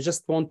Muslim, you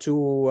just want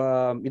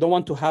to, you don't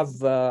want to have,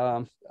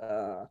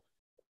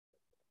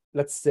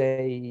 let's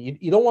say,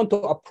 you don't want to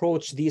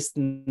approach these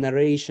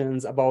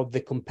narrations about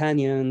the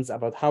companions,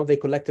 about how they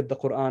collected the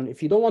Quran.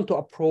 If you don't want to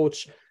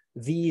approach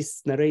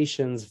these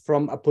narrations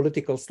from a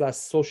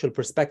political/social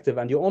perspective,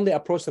 and you only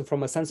approach them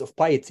from a sense of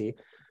piety,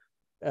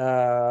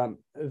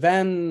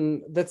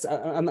 then that's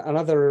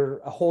a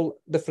whole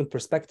different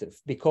perspective,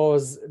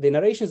 because the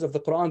narrations of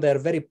the Quran, they are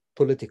very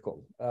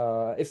political.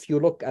 If you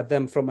look at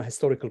them from a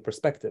historical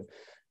perspective,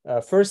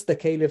 first, the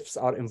caliphs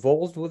are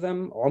involved with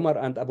them. Umar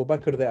and Abu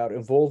Bakr, they are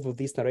involved with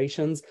these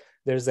narrations.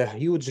 There's a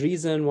huge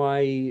reason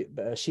why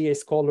Shia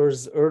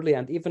scholars early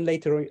and even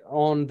later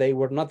on, they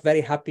were not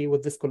very happy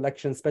with this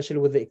collection, especially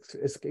with the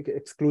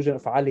exclusion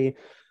of Ali.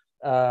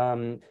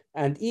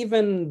 And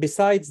even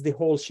besides the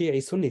whole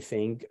Shia Sunni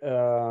thing,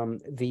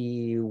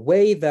 the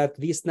way that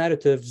these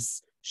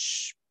narratives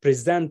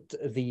present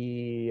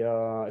the,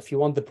 if you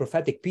want, the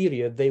prophetic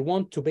period, they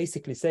want to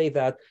basically say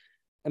that,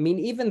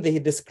 even the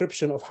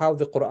description of how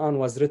the Quran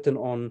was written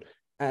on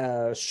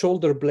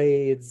shoulder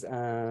blades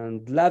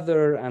and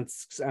leather and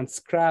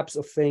scraps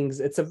of things,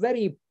 it's a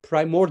very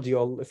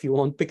primordial, if you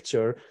want,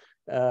 picture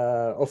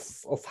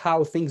of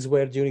how things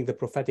were during the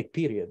prophetic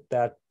period,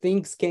 that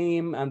things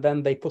came and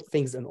then they put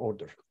things in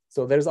order.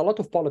 So there's a lot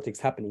of politics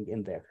happening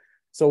in there.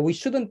 So we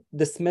shouldn't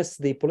dismiss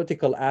the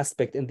political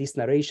aspect in these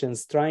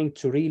narrations, trying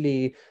to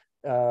really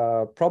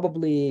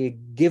probably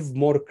give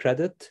more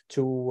credit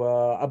to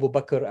Abu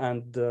Bakr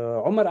and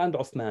Umar and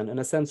Uthman in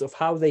a sense of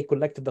how they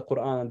collected the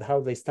Quran and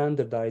how they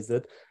standardized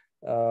it,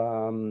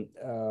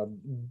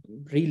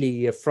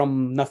 really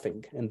from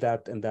nothing in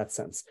that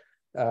sense.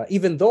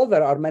 Even though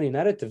there are many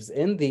narratives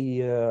in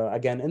the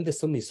again in the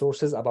Sunni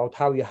sources about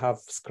how you have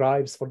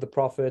scribes for the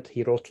Prophet,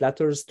 he wrote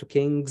letters to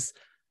kings.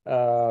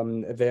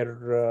 There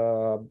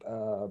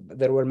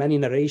were many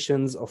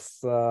narrations of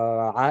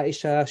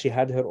Aisha. She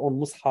had her own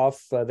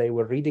mushaf. They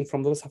were reading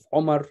from the mushaf.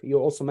 Omar, you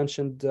also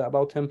mentioned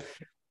about him.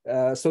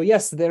 So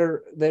yes,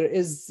 there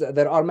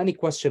are many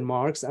question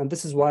marks, and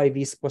this is why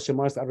these question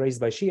marks are raised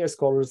by Shia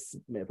scholars,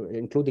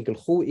 including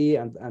Al-Khoui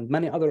and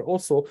many other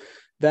also,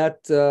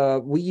 that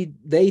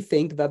they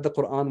think that the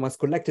Quran was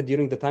collected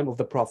during the time of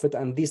the Prophet,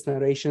 and these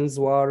narrations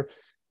were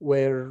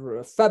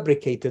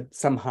fabricated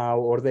somehow,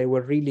 or they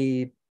were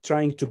really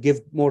trying to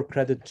give more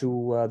credit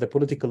to the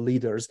political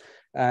leaders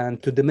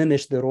and to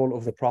diminish the role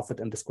of the Prophet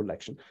in this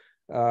collection.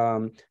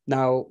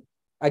 Now,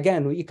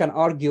 again, you can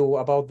argue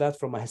about that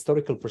from a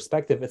historical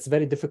perspective. It's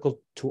very difficult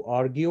to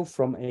argue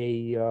from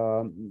a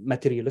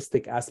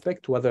materialistic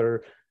aspect,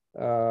 whether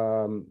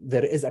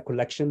there is a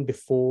collection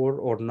before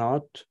or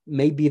not.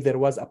 Maybe there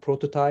was a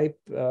prototype.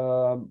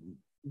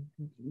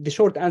 The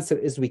short answer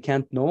is we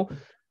can't know,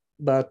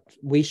 but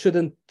we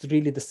shouldn't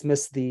really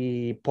dismiss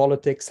the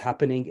politics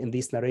happening in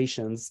these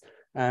narrations.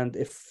 And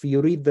if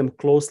you read them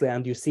closely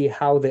and you see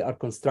how they are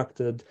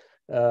constructed,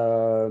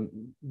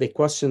 the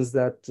questions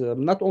that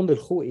not only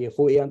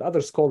Khou'i and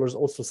other scholars,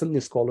 also Sunni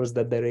scholars,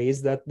 that they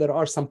raise, that there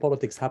are some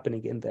politics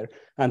happening in there.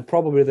 And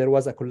probably there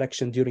was a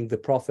collection during the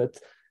Prophet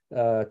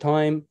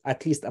time,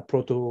 at least a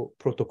proto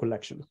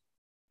collection.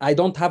 I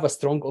don't have a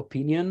strong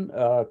opinion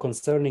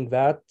concerning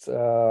that.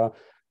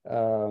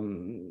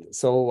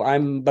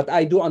 But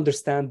I do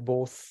understand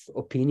both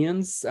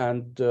opinions,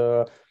 and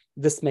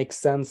this makes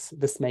sense.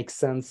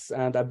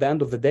 And at the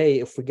end of the day,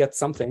 if we get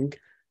something,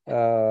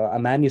 a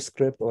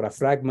manuscript or a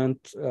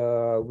fragment,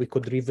 we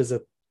could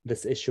revisit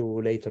this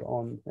issue later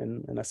on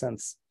in a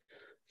sense.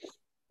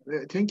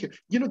 Thank you.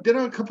 You know, there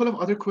are a couple of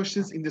other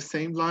questions in the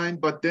same line,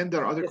 but then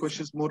there are other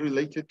questions more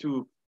related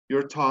to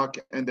your talk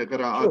and the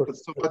Qirāāt.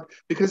 Sure. But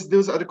because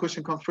those other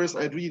questions come first,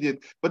 I read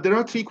it. But there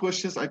are three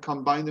questions, I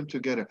combine them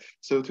together.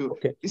 So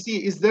you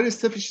see, is there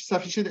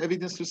sufficient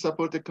evidence to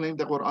support the claim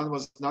that Qur'an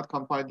was not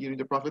compiled during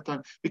the Prophet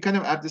time? We kind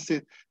of address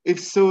it. If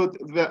so,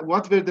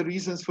 what were the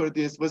reasons for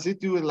this? Was it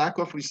due to a lack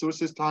of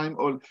resources, time,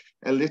 or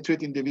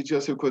illiterate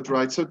individuals who could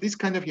write? So this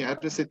kind of you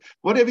address it.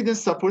 What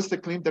evidence supports the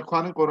claim that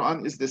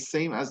Qur'an is the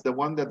same as the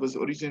one that was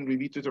originally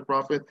revealed to the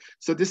Prophet?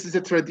 So this is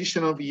a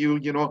traditional view,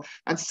 you know,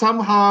 and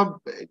somehow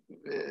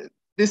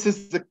this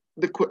is the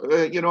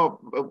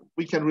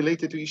we can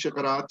relate it to issue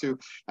Qirāāt, to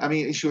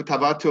issue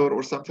tawatur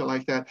or something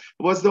like that.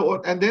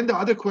 And then the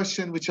other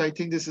question, which I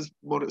think this is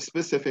more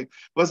specific,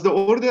 was the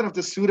order of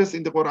the surahs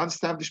in the Quran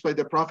established by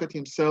the Prophet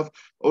himself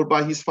or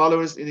by his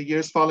followers in the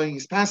years following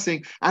his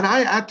passing? And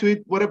I add to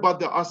it, what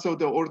about also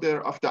the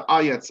order of the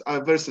ayats,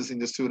 verses in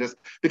the surahs?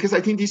 Because I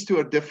think these two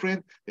are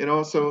different, you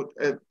know. So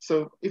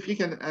if you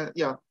can,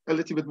 a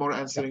little bit more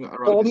answering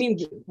around. So, I mean,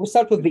 we'll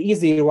start with the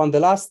easier one. The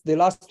last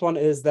one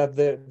is that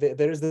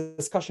there is the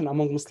discussion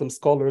among Muslim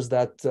scholars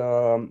that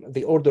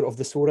the order of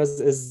the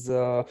surahs is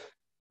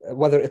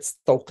whether it's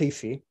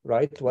tawqifi,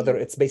 right? Whether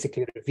it's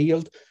basically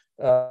revealed,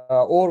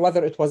 or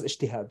whether it was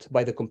ijtihad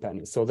by the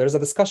companions. So there's a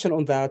discussion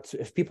on that.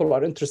 If people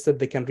are interested,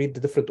 they can read the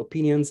different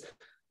opinions.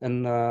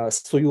 And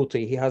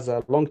Suyuti, he has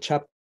a long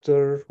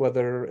chapter,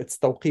 whether it's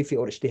tawqifi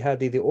or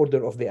ijtihadi, the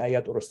order of the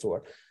ayat or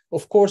surah.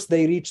 Of course,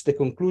 they reach the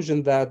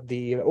conclusion that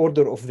the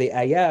order of the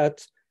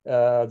ayat,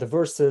 the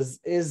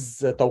verses,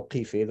 is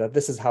tawqifi, that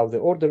this is how the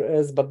order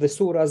is, but the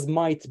surahs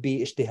might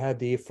be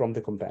ijtihadi from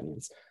the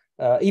companions.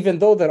 Even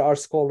though there are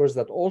scholars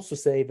that also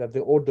say that the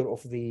order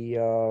of the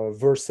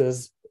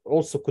verses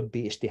also could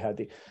be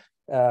ijtihadi.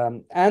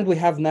 And we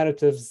have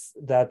narratives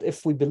that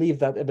if we believe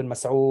that Ibn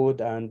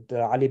Mas'ud and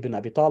Ali bin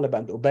Abi Talib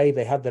and Ubay,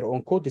 they have their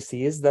own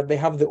codices, that they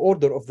have the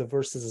order of the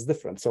verses is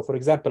different. So for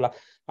example,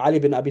 Ali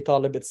bin Abi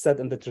Talib, it's said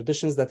in the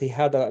traditions that he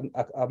had a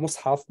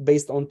mushaf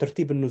based on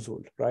tartib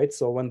al-nuzul, right?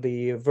 So when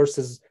the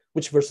verses,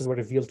 which verses were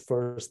revealed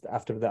first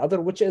after the other,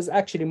 which is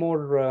actually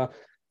more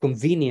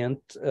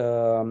convenient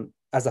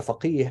as a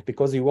faqih,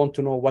 because you want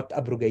to know what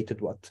abrogated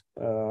what.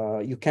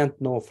 You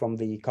can't know from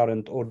the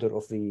current order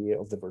of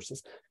the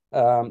verses.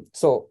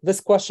 So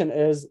this question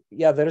is,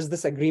 there is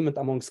this agreement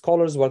among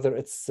scholars whether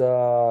it's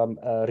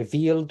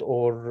revealed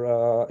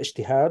or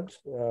ijtihad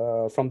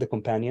from the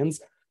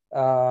companions.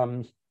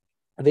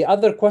 The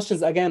other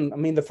questions, again, I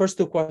mean, the first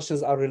two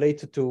questions are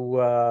related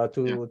to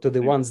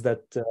the ones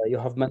that you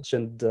have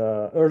mentioned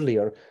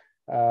earlier,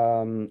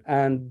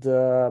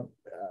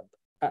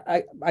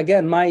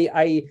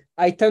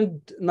 I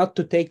tend not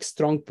to take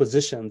strong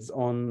positions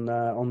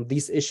on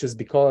these issues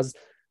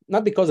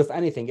not because of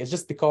anything. It's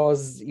just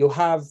because you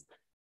have.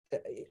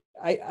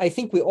 I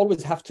think we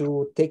always have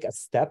to take a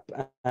step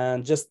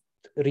and just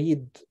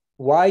read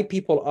why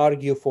people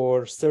argue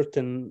for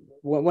certain.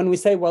 When we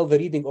say, well, the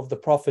reading of the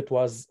Prophet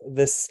was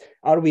this,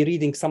 are we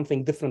reading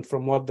something different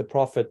from what the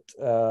Prophet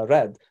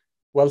read?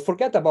 Well,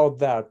 forget about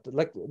that.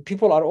 Like,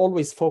 people are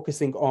always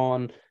focusing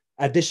on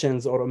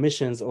additions or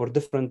omissions or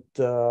different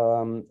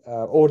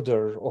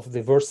order of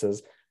the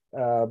verses.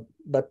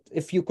 But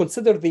if you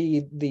consider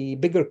the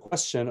bigger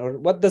question, or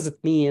what does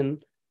it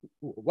mean,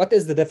 what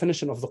is the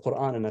definition of the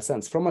Qur'an in a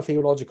sense, from a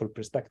theological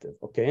perspective,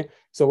 okay?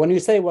 So when you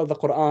say, well, the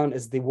Qur'an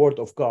is the word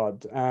of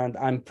God, and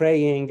I'm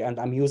praying and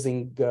I'm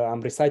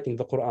reciting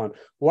the Qur'an,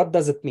 what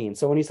does it mean?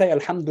 So when you say,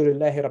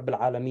 Alhamdulillahi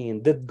Rabbil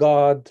Alameen, did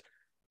God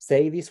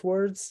say these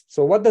words?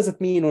 So what does it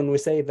mean when we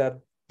say that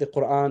the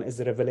Qur'an is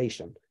a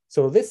revelation?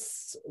 So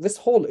this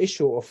whole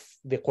issue of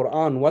the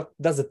Qur'an, what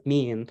does it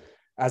mean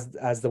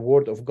as the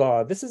word of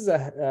God? This is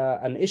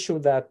an issue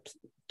that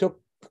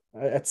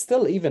it's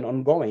still even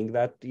ongoing,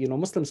 that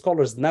Muslim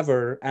scholars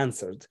never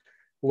answered.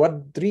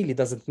 What really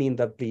does it mean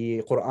that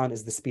the Qur'an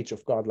is the speech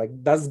of God? Like,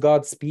 does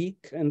God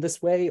speak in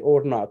this way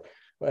or not?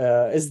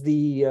 Is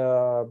the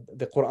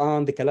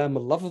Qur'an the kalam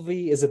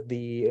al-lafzi? Is it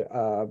the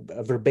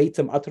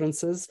verbatim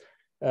utterances?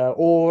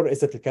 Or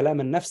is it al-kalam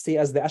al-nafsi,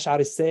 as the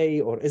Ash'aris say,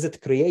 or is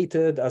it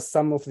created, as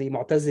some of the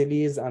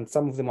Mu'tazilis and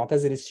some of the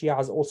Mu'tazilis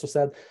Shi'as also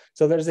said?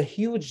 So there's a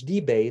huge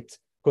debate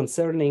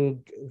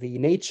concerning the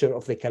nature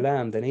of the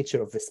kalam, the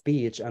nature of the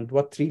speech, and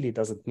what really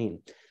does it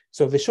mean.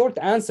 So the short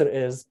answer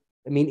is,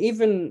 I mean,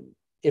 even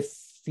if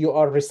you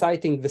are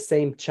reciting the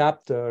same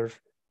chapter,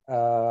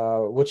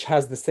 which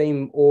has the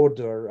same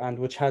order and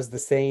which has the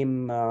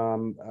same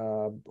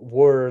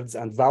words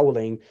and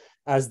voweling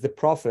as the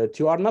Prophet,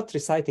 you are not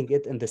reciting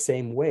it in the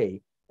same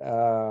way.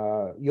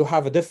 You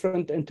have a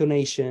different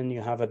intonation,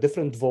 you have a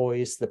different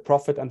voice. The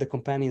Prophet and the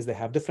companions, they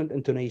have different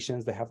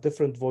intonations, they have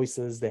different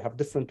voices, they have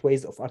different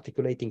ways of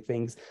articulating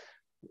things.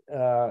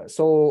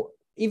 So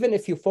even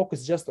if you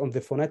focus just on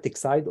the phonetic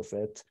side of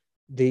it,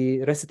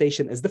 the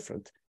recitation is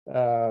different.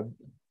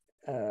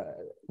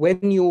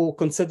 When you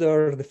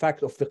consider the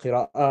fact of the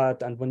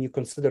Qirāʻāt, and when you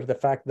consider the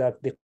fact that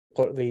the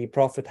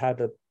Prophet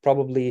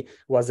probably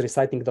was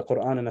reciting the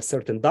Qur'an in a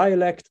certain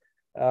dialect,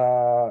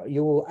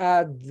 you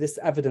add this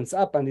evidence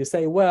up and you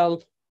say,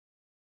 well,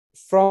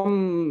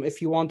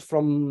 if you want,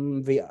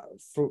 from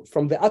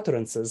the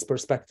utterances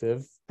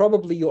perspective,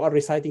 probably you are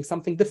reciting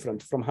something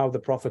different from how the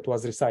Prophet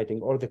was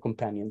reciting or the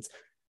companions.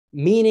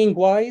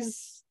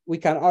 Meaning-wise, we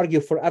can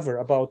argue forever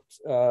about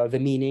the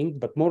meaning,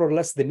 but more or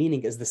less the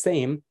meaning is the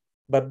same.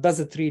 But does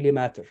it really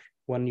matter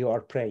when you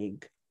are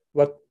praying?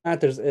 What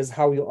matters is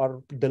how you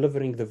are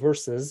delivering the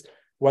verses,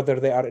 whether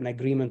they are in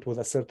agreement with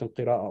a certain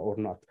qira'ah or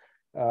not.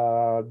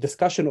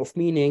 Discussion of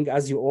meaning,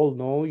 as you all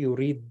know, you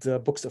read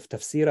books of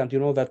tafsīr, and you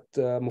know that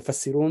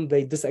mufassirun,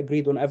 they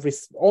disagreed on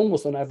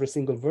almost on every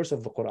single verse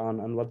of the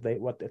Qur'an and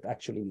what it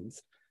actually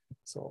means.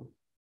 So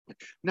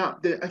now,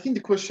 I think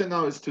the question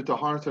now is to the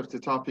heart of the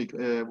topic.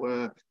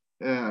 Mr.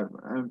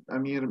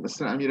 Amir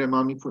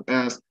Imami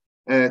asked,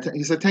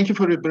 he said, thank you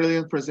for a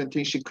brilliant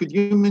presentation. Could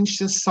you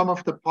mention some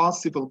of the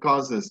possible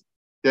causes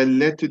that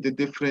led to the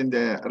different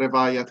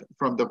riwayat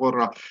from the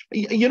Qur'an?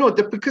 You know,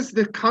 because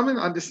the common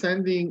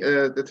understanding,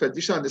 the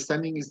traditional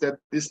understanding is that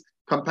these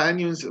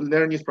companions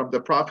learn it from the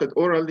Prophet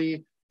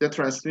orally, they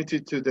transmit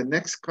it to the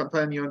next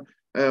companion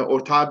or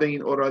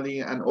tabi'in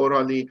orally,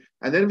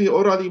 and then we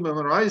orally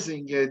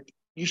memorizing it.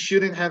 You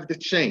shouldn't have the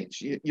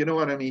change. You know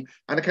what I mean?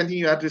 And I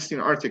continue addressing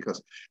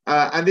articles.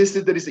 And there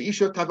is the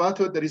issue of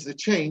tabatur, there is a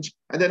change.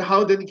 And then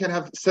how then you can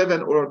have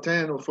 7 or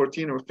 10 or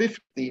 14 or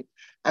 50.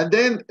 And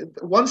then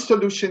one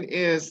solution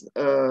is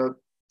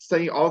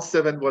saying all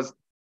 7 was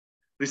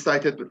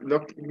recited,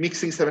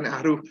 mixing 7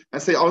 ahruf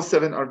and say all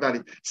 7 are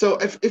valid. So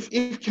if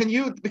can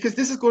you, because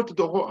this is going to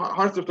the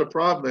heart of the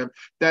problem,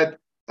 that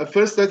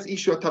first, that's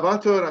issue of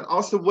tabatur, and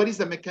also what is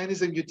the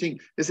mechanism you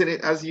think? Isn't it,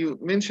 as you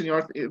mentioned,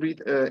 your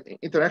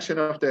interaction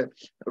of the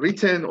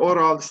written,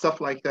 oral, stuff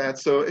like that.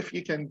 So if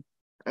you can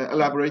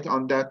elaborate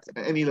on that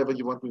at any level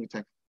you want me to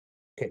take.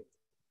 Okay,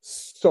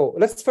 so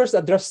let's first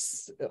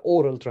address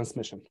oral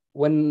transmission.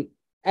 When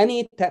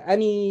any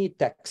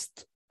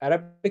text,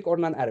 Arabic or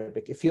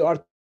non-Arabic, if you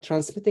are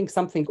transmitting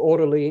something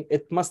orally,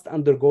 it must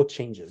undergo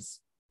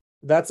changes.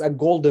 That's a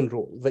golden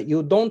rule, that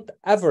you don't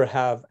ever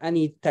have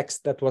any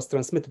text that was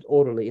transmitted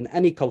orally in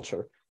any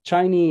culture,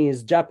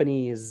 Chinese,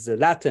 Japanese,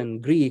 Latin,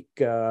 Greek,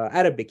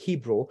 Arabic,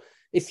 Hebrew.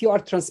 If you are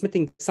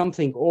transmitting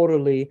something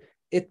orally,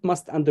 it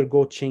must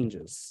undergo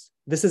changes.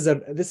 This is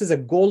a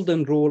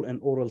golden rule in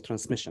oral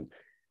transmission.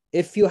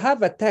 If you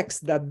have a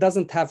text that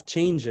doesn't have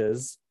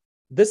changes,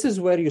 this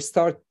is where you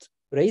start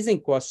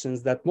raising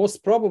questions that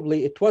most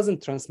probably it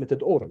wasn't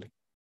transmitted orally.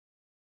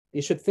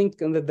 You should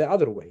think in the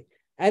other way.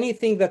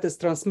 Anything that is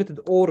transmitted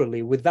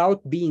orally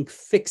without being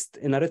fixed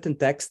in a written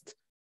text,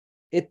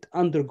 it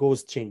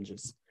undergoes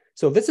changes.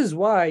 So this is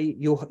why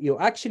you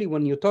actually,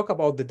 when you talk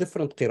about the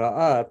different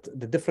qira'at,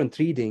 the different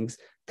readings,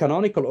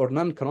 canonical or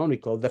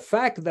non-canonical, the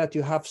fact that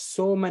you have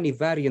so many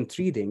variant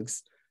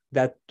readings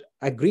that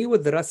agree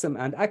with the rasm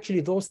and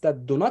actually those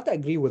that do not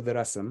agree with the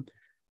rasm,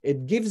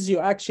 it gives you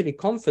actually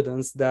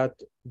confidence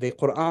that the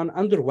Qur'an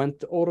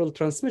underwent oral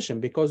transmission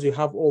because you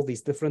have all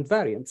these different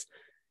variants.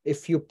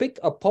 If you pick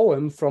a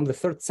poem from the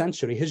 3rd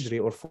century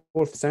Hijri or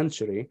 4th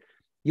century,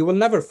 you will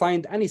never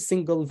find any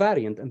single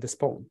variant in this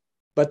poem.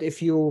 But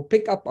if you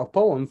pick up a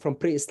poem from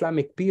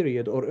pre-Islamic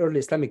period or early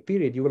Islamic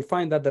period, you will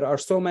find that there are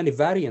so many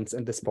variants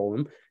in this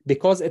poem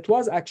because it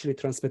was actually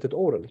transmitted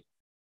orally,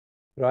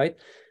 right?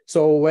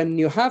 So when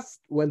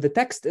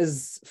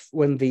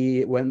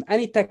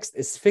any text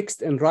is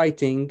fixed in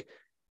writing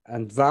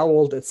and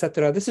voweled,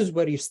 etc., this is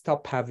where you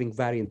stop having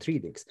variant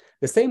readings.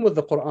 The same with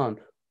the Quran.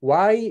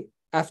 Why,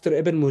 after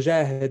Ibn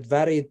Mujahid,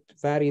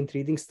 variant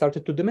readings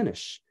started to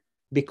diminish?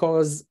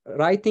 Because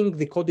writing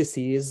the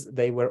codices,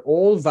 they were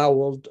all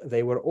voweled,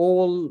 they were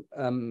all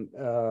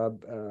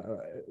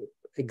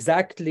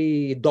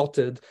exactly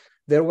dotted.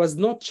 There was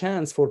no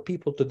chance for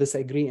people to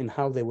disagree in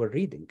how they were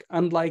reading,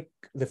 unlike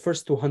the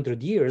first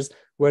 200 years,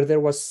 where there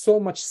was so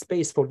much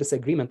space for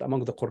disagreement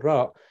among the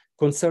Qurra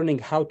concerning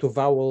how to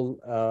vowel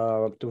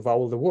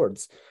the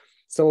words.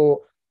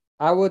 So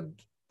I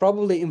would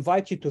probably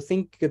invite you to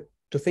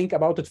think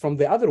about it from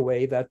the other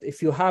way, that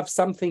if you have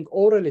something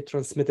orally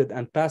transmitted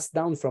and passed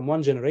down from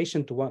one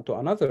generation to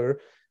another,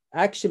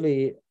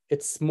 actually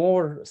it's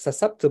more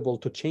susceptible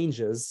to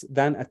changes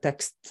than a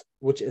text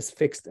which is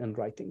fixed in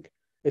writing.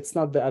 It's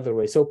not the other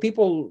way. So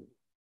people,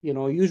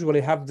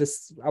 usually have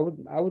this, I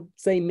would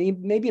say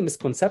maybe a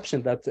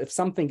misconception that if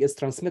something is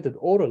transmitted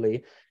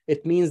orally,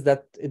 it means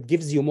that it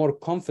gives you more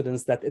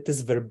confidence that it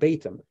is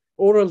verbatim.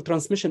 Oral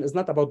transmission is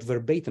not about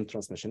verbatim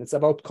transmission. It's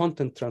about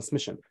content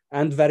transmission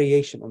and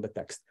variation on the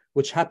text,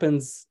 which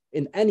happens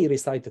in any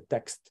recited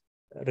text,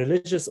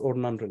 religious or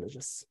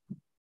non-religious.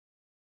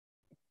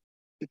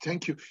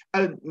 Thank you.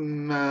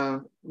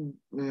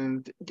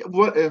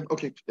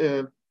 Okay.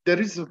 There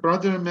is a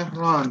brother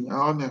Mehran,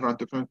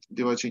 Dr.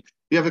 Diwaji.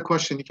 You have a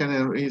question, you can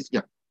raise.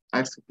 Yeah,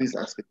 please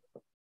ask it.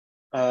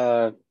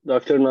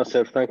 Dr.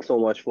 Nasser, thanks so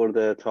much for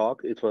the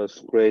talk. It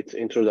was great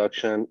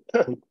introduction.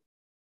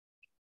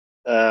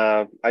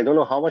 I don't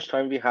know how much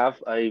time we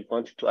have. I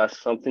wanted to ask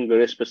something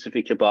very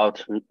specific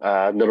about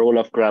the role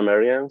of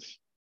grammarians.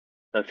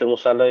 Dr.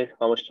 Musalleh,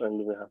 how much time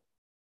do we have?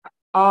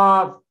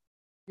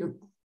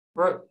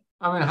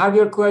 Have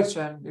your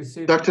question. You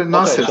see, Dr.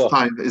 Nasser's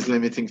time is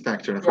limiting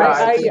factor.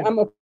 Yeah, I'm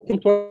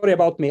don't worry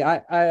about me.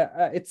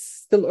 It's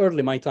still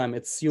early my time.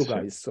 It's you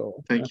guys.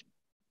 So thank you.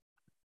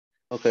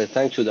 Okay,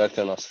 thank you,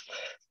 Dr. Nasser.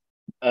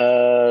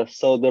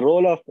 So the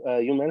role of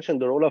you mentioned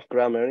the role of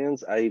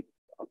grammarians. I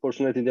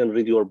unfortunately didn't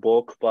read your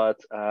book, but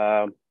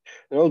the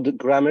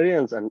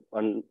grammarians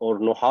or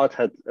Nuhat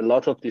had a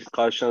lot of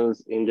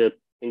discussions in the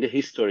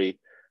history.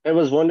 I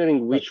was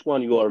wondering which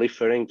one you are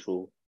referring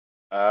to.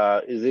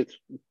 Is it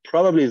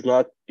probably is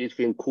not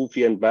between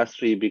Kufi and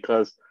Basri,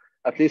 because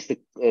at least the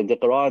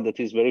Qirāāt that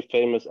is very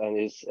famous and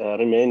is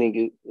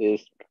remaining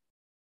is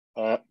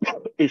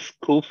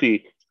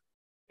Kufi,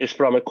 is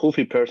from a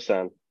Kufi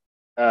person,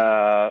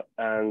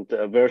 and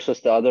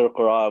versus the other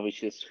Qirāāt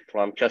which is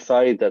from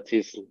Kasai that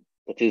is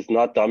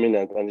not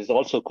dominant and is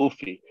also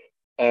Kufi,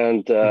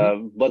 and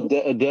but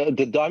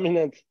the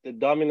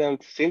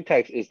dominant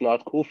syntax is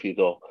not Kufi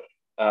though.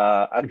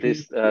 At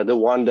least the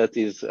one that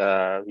is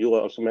you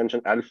also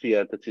mentioned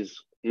Alfiya, that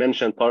is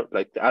mentioned part,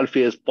 like the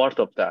Alfiya is part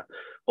of that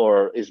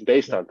or is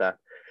based on that.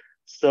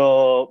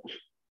 So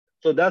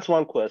that's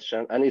one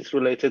question, and it's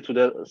related to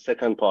the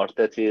second part,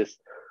 that is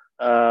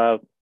so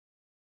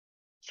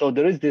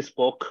there is this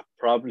book,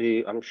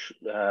 probably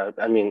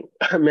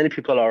many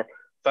people are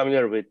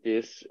familiar with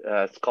this.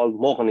 It's called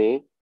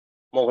Mughni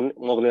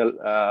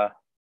al-Labib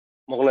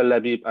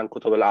and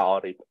Kutub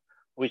al-A'arib,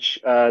 which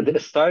the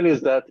style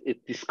is that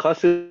it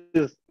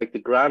discusses, like the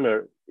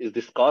grammar is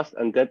discussed,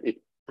 and then it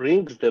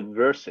brings the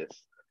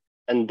verses,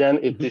 and then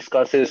it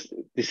discusses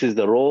this is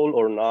the role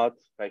or not,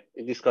 like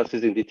it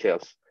discusses in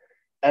details.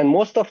 And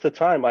most of the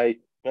time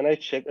when I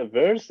check a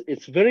verse,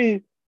 it's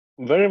very,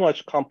 very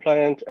much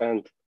compliant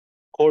and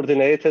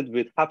coordinated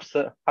with Hafs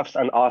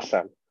and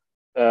Asim.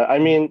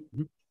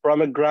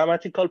 From a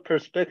grammatical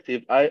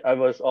perspective, I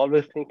was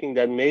always thinking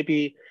that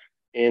maybe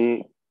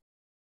in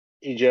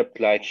Egypt,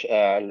 like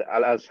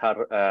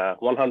Al-Azhar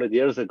 100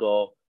 years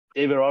ago,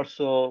 they were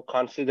also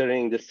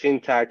considering the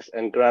syntax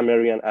and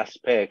grammarian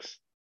aspects,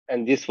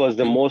 and this was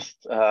the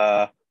most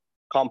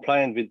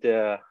compliant with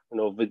the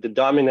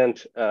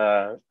dominant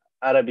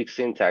Arabic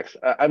syntax.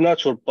 I'm not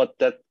sure, but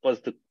that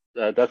was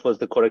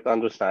the correct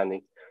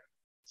understanding.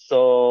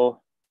 So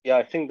yeah,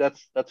 I think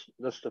that's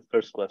the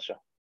first question.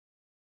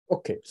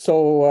 Okay,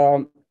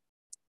 so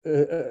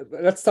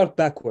let's start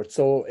backwards.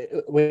 So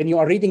when you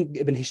are reading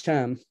Ibn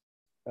Hisham,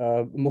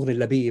 Mughni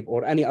al-Labib,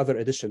 or any other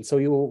edition, so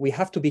we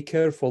have to be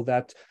careful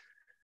that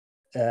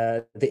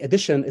the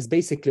edition is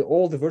basically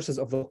all the verses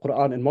of the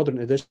Quran in modern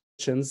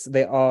editions.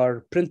 They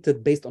are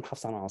printed based on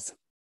Hafs and Asim.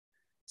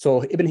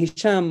 So Ibn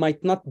Hisham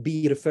might not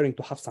be referring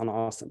to Hafs and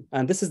Asim,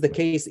 and this is the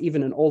case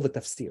even in all the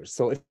tafsīrs.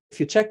 So if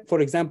you check,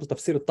 for example,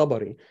 Tafsīr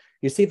al-Tabari,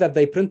 you see that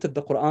they printed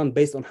the Quran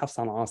based on Hafs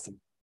and Asim.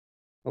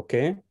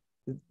 Okay,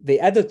 the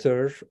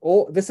editor,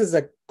 this is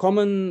a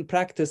common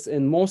practice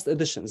in most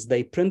editions.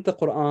 They print the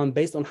Quran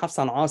based on Hafs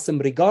and Asim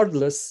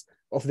regardless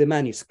of the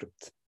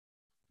manuscript.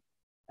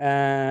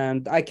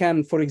 And I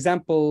can, for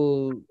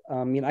example,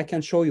 I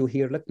can show you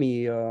here. Let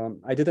me.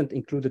 I didn't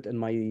include it in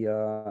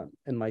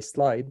my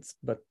slides,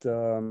 but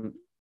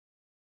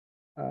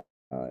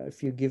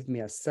if you give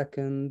me a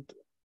second,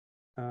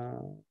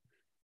 here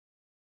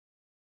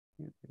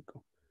we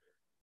go.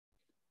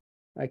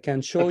 I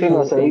can show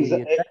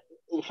you.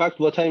 In fact,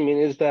 what I mean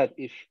is that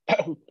if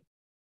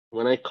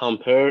when I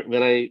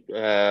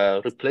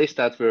replace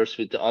that verse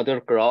with the other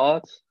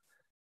Qirāāt,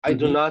 I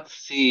do not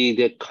see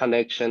the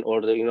connection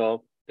or the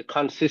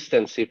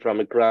consistency from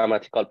a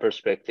grammatical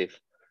perspective.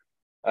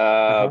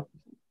 I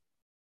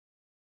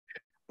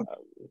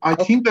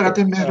think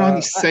Brother Mehran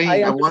is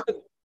saying, I'm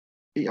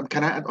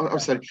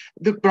sorry.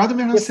 The Brother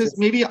Mehran says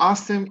maybe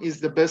Asim is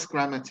the best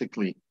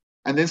grammatically.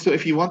 And then so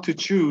if you want to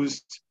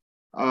choose,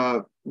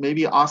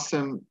 maybe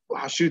Asim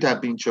should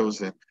have been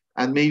chosen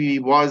and maybe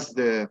was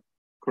the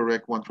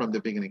correct one from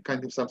the beginning,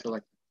 kind of something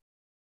like that.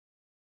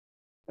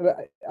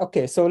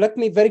 Okay, so let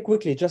me very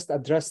quickly just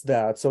address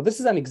that. So this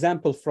is an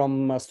example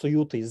from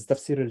Suyuti's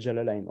Tafsīr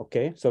al-Jalalayn,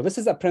 okay? So this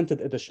is a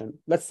printed edition.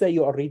 Let's say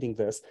you are reading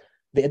this.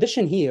 The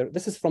addition here,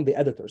 this is from the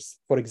editors,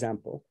 for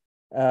example.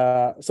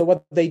 So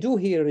what they do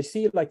here, you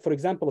see, like, for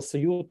example,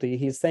 Suyuti,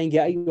 he's saying,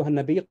 يا أيها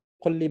النبي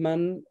قل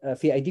لمن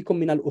في أيديكم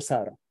من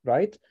الأسارة,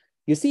 right?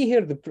 You see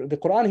here, the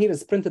Quran here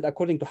is printed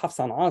according to Hafs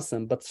and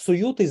Asim, but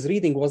Suyuti's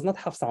reading was not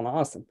Hafs and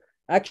Asim.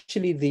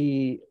 Actually,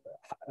 the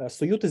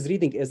Suyuti's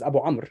reading is Abu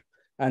Amr.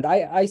 And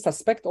I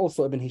suspect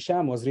also Ibn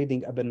Hisham was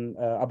reading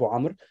Abu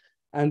Amr.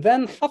 And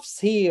then Hafs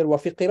here,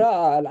 وفي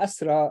قراءة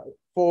الأسرى,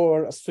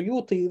 for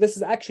Suyuti, this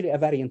is actually a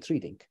variant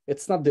reading.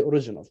 It's not the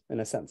original,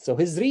 in a sense. So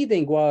his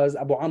reading was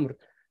Abu Amr,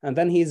 and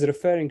then he's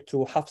referring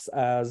to Hafs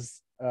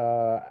as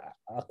a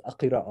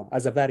qira'ah,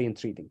 as a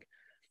variant reading.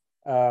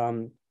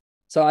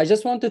 So I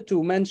just wanted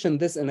to mention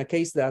this in a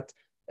case that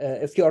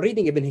if you are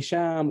reading Ibn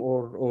Hisham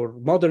or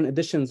modern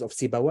editions of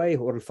Sibawayh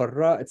or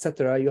Al-Farra,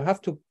 etc., you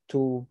have to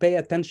pay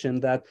attention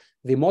that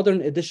the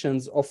modern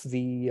editions of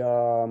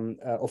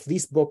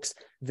these books,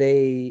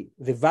 the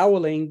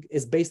voweling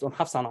is based on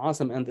Hafs and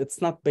Asim, and it's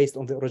not based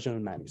on the original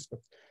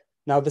manuscript.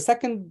 Now, the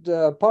second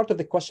part of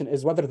the question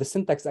is whether the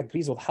syntax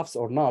agrees with Hafs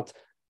or not.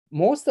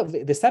 Most of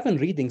the 7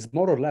 readings,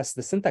 more or less,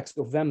 the syntax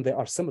of them, they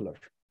are similar,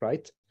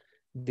 right?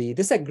 The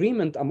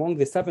disagreement among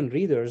the 7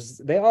 readers,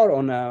 they are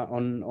on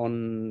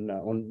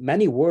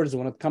many words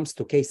when it comes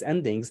to case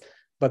endings,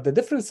 but the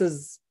difference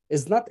is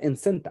not in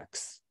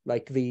syntax.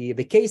 Like the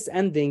case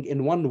ending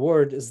in one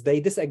word is they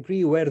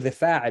disagree where the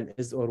fa'il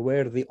is or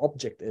where the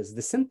object is.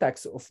 The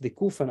syntax of the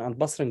Kufan and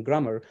Basran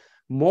grammar,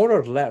 more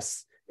or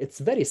less, it's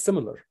very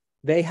similar.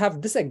 They have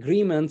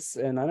disagreements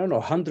in, I don't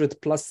know, 100+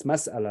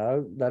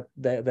 mas'ala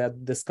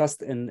that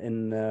discussed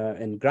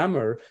in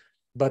grammar.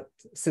 But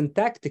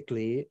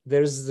syntactically,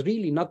 there's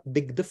really not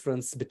big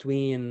difference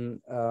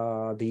between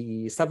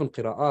the 7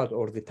 qira'at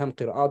or the 10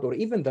 qira'at or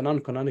even the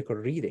non-canonical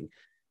reading.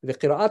 The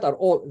qira'at are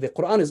all, the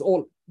Quran is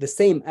all the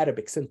same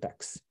Arabic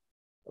syntax,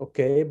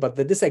 okay? But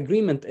the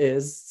disagreement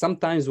is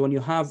sometimes when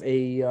you have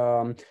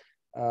an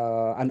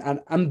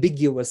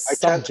ambiguous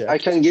subject. I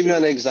can give you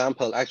an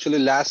example. Actually,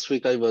 last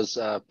week I was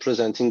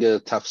presenting a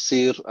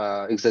tafsīr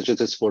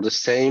exegesis for the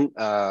same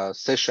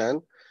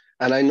session.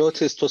 And I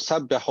noticed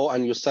Tusabbihu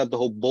and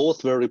Yusabbihu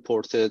both were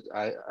reported.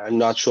 I'm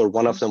not sure.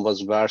 One of them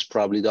was Varsh,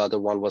 probably the other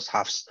one was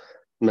Hafs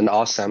min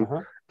Asim.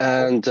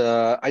 And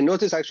I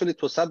noticed actually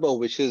Tusabbihu,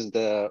 which is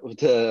the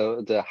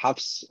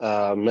Hafs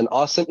min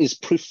Asim, is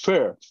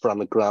preferred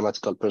from a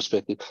grammatical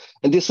perspective.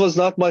 And this was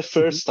not my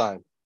first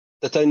time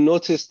that I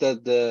noticed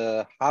that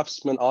the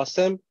Hafs min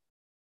Asim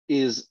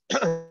is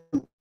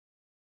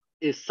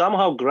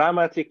somehow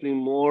grammatically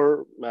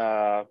more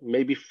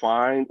maybe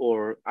fine,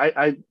 or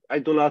I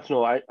do not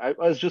know. I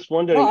was just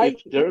wondering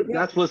if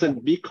that was a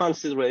big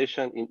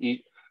consideration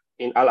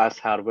in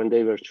Al-Azhar when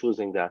they were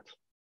choosing that.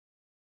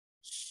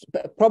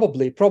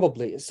 Probably.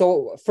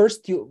 So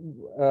first,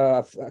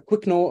 a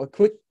quick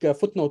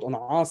footnote on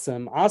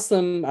Asim.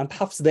 Asim and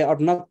Hafs, they are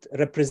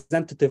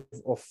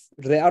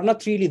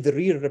not really the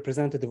real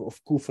representative of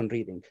Kufan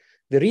reading.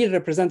 The real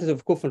representative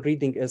of Kufan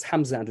reading is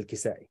Hamza and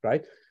Al-Kisai,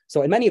 right?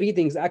 So in many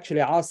readings,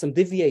 actually, Asim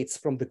deviates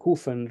from the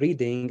Kufan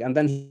reading, and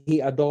then he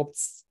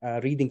adopts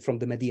reading from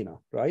the Medina,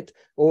 right?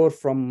 Or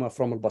from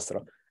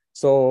Al-Basra.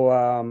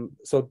 So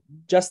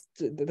just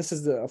this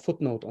is a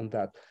footnote on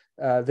that.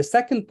 The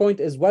second point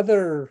is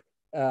whether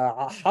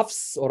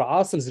Hafs or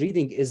Asim's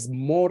reading is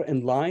more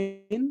in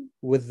line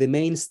with the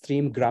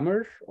mainstream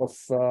grammar of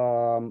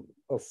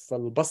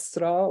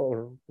Al-Basra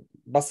or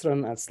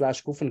Basran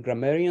 / Kufan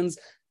grammarians.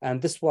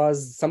 And this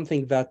was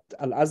something that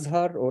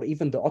Al-Azhar or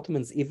even the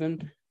Ottomans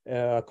even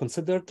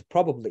considered.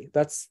 Probably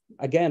that's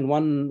again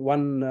one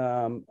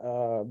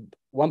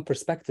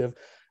perspective.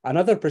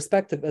 Another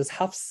perspective is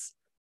Hafs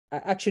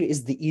actually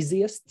is the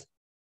easiest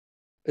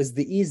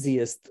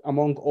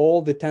among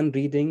all the 10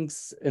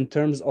 readings in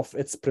terms of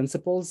its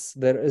principles.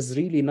 There is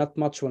really not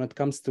much when it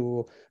comes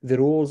to the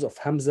rules of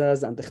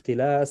Hamzas and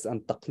Ikhtilas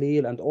and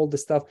Taqleel and all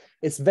this stuff.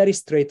 It's very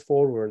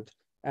straightforward.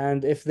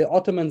 And if the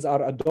Ottomans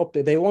are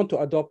adopted, they want to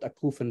adopt a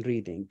Kufan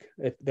reading.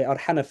 If they are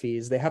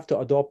Hanafis, they have to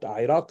adopt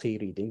a Iraqi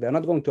reading. They're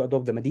not going to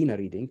adopt the Medina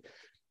reading.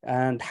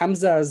 And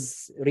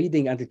Hamza's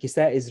reading and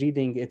Al-Kisai's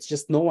reading, it's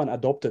just no one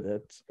adopted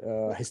it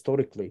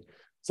historically.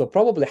 So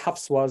probably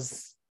Hafs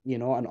was,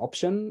 an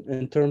option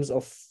in terms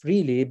of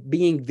really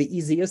being the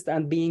easiest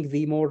and being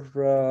the more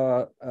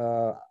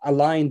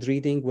aligned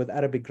reading with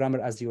Arabic grammar,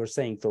 as you were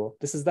saying. So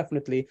this is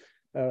definitely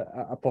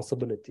a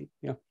possibility.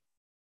 Yeah.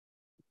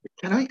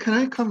 Can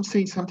I come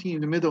say something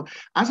in the middle?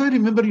 As I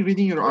remember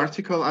reading your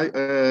article,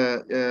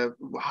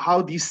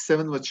 how these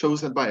 7 were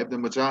chosen by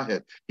Ibn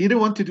Mujahid. He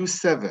didn't want to do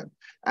 7,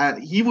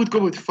 and he would go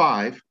with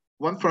 5,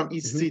 one from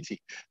each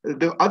city.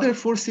 The other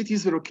 4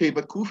 cities were okay,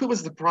 but Kufa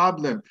was the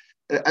problem.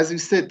 As you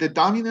said, the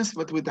dominance,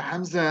 but with the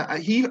Hamza, I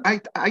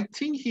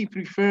think he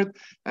preferred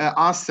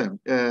Asim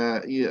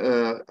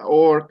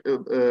or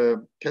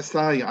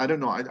Kasai. I don't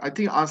know. I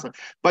think Asim.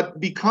 But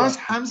because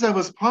Hamza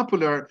was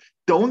popular,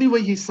 the only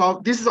way he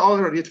solved, this is all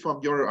I read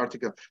from your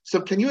article. So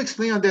can you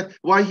explain on that,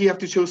 why he have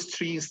to choose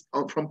 3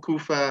 from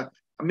Kufa?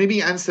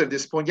 Maybe answer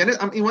this point.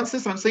 In one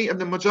sense, I'm saying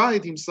Ibn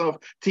Mujahid himself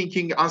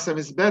thinking Asim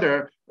is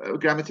better.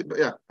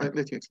 Grammatically, I'll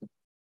let you explain.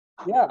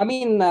 Yeah, I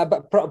mean,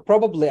 but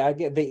probably I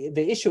get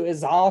the issue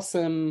is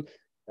Asim.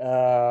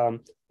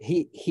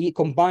 He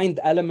combined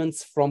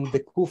elements from the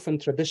Kufan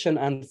tradition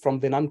and from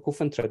the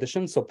non-Kufan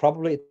tradition, so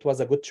probably it was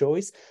a good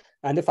choice.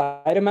 And if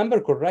I remember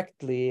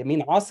correctly, I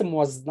mean, Asim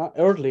was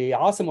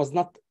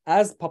not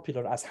as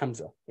popular as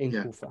Hamza in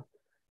Kufa.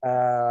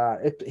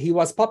 He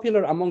was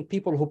popular among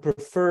people who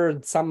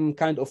preferred some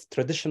kind of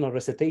traditional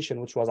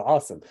recitation, which was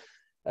Asim.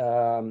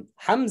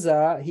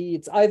 Hamza,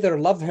 it's either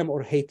love him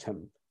or hate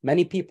him.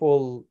 Many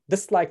people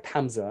disliked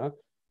Hamza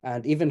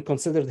and even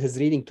considered his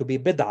reading to be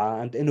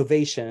bid'ah and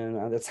innovation,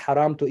 and it's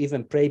haram to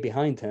even pray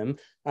behind him.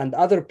 And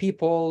other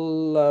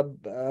people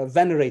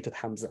venerated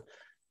Hamza.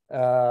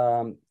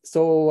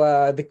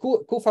 So the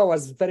Kufa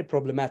was very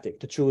problematic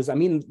to choose. I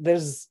mean,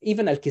 there's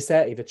even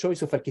Al-Kisa'i. The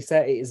choice of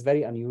Al-Kisa'i is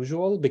very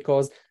unusual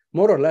because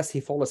more or less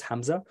he follows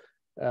Hamza,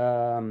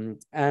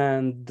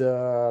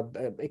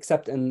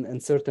 except in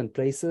certain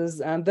places.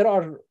 And there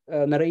are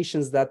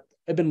narrations that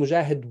Ibn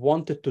Mujahid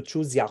wanted to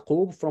choose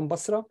Yaqub from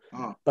Basra,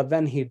 but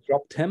then he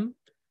dropped him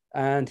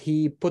and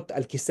he put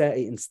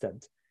Al-Kisa'i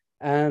instead.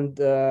 And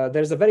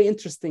there's a very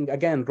interesting,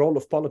 again, role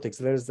of politics.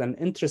 There's an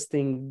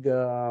interesting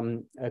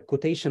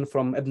quotation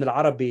from Ibn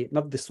al-Arabi,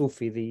 not the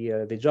Sufi,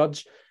 the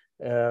judge,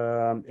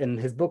 in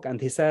his book,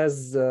 and he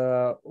says,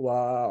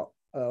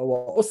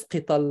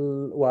 وأسقط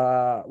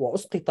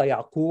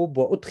يعقوب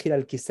وأدخل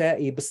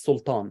الكسائي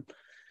بالسلطان,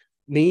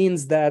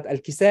 means that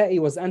Al-Kisa'i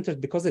was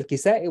entered because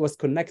Al-Kisa'i was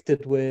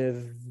connected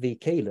with the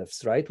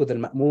caliphs, right, with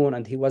Al-Ma'mun,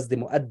 and he was the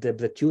mu'addib,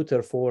 the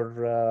tutor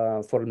for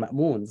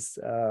Al-Ma'mun's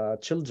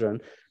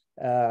children.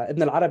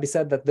 Ibn al-Arabi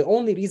said that the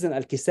only reason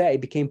Al-Kisa'i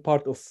became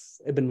part of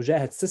Ibn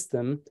Mujahid's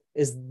system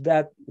is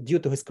that due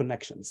to his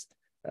connections,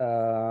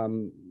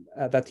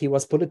 that he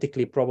was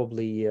politically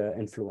probably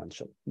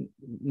influential.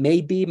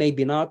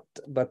 Maybe not,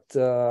 but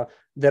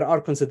there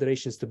are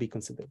considerations to be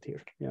considered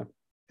here. Yeah.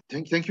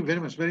 Thank you very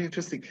much. Very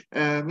interesting.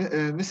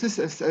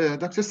 Mrs.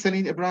 Dr.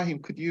 Saleen Ibrahim,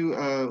 could you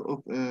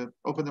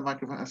open the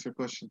microphone and ask your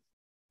question?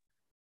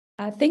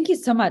 Thank you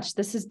so much.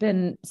 This has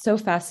been so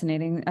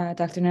fascinating,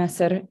 Dr.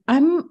 Nasser.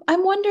 I'm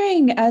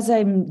wondering, as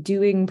I'm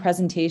doing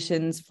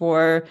presentations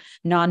for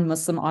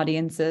non-Muslim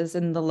audiences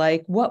and the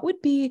like, what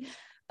would be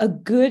a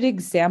good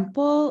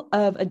example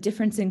of a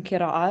difference in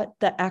Qirā't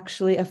that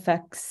actually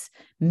affects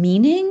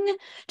meaning,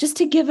 just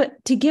to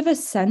give a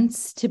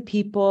sense to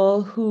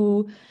people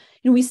who,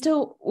 you know, we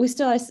still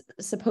I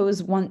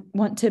suppose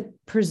want to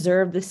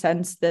preserve the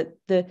sense that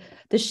the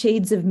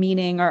shades of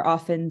meaning are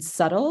often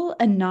subtle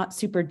and not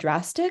super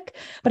drastic.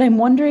 But I'm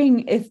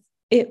wondering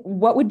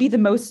what would be the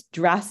most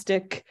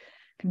drastic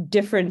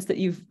difference that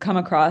you've come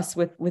across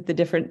with the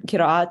different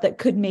Qirā't that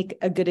could make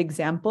a good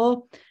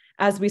example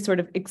as we sort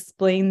of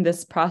explain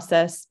this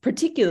process,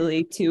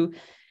 particularly to,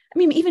 I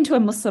mean, even to a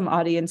Muslim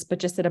audience, but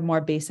just at a more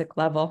basic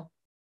level.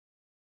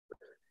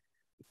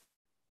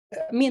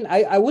 I mean,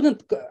 I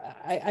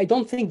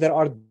don't think there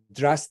are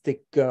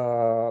drastic,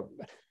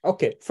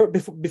 okay,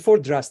 before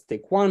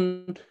drastic,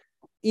 one,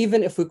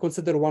 even if we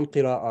consider one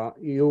qira'ah,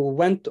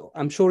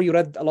 I'm sure you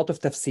read a lot of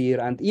tafsīr,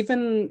 and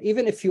even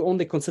if you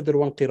only consider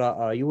one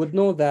qira'ah, you would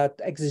know that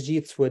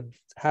exegetes would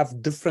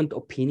have different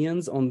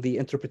opinions on the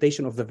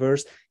interpretation of the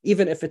verse,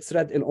 even if it's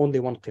read in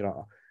only one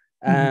qira'ah.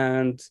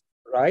 And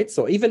right,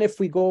 so even if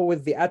we go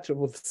with the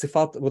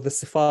sifat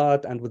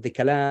and with the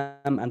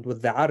kalam and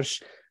with the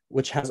arsh,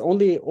 which has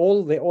they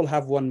all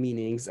have one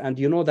meanings, and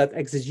you know that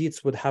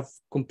exegetes would have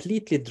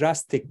completely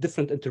drastic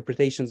different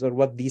interpretations of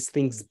what these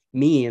things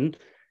mean,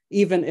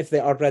 even if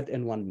they are read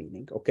in one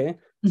meaning. Okay,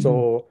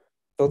 so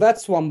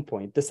that's one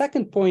point. The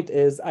second point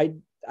is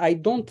I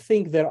don't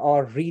think there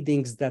are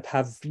readings that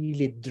have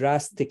really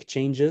drastic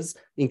changes,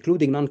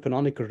 including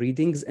non-canonical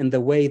readings, in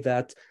the way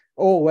that,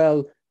 oh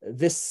well,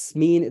 this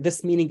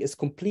meaning is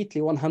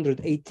completely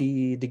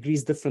 180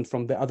 degrees different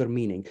from the other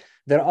meaning.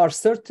 There are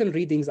certain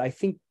readings, I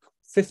think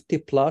 50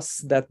 plus,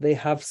 that they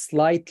have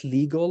slight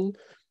legal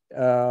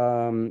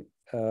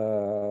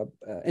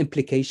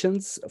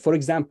implications. For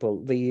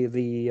example,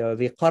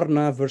 the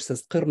qarna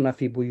versus qirna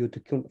fi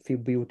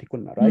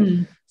buyutikunna,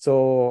 right?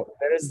 So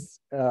there is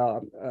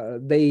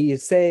they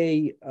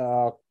say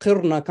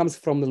qirna comes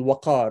from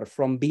al-waqar,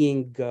 from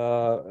being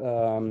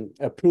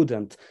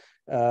prudent.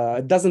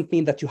 It doesn't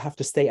mean that you have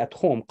to stay at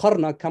home.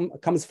 Qarna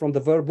comes from the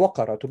verb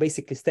waqara, to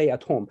basically stay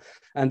at home.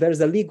 And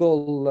there's a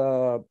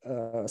legal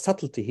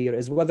subtlety here,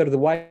 is whether the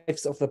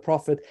wives of the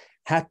Prophet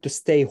had to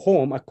stay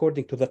home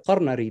according to the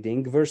Qarna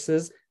reading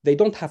versus they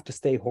don't have to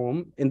stay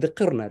home in the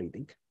Qirna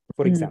reading,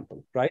 for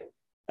example, right?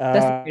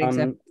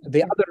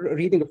 The other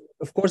reading,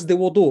 of course, the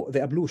wudu,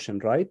 the ablution,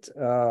 right?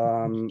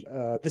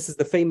 This is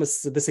the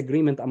famous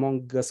disagreement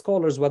among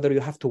scholars, whether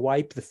you have to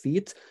wipe the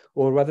feet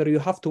or whether you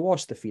have to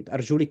wash the feet.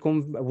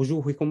 Arjulikum,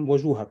 wujuhikum,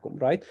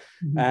 wujuhakum, right?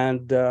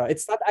 And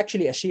it's not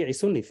actually a Shi'i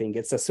Sunni thing.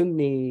 It's a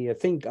Sunni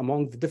thing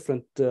among the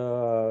different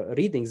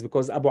readings,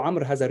 because Abu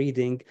Amr has a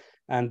reading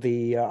and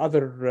the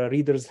other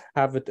readers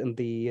have it in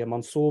the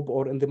Mansub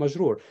or in the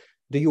Majroor.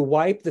 Do you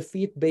wipe the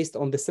feet based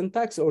on the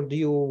syntax or do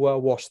you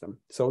wash them?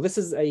 So this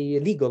is a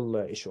legal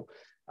issue.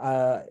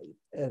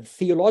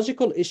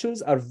 theological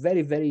issues are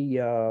very, very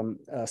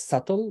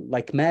subtle,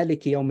 like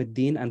Maliki Yawm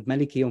al-Din and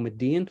Maliki Yawm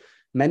al-Din.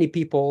 Many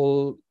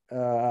people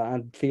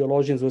and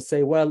theologians will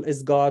say, well,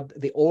 is God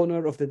the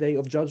owner of the Day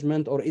of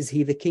Judgment, or is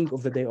he the king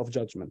of the Day of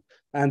Judgment?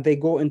 And they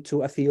go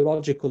into a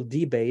theological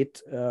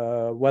debate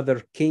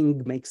whether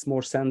king makes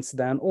more sense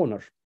than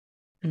owner.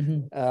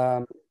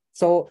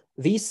 So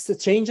these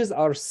changes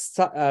are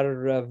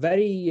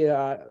very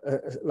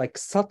like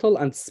subtle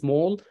and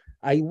small.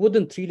 I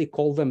wouldn't really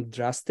call them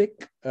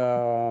drastic,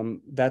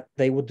 that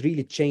they would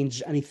really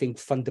change anything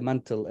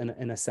fundamental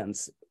in a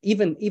sense,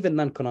 even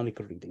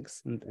non-canonical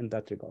readings in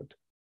that regard.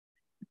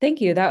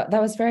 Thank you. That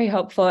was very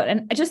helpful.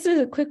 And just as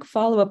a quick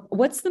follow-up,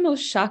 what's the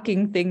most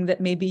shocking thing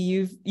that maybe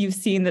you've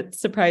seen that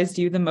surprised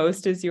you the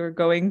most as you were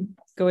going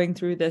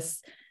through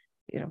this,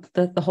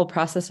 the whole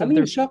process of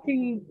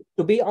shocking,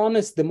 to be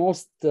honest, the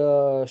most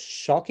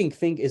shocking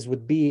thing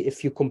would be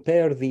if you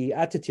compare the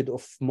attitude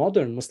of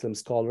modern Muslim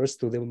scholars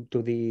to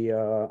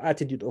the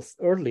attitude of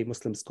early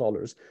Muslim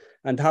scholars,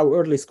 and how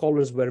early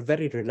scholars were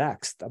very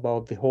relaxed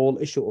about the whole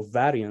issue of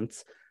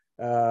variants.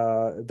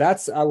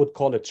 That's, I would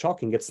call it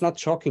shocking. It's not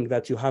shocking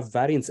that you have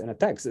variants in a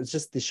text. It's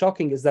just the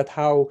shocking is that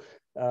how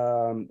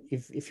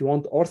if you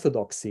want,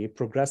 orthodoxy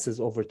progresses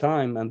over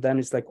time, and then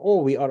it's like,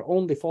 oh, we are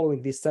only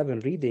following these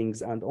 7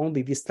 readings and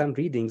only these 10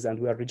 readings, and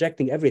we are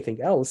rejecting everything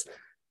else.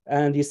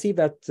 And you see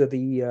that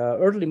the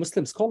early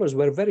Muslim scholars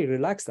were very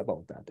relaxed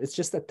about that. It's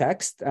just a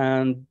text,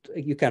 and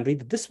you can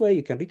read it this way,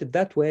 you can read it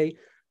that way.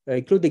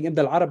 Including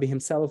Ibn al-Arabi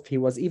himself,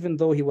 even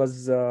though he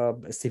was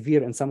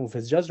severe in some of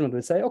his judgment,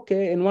 would say,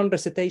 okay, in one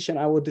recitation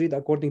I would read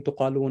according to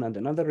Qalun, and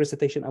another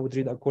recitation I would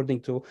read according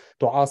to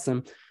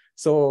Asim.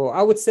 So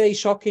I would say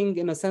shocking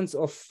in a sense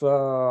of,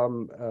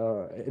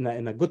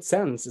 in a good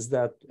sense, is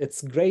that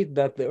it's great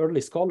that the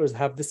early scholars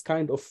have this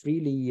kind of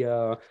really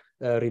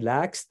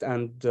relaxed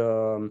and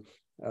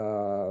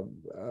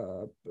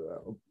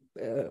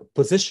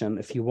position,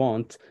 if you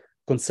want,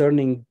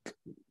 concerning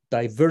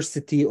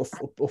diversity of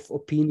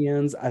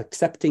opinions,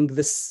 accepting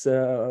this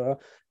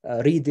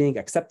reading,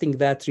 accepting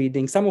that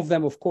reading. Some of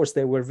them, of course,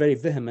 they were very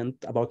vehement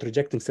about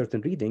rejecting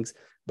certain readings,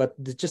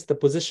 but just the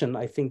position,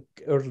 I think,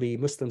 early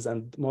Muslims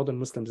and modern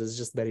Muslims is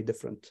just very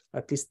different,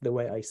 at least the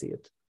way I see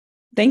it.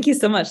 Thank you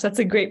so much. That's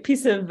a great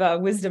piece of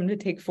wisdom to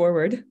take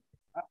forward.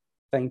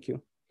 Thank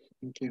you.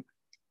 Thank you.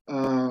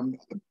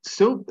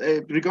 So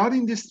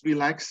regarding this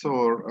relax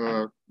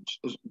or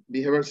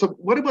behavior, so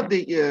what about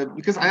the,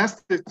 because I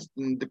asked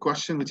the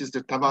question, which is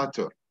the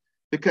tawatur,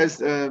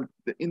 because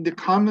in the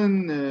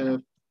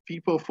common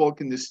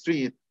folk in the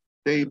street,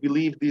 they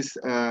believe these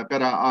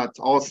qirāʻāt,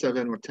 all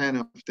 7 or 10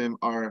 of them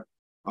are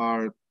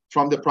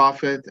from the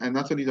Prophet, and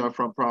not only are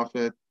from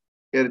Prophet,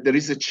 there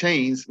is a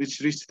chain which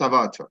reaches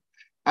tawatur.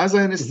 As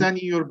I understand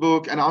in your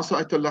book, and also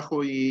Ayatollah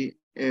Khoui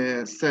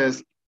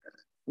says,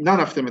 none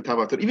of them are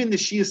tawatur. Even the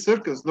Shia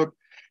circles, look,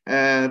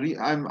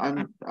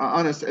 I'm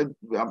honest,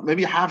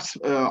 maybe Hafs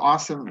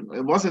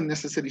Asim wasn't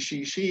necessarily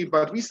Shi'i,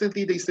 but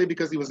recently they say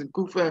because he was in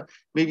Kufa,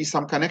 maybe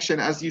some connection,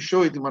 as you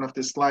show it in one of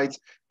the slides,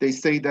 they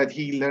say that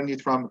he learned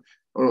it from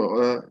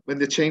when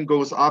the chain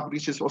goes up,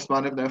 reaches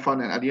Osman ibn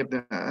Affan and Ali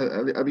ibn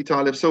Abi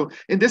Talib. So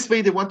in this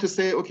way, they want to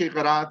say, okay,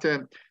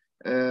 Qirāāt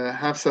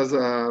Hafsa's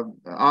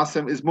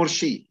Asim is more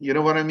Shi, you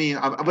know what I mean?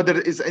 Whether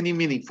there is any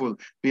meaningful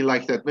be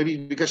like that, maybe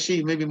because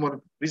she may be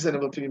more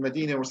reasonable to be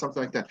Medina or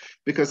something like that,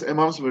 because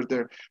Imams were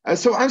there.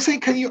 So I'm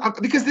saying, can you,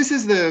 because this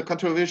is the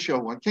controversial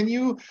one, can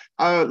you,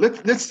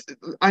 let's,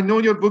 I know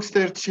your books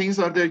there, chains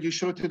are there, you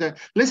show to that.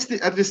 Let's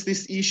address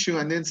this issue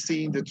and then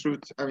see the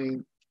truth. I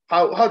mean,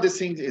 how this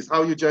thing is,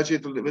 how you judge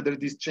it, whether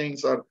these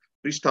chains are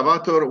reached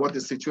tawatur, or what the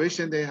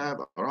situation they have,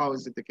 or how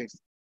is it the case?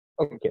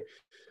 Okay.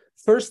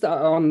 First,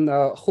 on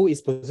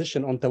Khoui's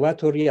position on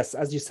tawatur, yes,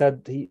 as you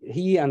said,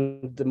 he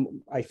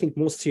and I think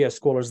most Shia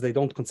scholars, they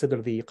don't consider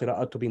the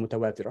qira'at to be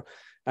mutawatira.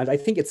 And I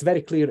think it's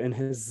very clear in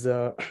his,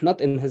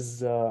 not in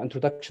his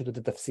introduction to the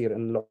tafsir,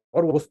 in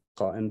Urwa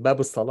Wuthqa, in Bab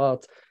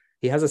al-Salat,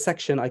 he has a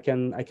section, I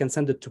can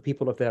send it to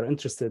people if they're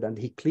interested, and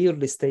he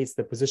clearly states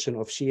the position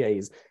of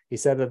Shi'is. He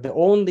said that the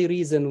only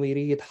reason we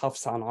read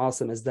Hafs an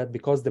Asim is that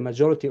because the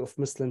majority of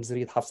Muslims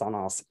read Hafs an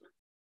Asim.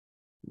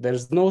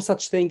 There's no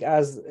such thing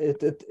as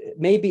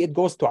maybe it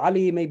goes to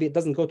Ali, maybe it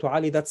doesn't go to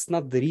Ali. That's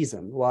not the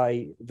reason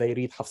why they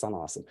read Hafs an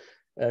Asim.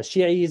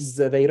 Shi'is,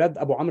 they read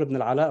Abu Amr ibn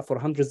al-Ala for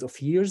hundreds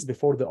of years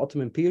before the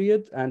Ottoman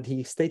period, and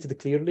he stated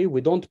clearly, we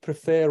don't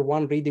prefer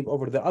one reading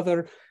over the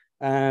other.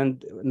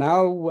 And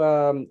now,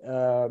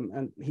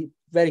 and he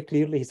very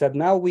clearly, he said,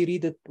 now we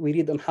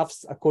read in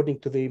Hafs according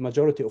to the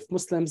majority of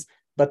Muslims,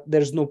 but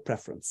there's no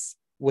preference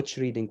which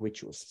reading we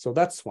choose. So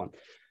that's one.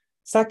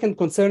 Second,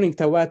 concerning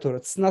tawatur,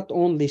 it's not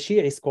only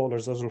Shi'i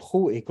scholars as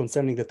al-Khoui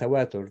concerning the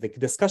tawatur. The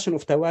discussion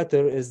of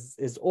tawatur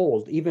is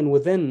old, even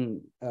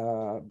within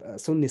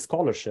Sunni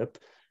scholarship.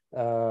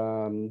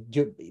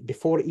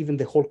 Before even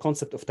the whole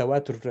concept of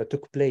tawatur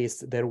took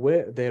place, there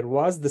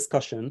was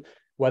discussion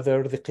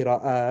whether the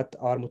qira'at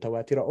are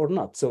mutawatira or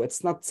not. So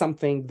it's not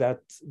something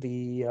that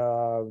the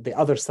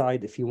other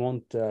side, if you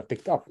want,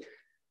 picked up.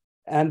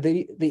 And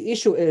the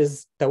issue is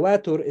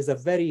tawatur is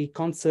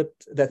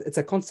it's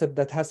a concept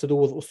that has to do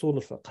with usul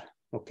al-fiqh,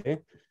 okay?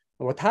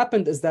 What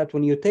happened is that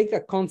when you take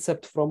a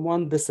concept from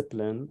one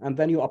discipline and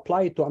then you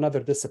apply it to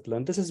another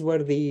discipline, this is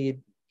where the,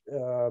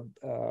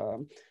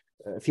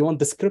 if you want,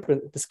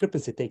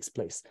 discrepancy takes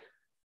place.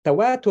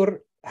 Tawatur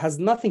has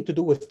nothing to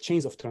do with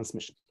chains of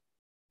transmission.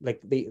 Like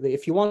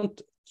if you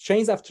want,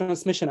 chains of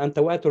transmission and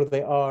tawatur,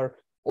 they are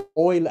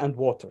oil and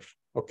water,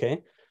 okay?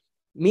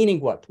 Meaning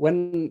what?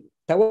 When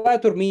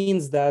tawatur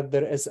means that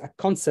there is a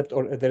concept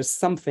or there's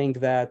something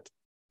that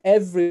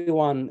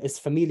everyone is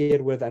familiar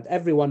with and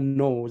everyone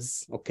knows,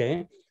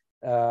 okay?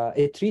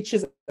 It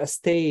reaches a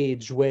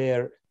stage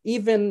where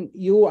even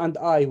you and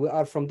I, we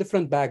are from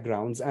different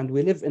backgrounds and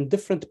we live in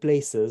different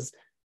places,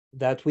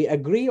 that we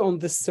agree on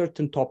this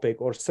certain topic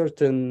or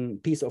certain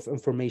piece of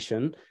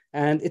information,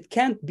 and it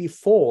can't be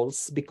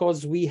false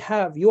because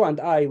you and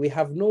I, we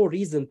have no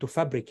reason to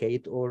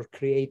fabricate or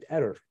create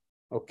error,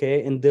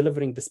 okay, in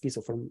delivering this piece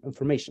of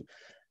information.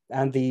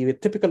 And the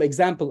typical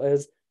example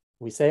is,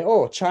 we say,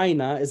 oh,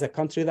 China is a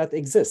country that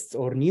exists,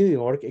 or New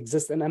York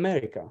exists in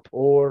America,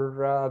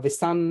 or the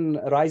sun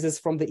rises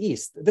from the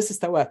east. This is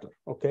tawatur,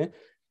 okay?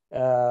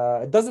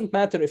 It doesn't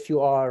matter if you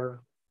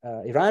are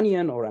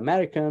Iranian or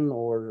American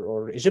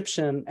or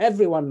Egyptian,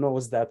 everyone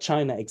knows that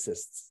China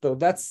exists. So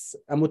that's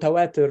a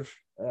mutawatir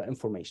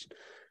information.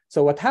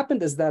 So what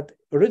happened is that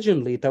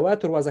originally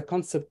tawatur was a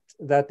concept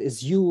that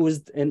is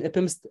used in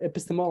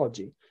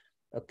epistemology.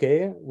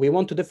 Okay, we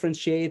want to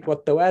differentiate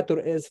what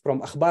tawatur is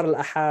from akhbar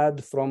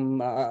al-ahad,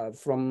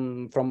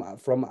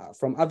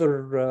 from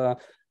other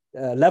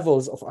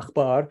levels of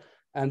akhbar,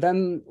 and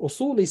then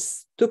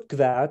usulis took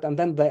that and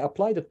then they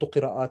applied it to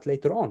qira'at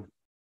later on.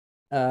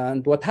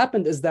 And what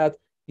happened is that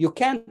you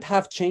can't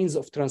have chains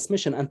of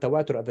transmission and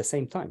tawatur at the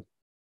same time.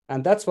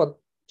 And that's what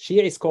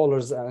Shi'i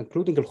scholars,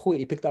 including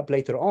al-Khou'i, picked up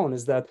later on,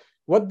 is that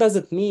what does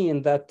it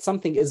mean that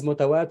something is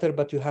mutawatir,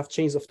 but you have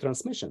chains of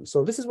transmission?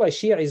 So this is why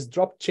Shi'is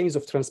dropped chains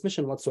of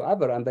transmission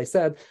whatsoever. And they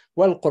said,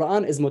 well,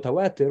 Qur'an is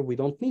mutawatir, we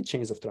don't need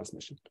chains of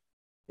transmission,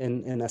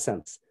 in a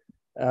sense.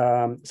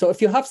 So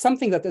if you have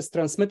something that is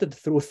transmitted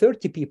through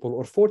 30 people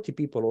or 40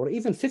 people or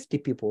even 50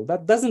 people,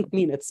 that doesn't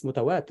mean it's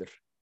mutawatir.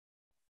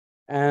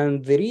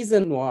 And the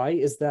reason why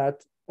is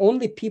that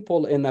only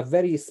people in a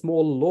very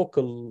small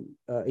local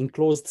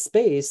enclosed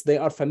space, they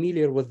are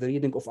familiar with the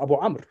reading of Abu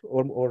Amr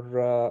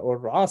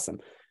or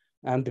Asim.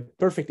 And the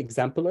perfect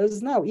example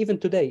is now, even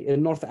today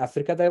in North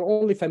Africa, they're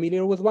only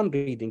familiar with one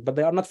reading, but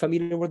they are not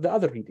familiar with the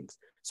other readings.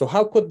 So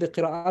how could the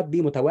qira'at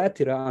be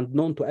mutawatira and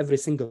known to every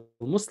single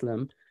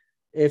Muslim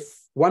if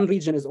one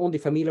region is only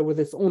familiar with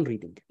its own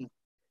reading?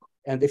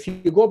 And if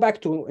you go back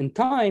to in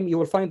time, you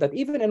will find that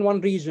even in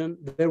one region,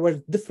 there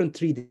were different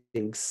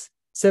readings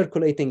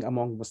circulating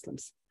among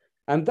Muslims.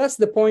 And that's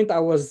the point I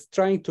was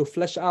trying to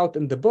flesh out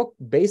in the book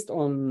based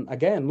on,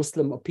 again,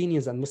 Muslim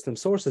opinions and Muslim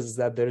sources,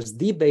 that there's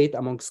debate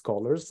among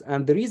scholars.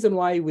 And the reason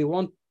why we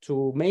want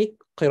to make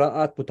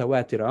qira'at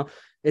mutawatira,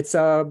 it's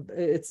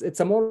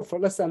a more or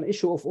less an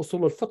issue of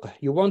usul al-fiqh.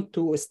 You want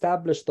to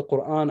establish the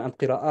Qur'an and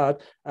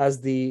qira'at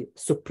as the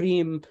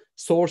supreme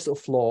source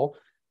of law,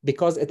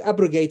 because it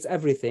abrogates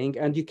everything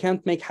and you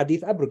can't make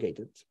hadith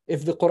abrogated.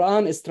 If the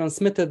Qur'an is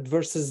transmitted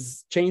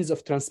versus chains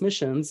of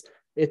transmissions,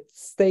 it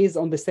stays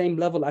on the same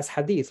level as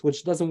hadith,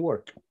 which doesn't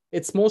work.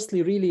 It's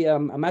mostly really a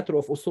matter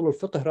of usul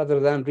al-fiqh rather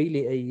than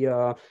really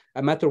a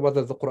matter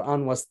whether the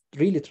Qur'an was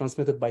really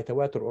transmitted by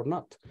tawatur or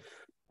not.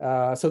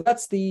 So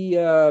that's the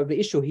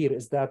issue here,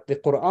 is that the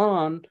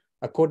Qur'an,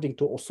 according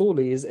to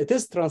usulis, it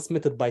is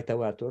transmitted by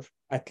tawatur,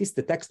 at least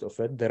the text of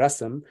it, the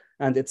rasm,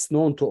 and it's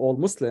known to all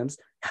Muslims.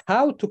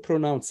 How to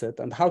pronounce it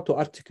and how to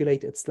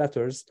articulate its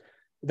letters,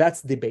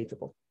 that's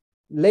debatable.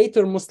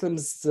 Later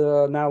Muslims,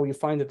 now you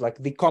find it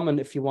like the common,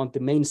 if you want, the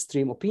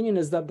mainstream opinion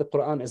is that the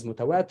Qur'an is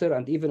mutawatir,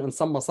 and even in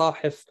some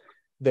masahif,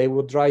 they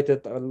would write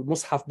it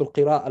al-mushaf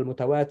bil-qirā'a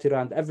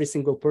al-mutawatira, and every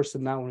single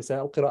person now, when you say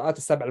al-qirā'āt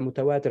as-sab'a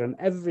al-mutawatira, and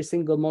every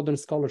single modern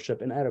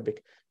scholarship in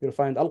Arabic, you'll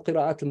find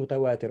al-qirā'āt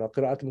al-mutawatira,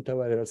 al-qirā'āt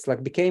al-mutawatira. It's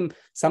like became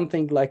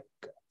something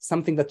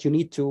that you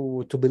need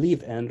to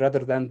believe in rather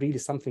than really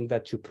something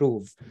that you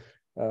prove.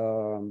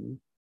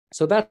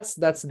 So that's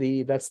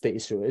the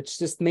issue. It's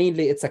just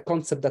mainly it's a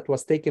concept that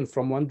was taken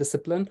from one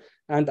discipline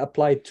and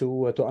applied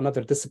to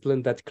another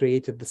discipline that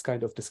created this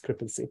kind of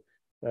discrepancy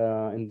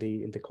in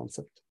the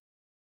concept.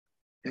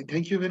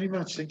 Thank you very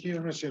much. Thank you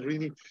very much. I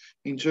really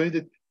enjoyed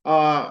it.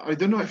 I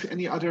don't know if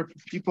any other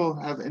people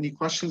have any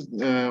questions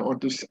or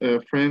those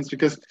friends,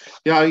 because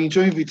yeah, I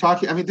enjoy we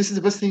talking. I mean, this is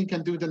the best thing you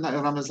can do in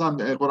Ramadan,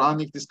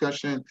 Quranic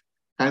discussion,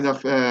 kind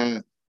of.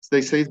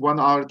 They say 1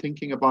 hour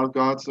thinking about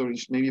God, so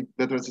maybe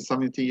better than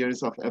 70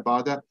 years of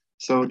ibadah.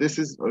 So this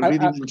is really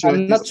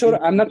I'm not sure.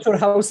 I'm not sure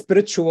how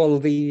spiritual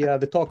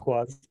the talk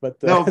was, but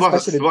no,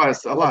 especially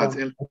was a lot.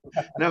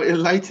 No,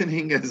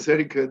 enlightening is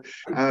very good.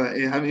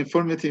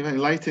 Informative,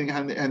 enlightening,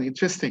 and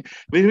interesting.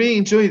 We really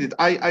enjoyed it.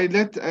 I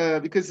let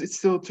because it's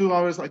still 2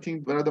 hours. I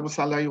think Brother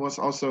Musallai was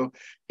also.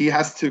 He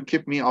has to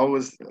keep me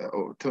always.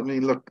 Tell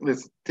me, look,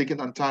 let's take it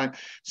on time.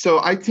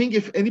 So I think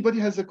if anybody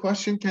has a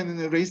question, can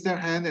raise their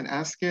hand and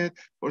ask it,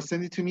 or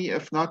send it to me.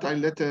 If not, I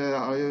let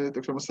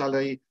Dr.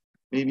 Musallai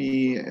maybe.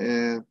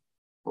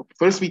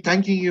 First, we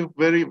thanking you.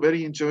 Very,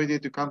 very enjoyed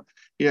it to come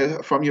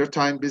here from your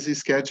time, busy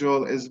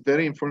schedule. Is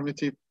very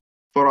informative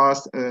for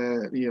us.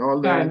 We all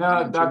learned.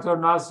 Yeah, Dr.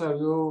 Nasser,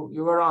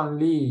 you were on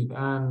leave,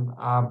 and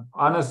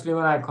honestly,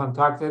 when I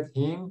contacted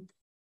him,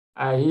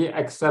 he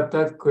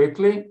accepted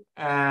quickly,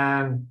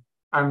 and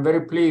I'm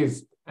very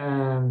pleased.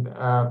 And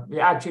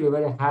we're actually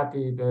very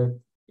happy that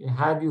we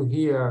had you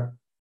here.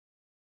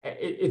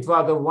 It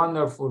was a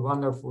wonderful,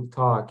 wonderful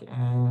talk,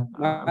 and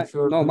I'm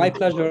sure. No, my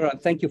pleasure.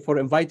 Thank you for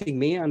inviting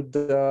me, and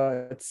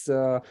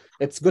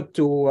it's good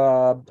to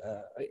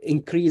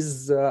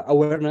increase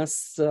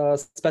awareness,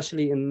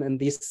 especially in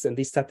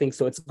these settings.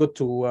 So it's good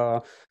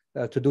to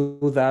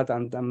do that,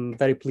 and I'm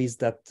very pleased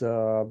that.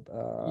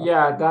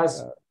 Yeah,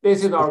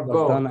 this is our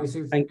goal. Done. This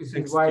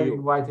is why we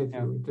invited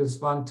you. We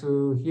just want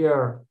to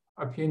hear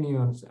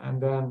opinions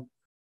and then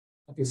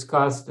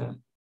discuss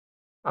them.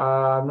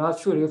 I'm not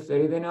sure if there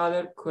is any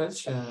other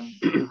question.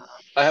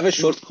 I have a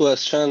short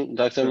question,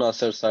 Dr.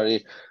 Nasser,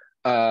 sorry.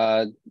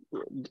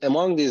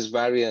 Among these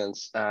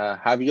variants,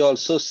 have you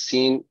also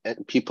seen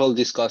people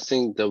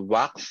discussing the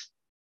waqf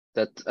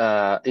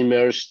that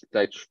emerged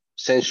like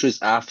centuries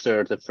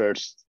after the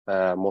first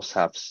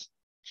mushafs?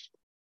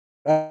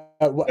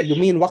 You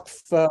mean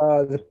waqf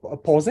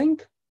pausing?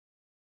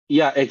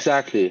 Yeah,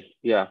 exactly.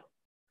 Yeah.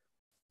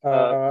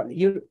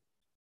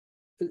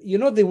 You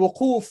know, the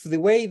wuquf, the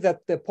way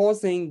that the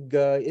pausing,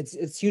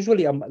 it's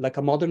usually like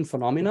a modern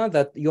phenomena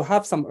that you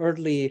have some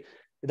early,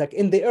 like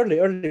in the early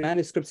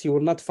manuscripts, you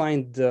will not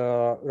find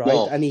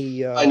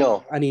any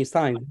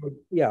signs.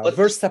 Yeah, but,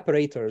 verse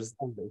separators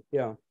only.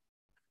 Yeah.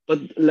 But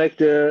like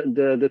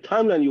the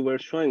timeline you were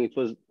showing, it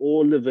was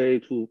all the way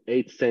to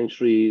 8th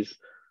centuries.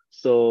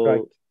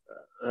 So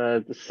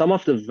some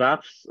of the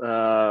waqfs,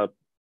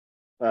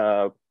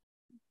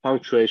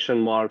 punctuation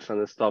marks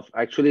and stuff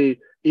actually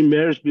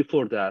emerged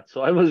before that. So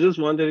I was just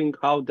wondering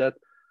how that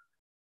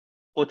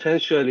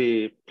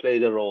potentially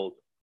played a role.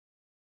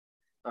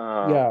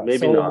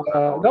 Maybe not.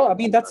 No, I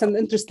mean, that's an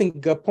interesting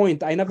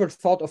point. I never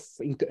thought of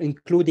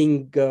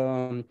including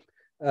the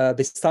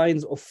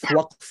signs of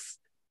waqf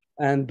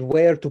and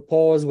where to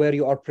pause, where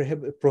you are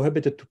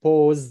prohibited to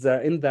pause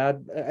in that.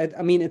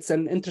 I mean, it's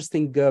an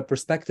interesting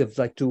perspective,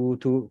 like to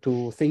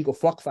think of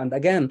waqf. And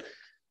again,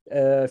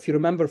 if you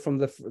remember from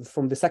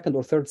the second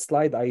or third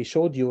slide I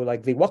showed you,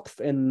 like the waqf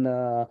in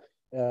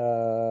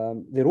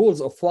the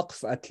rules of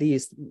waqf, at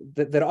least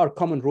there are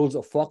common rules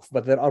of waqf,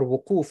 but there are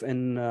wuquf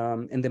in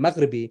the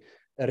Maghribi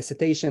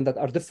recitation that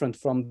are different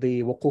from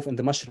the wuquf in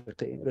the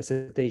Mashriqi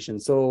recitation.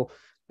 So,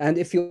 and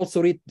if you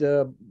also read,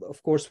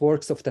 of course,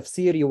 works of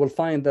tafsīr, you will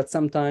find that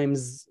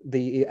sometimes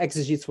the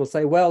exegetes will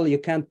say, well, you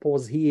can't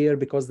pause here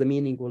because the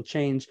meaning will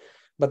change.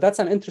 But that's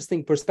an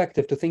interesting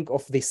perspective to think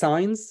of the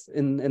signs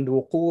in the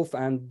wuquf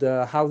and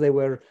how they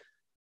were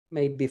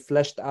maybe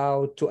fleshed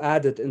out to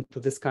add it into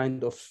this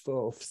kind of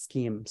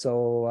scheme.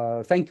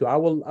 So thank you. I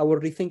will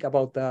rethink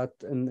about that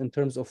in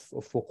terms of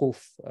wuquf.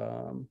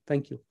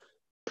 Thank you.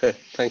 Okay,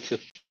 thank you.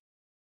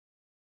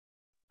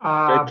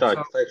 Great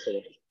talk. Thanks a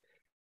lot.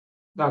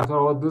 Dr.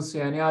 Oddusi,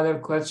 any other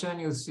question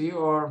you see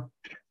or?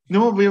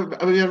 No, we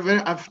are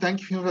very.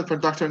 Thank you for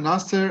Dr.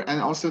 Nasser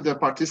and also the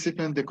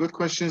participant. The good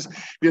questions.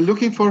 We are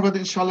looking forward,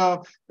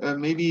 inshallah.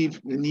 Maybe in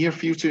the near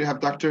future,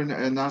 have Dr.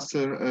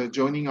 Nasser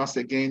joining us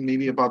again.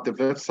 Maybe about the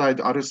website,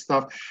 other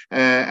stuff.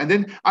 And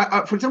then,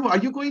 for example, are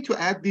you going to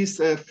add these?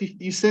 50,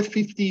 you said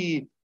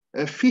 50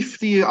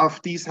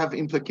 of these have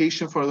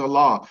implication for the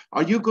law.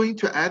 Are you going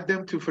to add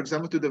them to, for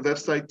example, to the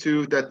website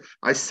too? That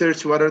I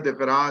search what are the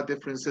Qirāāt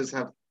differences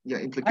have. Yeah,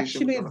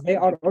 implication. Actually, they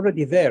are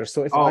already there.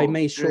 So if I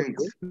may show you,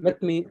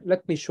 let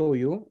me show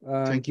you.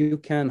 You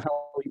can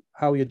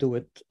how you do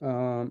it.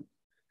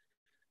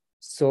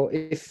 So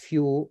if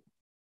you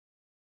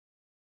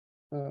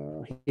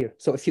here,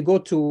 so if you go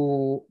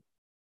to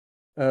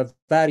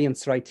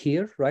variants right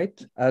here, right,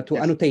 to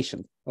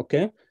annotation.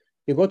 Okay,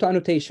 you go to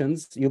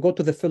annotations. You go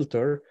to the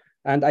filter,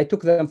 and I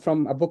took them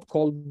from a book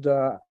called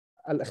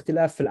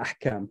Al-Ikhtilaf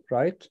al-Ahkam.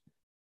 Right.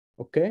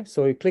 Okay,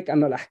 so you click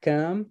on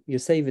Al-Ahkam. You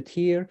save it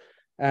here.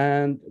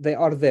 And they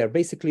are there,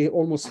 basically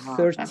almost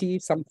 30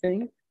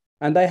 something.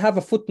 And I have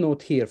a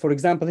footnote here. For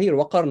example, here,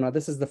 waqarna,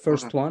 this is the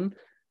first one.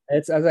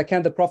 It's as I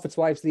can, the Prophet's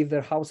wives leave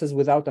their houses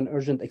without an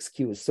urgent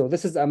excuse. So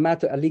this is a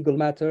legal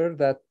matter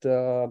that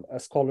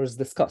scholars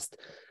discussed.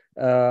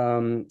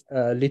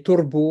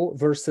 Liturbu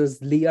versus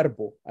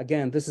liyarbu.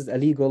 Again, this is a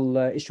legal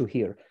issue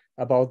here.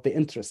 about the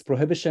interest,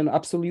 prohibition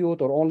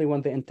absolute or only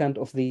when the intent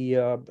of the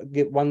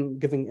one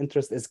giving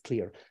interest is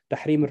clear.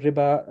 تحريم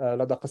الربا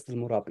لدى قصد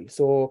المرابي.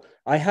 So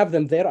I have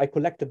them there. I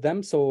collected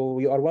them. So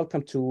you are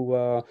welcome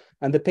to,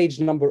 and the page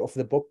number of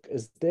the book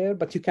is there,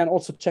 but you can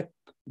also check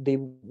the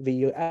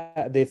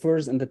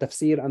verse and the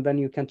tafsir, and then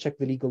you can check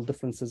the legal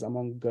differences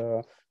among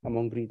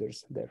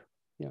readers there.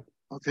 Yeah.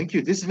 Oh, thank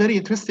you. This is very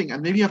interesting,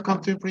 and maybe you have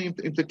contemporary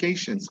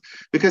implications,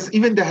 because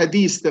even the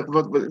hadith that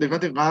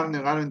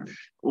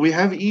we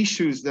have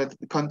issues that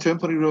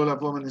contemporary role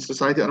of women in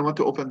society. I don't want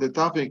to open the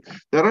topic.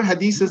 There are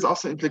hadiths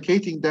also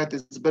implicating that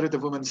it's better the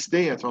women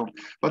stay at home.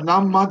 But now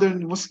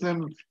modern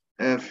Muslim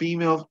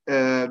female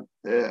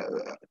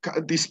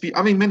dispute.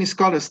 I mean, many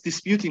scholars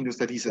disputing this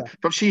hadith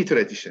from Shiite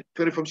tradition,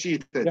 from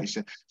Shiite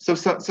tradition. So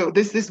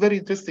this is very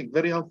interesting,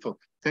 very helpful.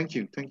 Thank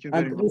you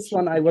very much. This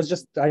one,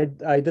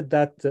 I did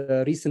that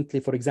recently.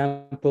 For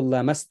example,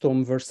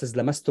 lamastum versus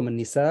lamastum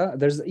an-nisa.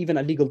 There's even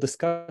a legal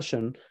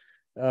discussion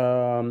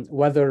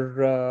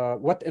whether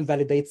what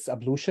invalidates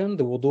ablution,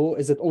 the wudu,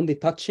 is it only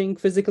touching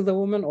physically the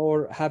woman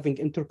or having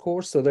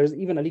intercourse? So there's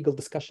even a legal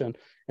discussion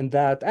in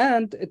that,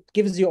 and it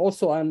gives you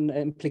also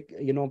an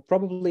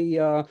probably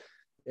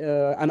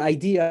an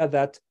idea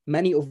that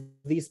many of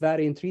these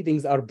variant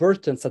readings are.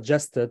 Burton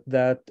suggested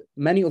that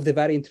many of the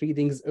variant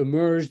readings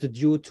emerged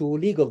due to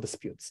legal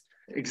disputes.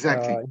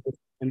 Exactly.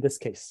 In this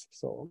case.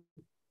 So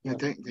yeah,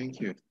 thank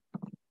you.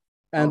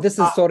 And this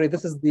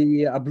is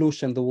the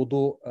ablution, the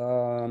wudu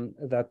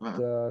that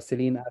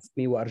Celine asked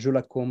me,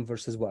 وَأَرْجُلَكُمْ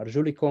versus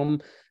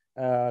وَأَرْجُلِكُمْ,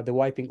 the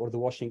wiping or the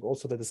washing,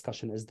 also the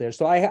discussion is there.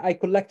 So I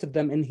collected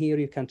them in here.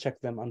 You can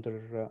check them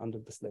under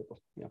this label.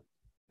 Yeah.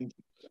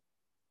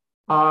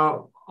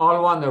 All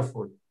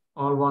wonderful.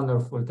 All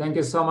wonderful. Thank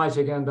you so much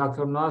again,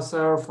 Dr.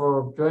 Nasser,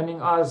 for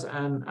joining us.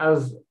 And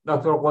as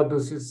Dr.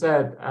 Quddusi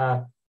said,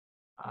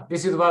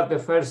 this is about the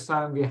first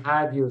time we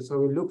had you. So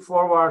we look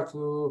forward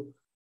to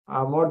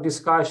more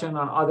discussion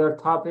on other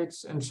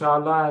topics,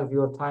 inshallah, as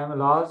your time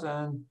allows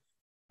and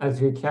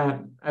as we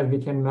can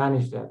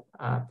manage that.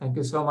 Thank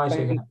you so much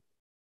again.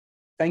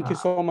 Thank you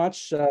so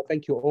much.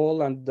 Thank you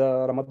all, and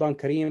Ramadan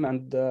Kareem,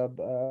 and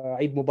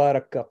Eid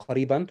Mubarak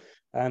قريبا.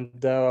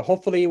 And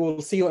hopefully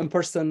we'll see you in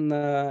person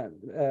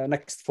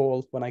next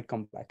fall when I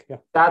come back. Yeah.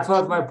 That's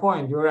what my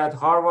point. You're at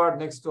Harvard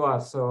next to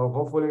us, so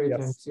hopefully we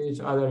can see each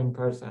other in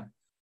person.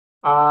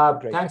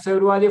 Thanks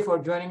everybody for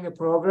joining the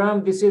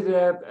program. This is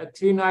a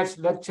 3-night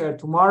lecture.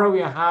 Tomorrow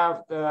we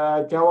have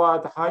the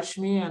Jawad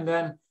Hashmi, and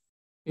then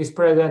his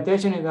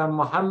presentation is on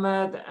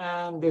Muhammad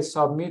and the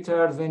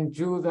submitters when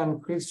Jews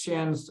and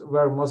Christians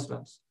were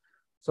Muslims.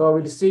 So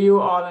we'll see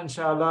you all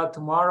inshallah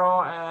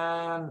tomorrow,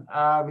 and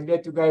we'll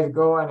let you guys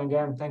go. And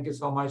again, thank you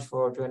so much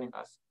for joining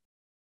us.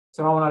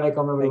 Assalamu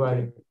alaikum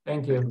everybody.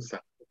 Thank you.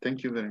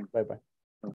 Thank you very much. Bye-bye.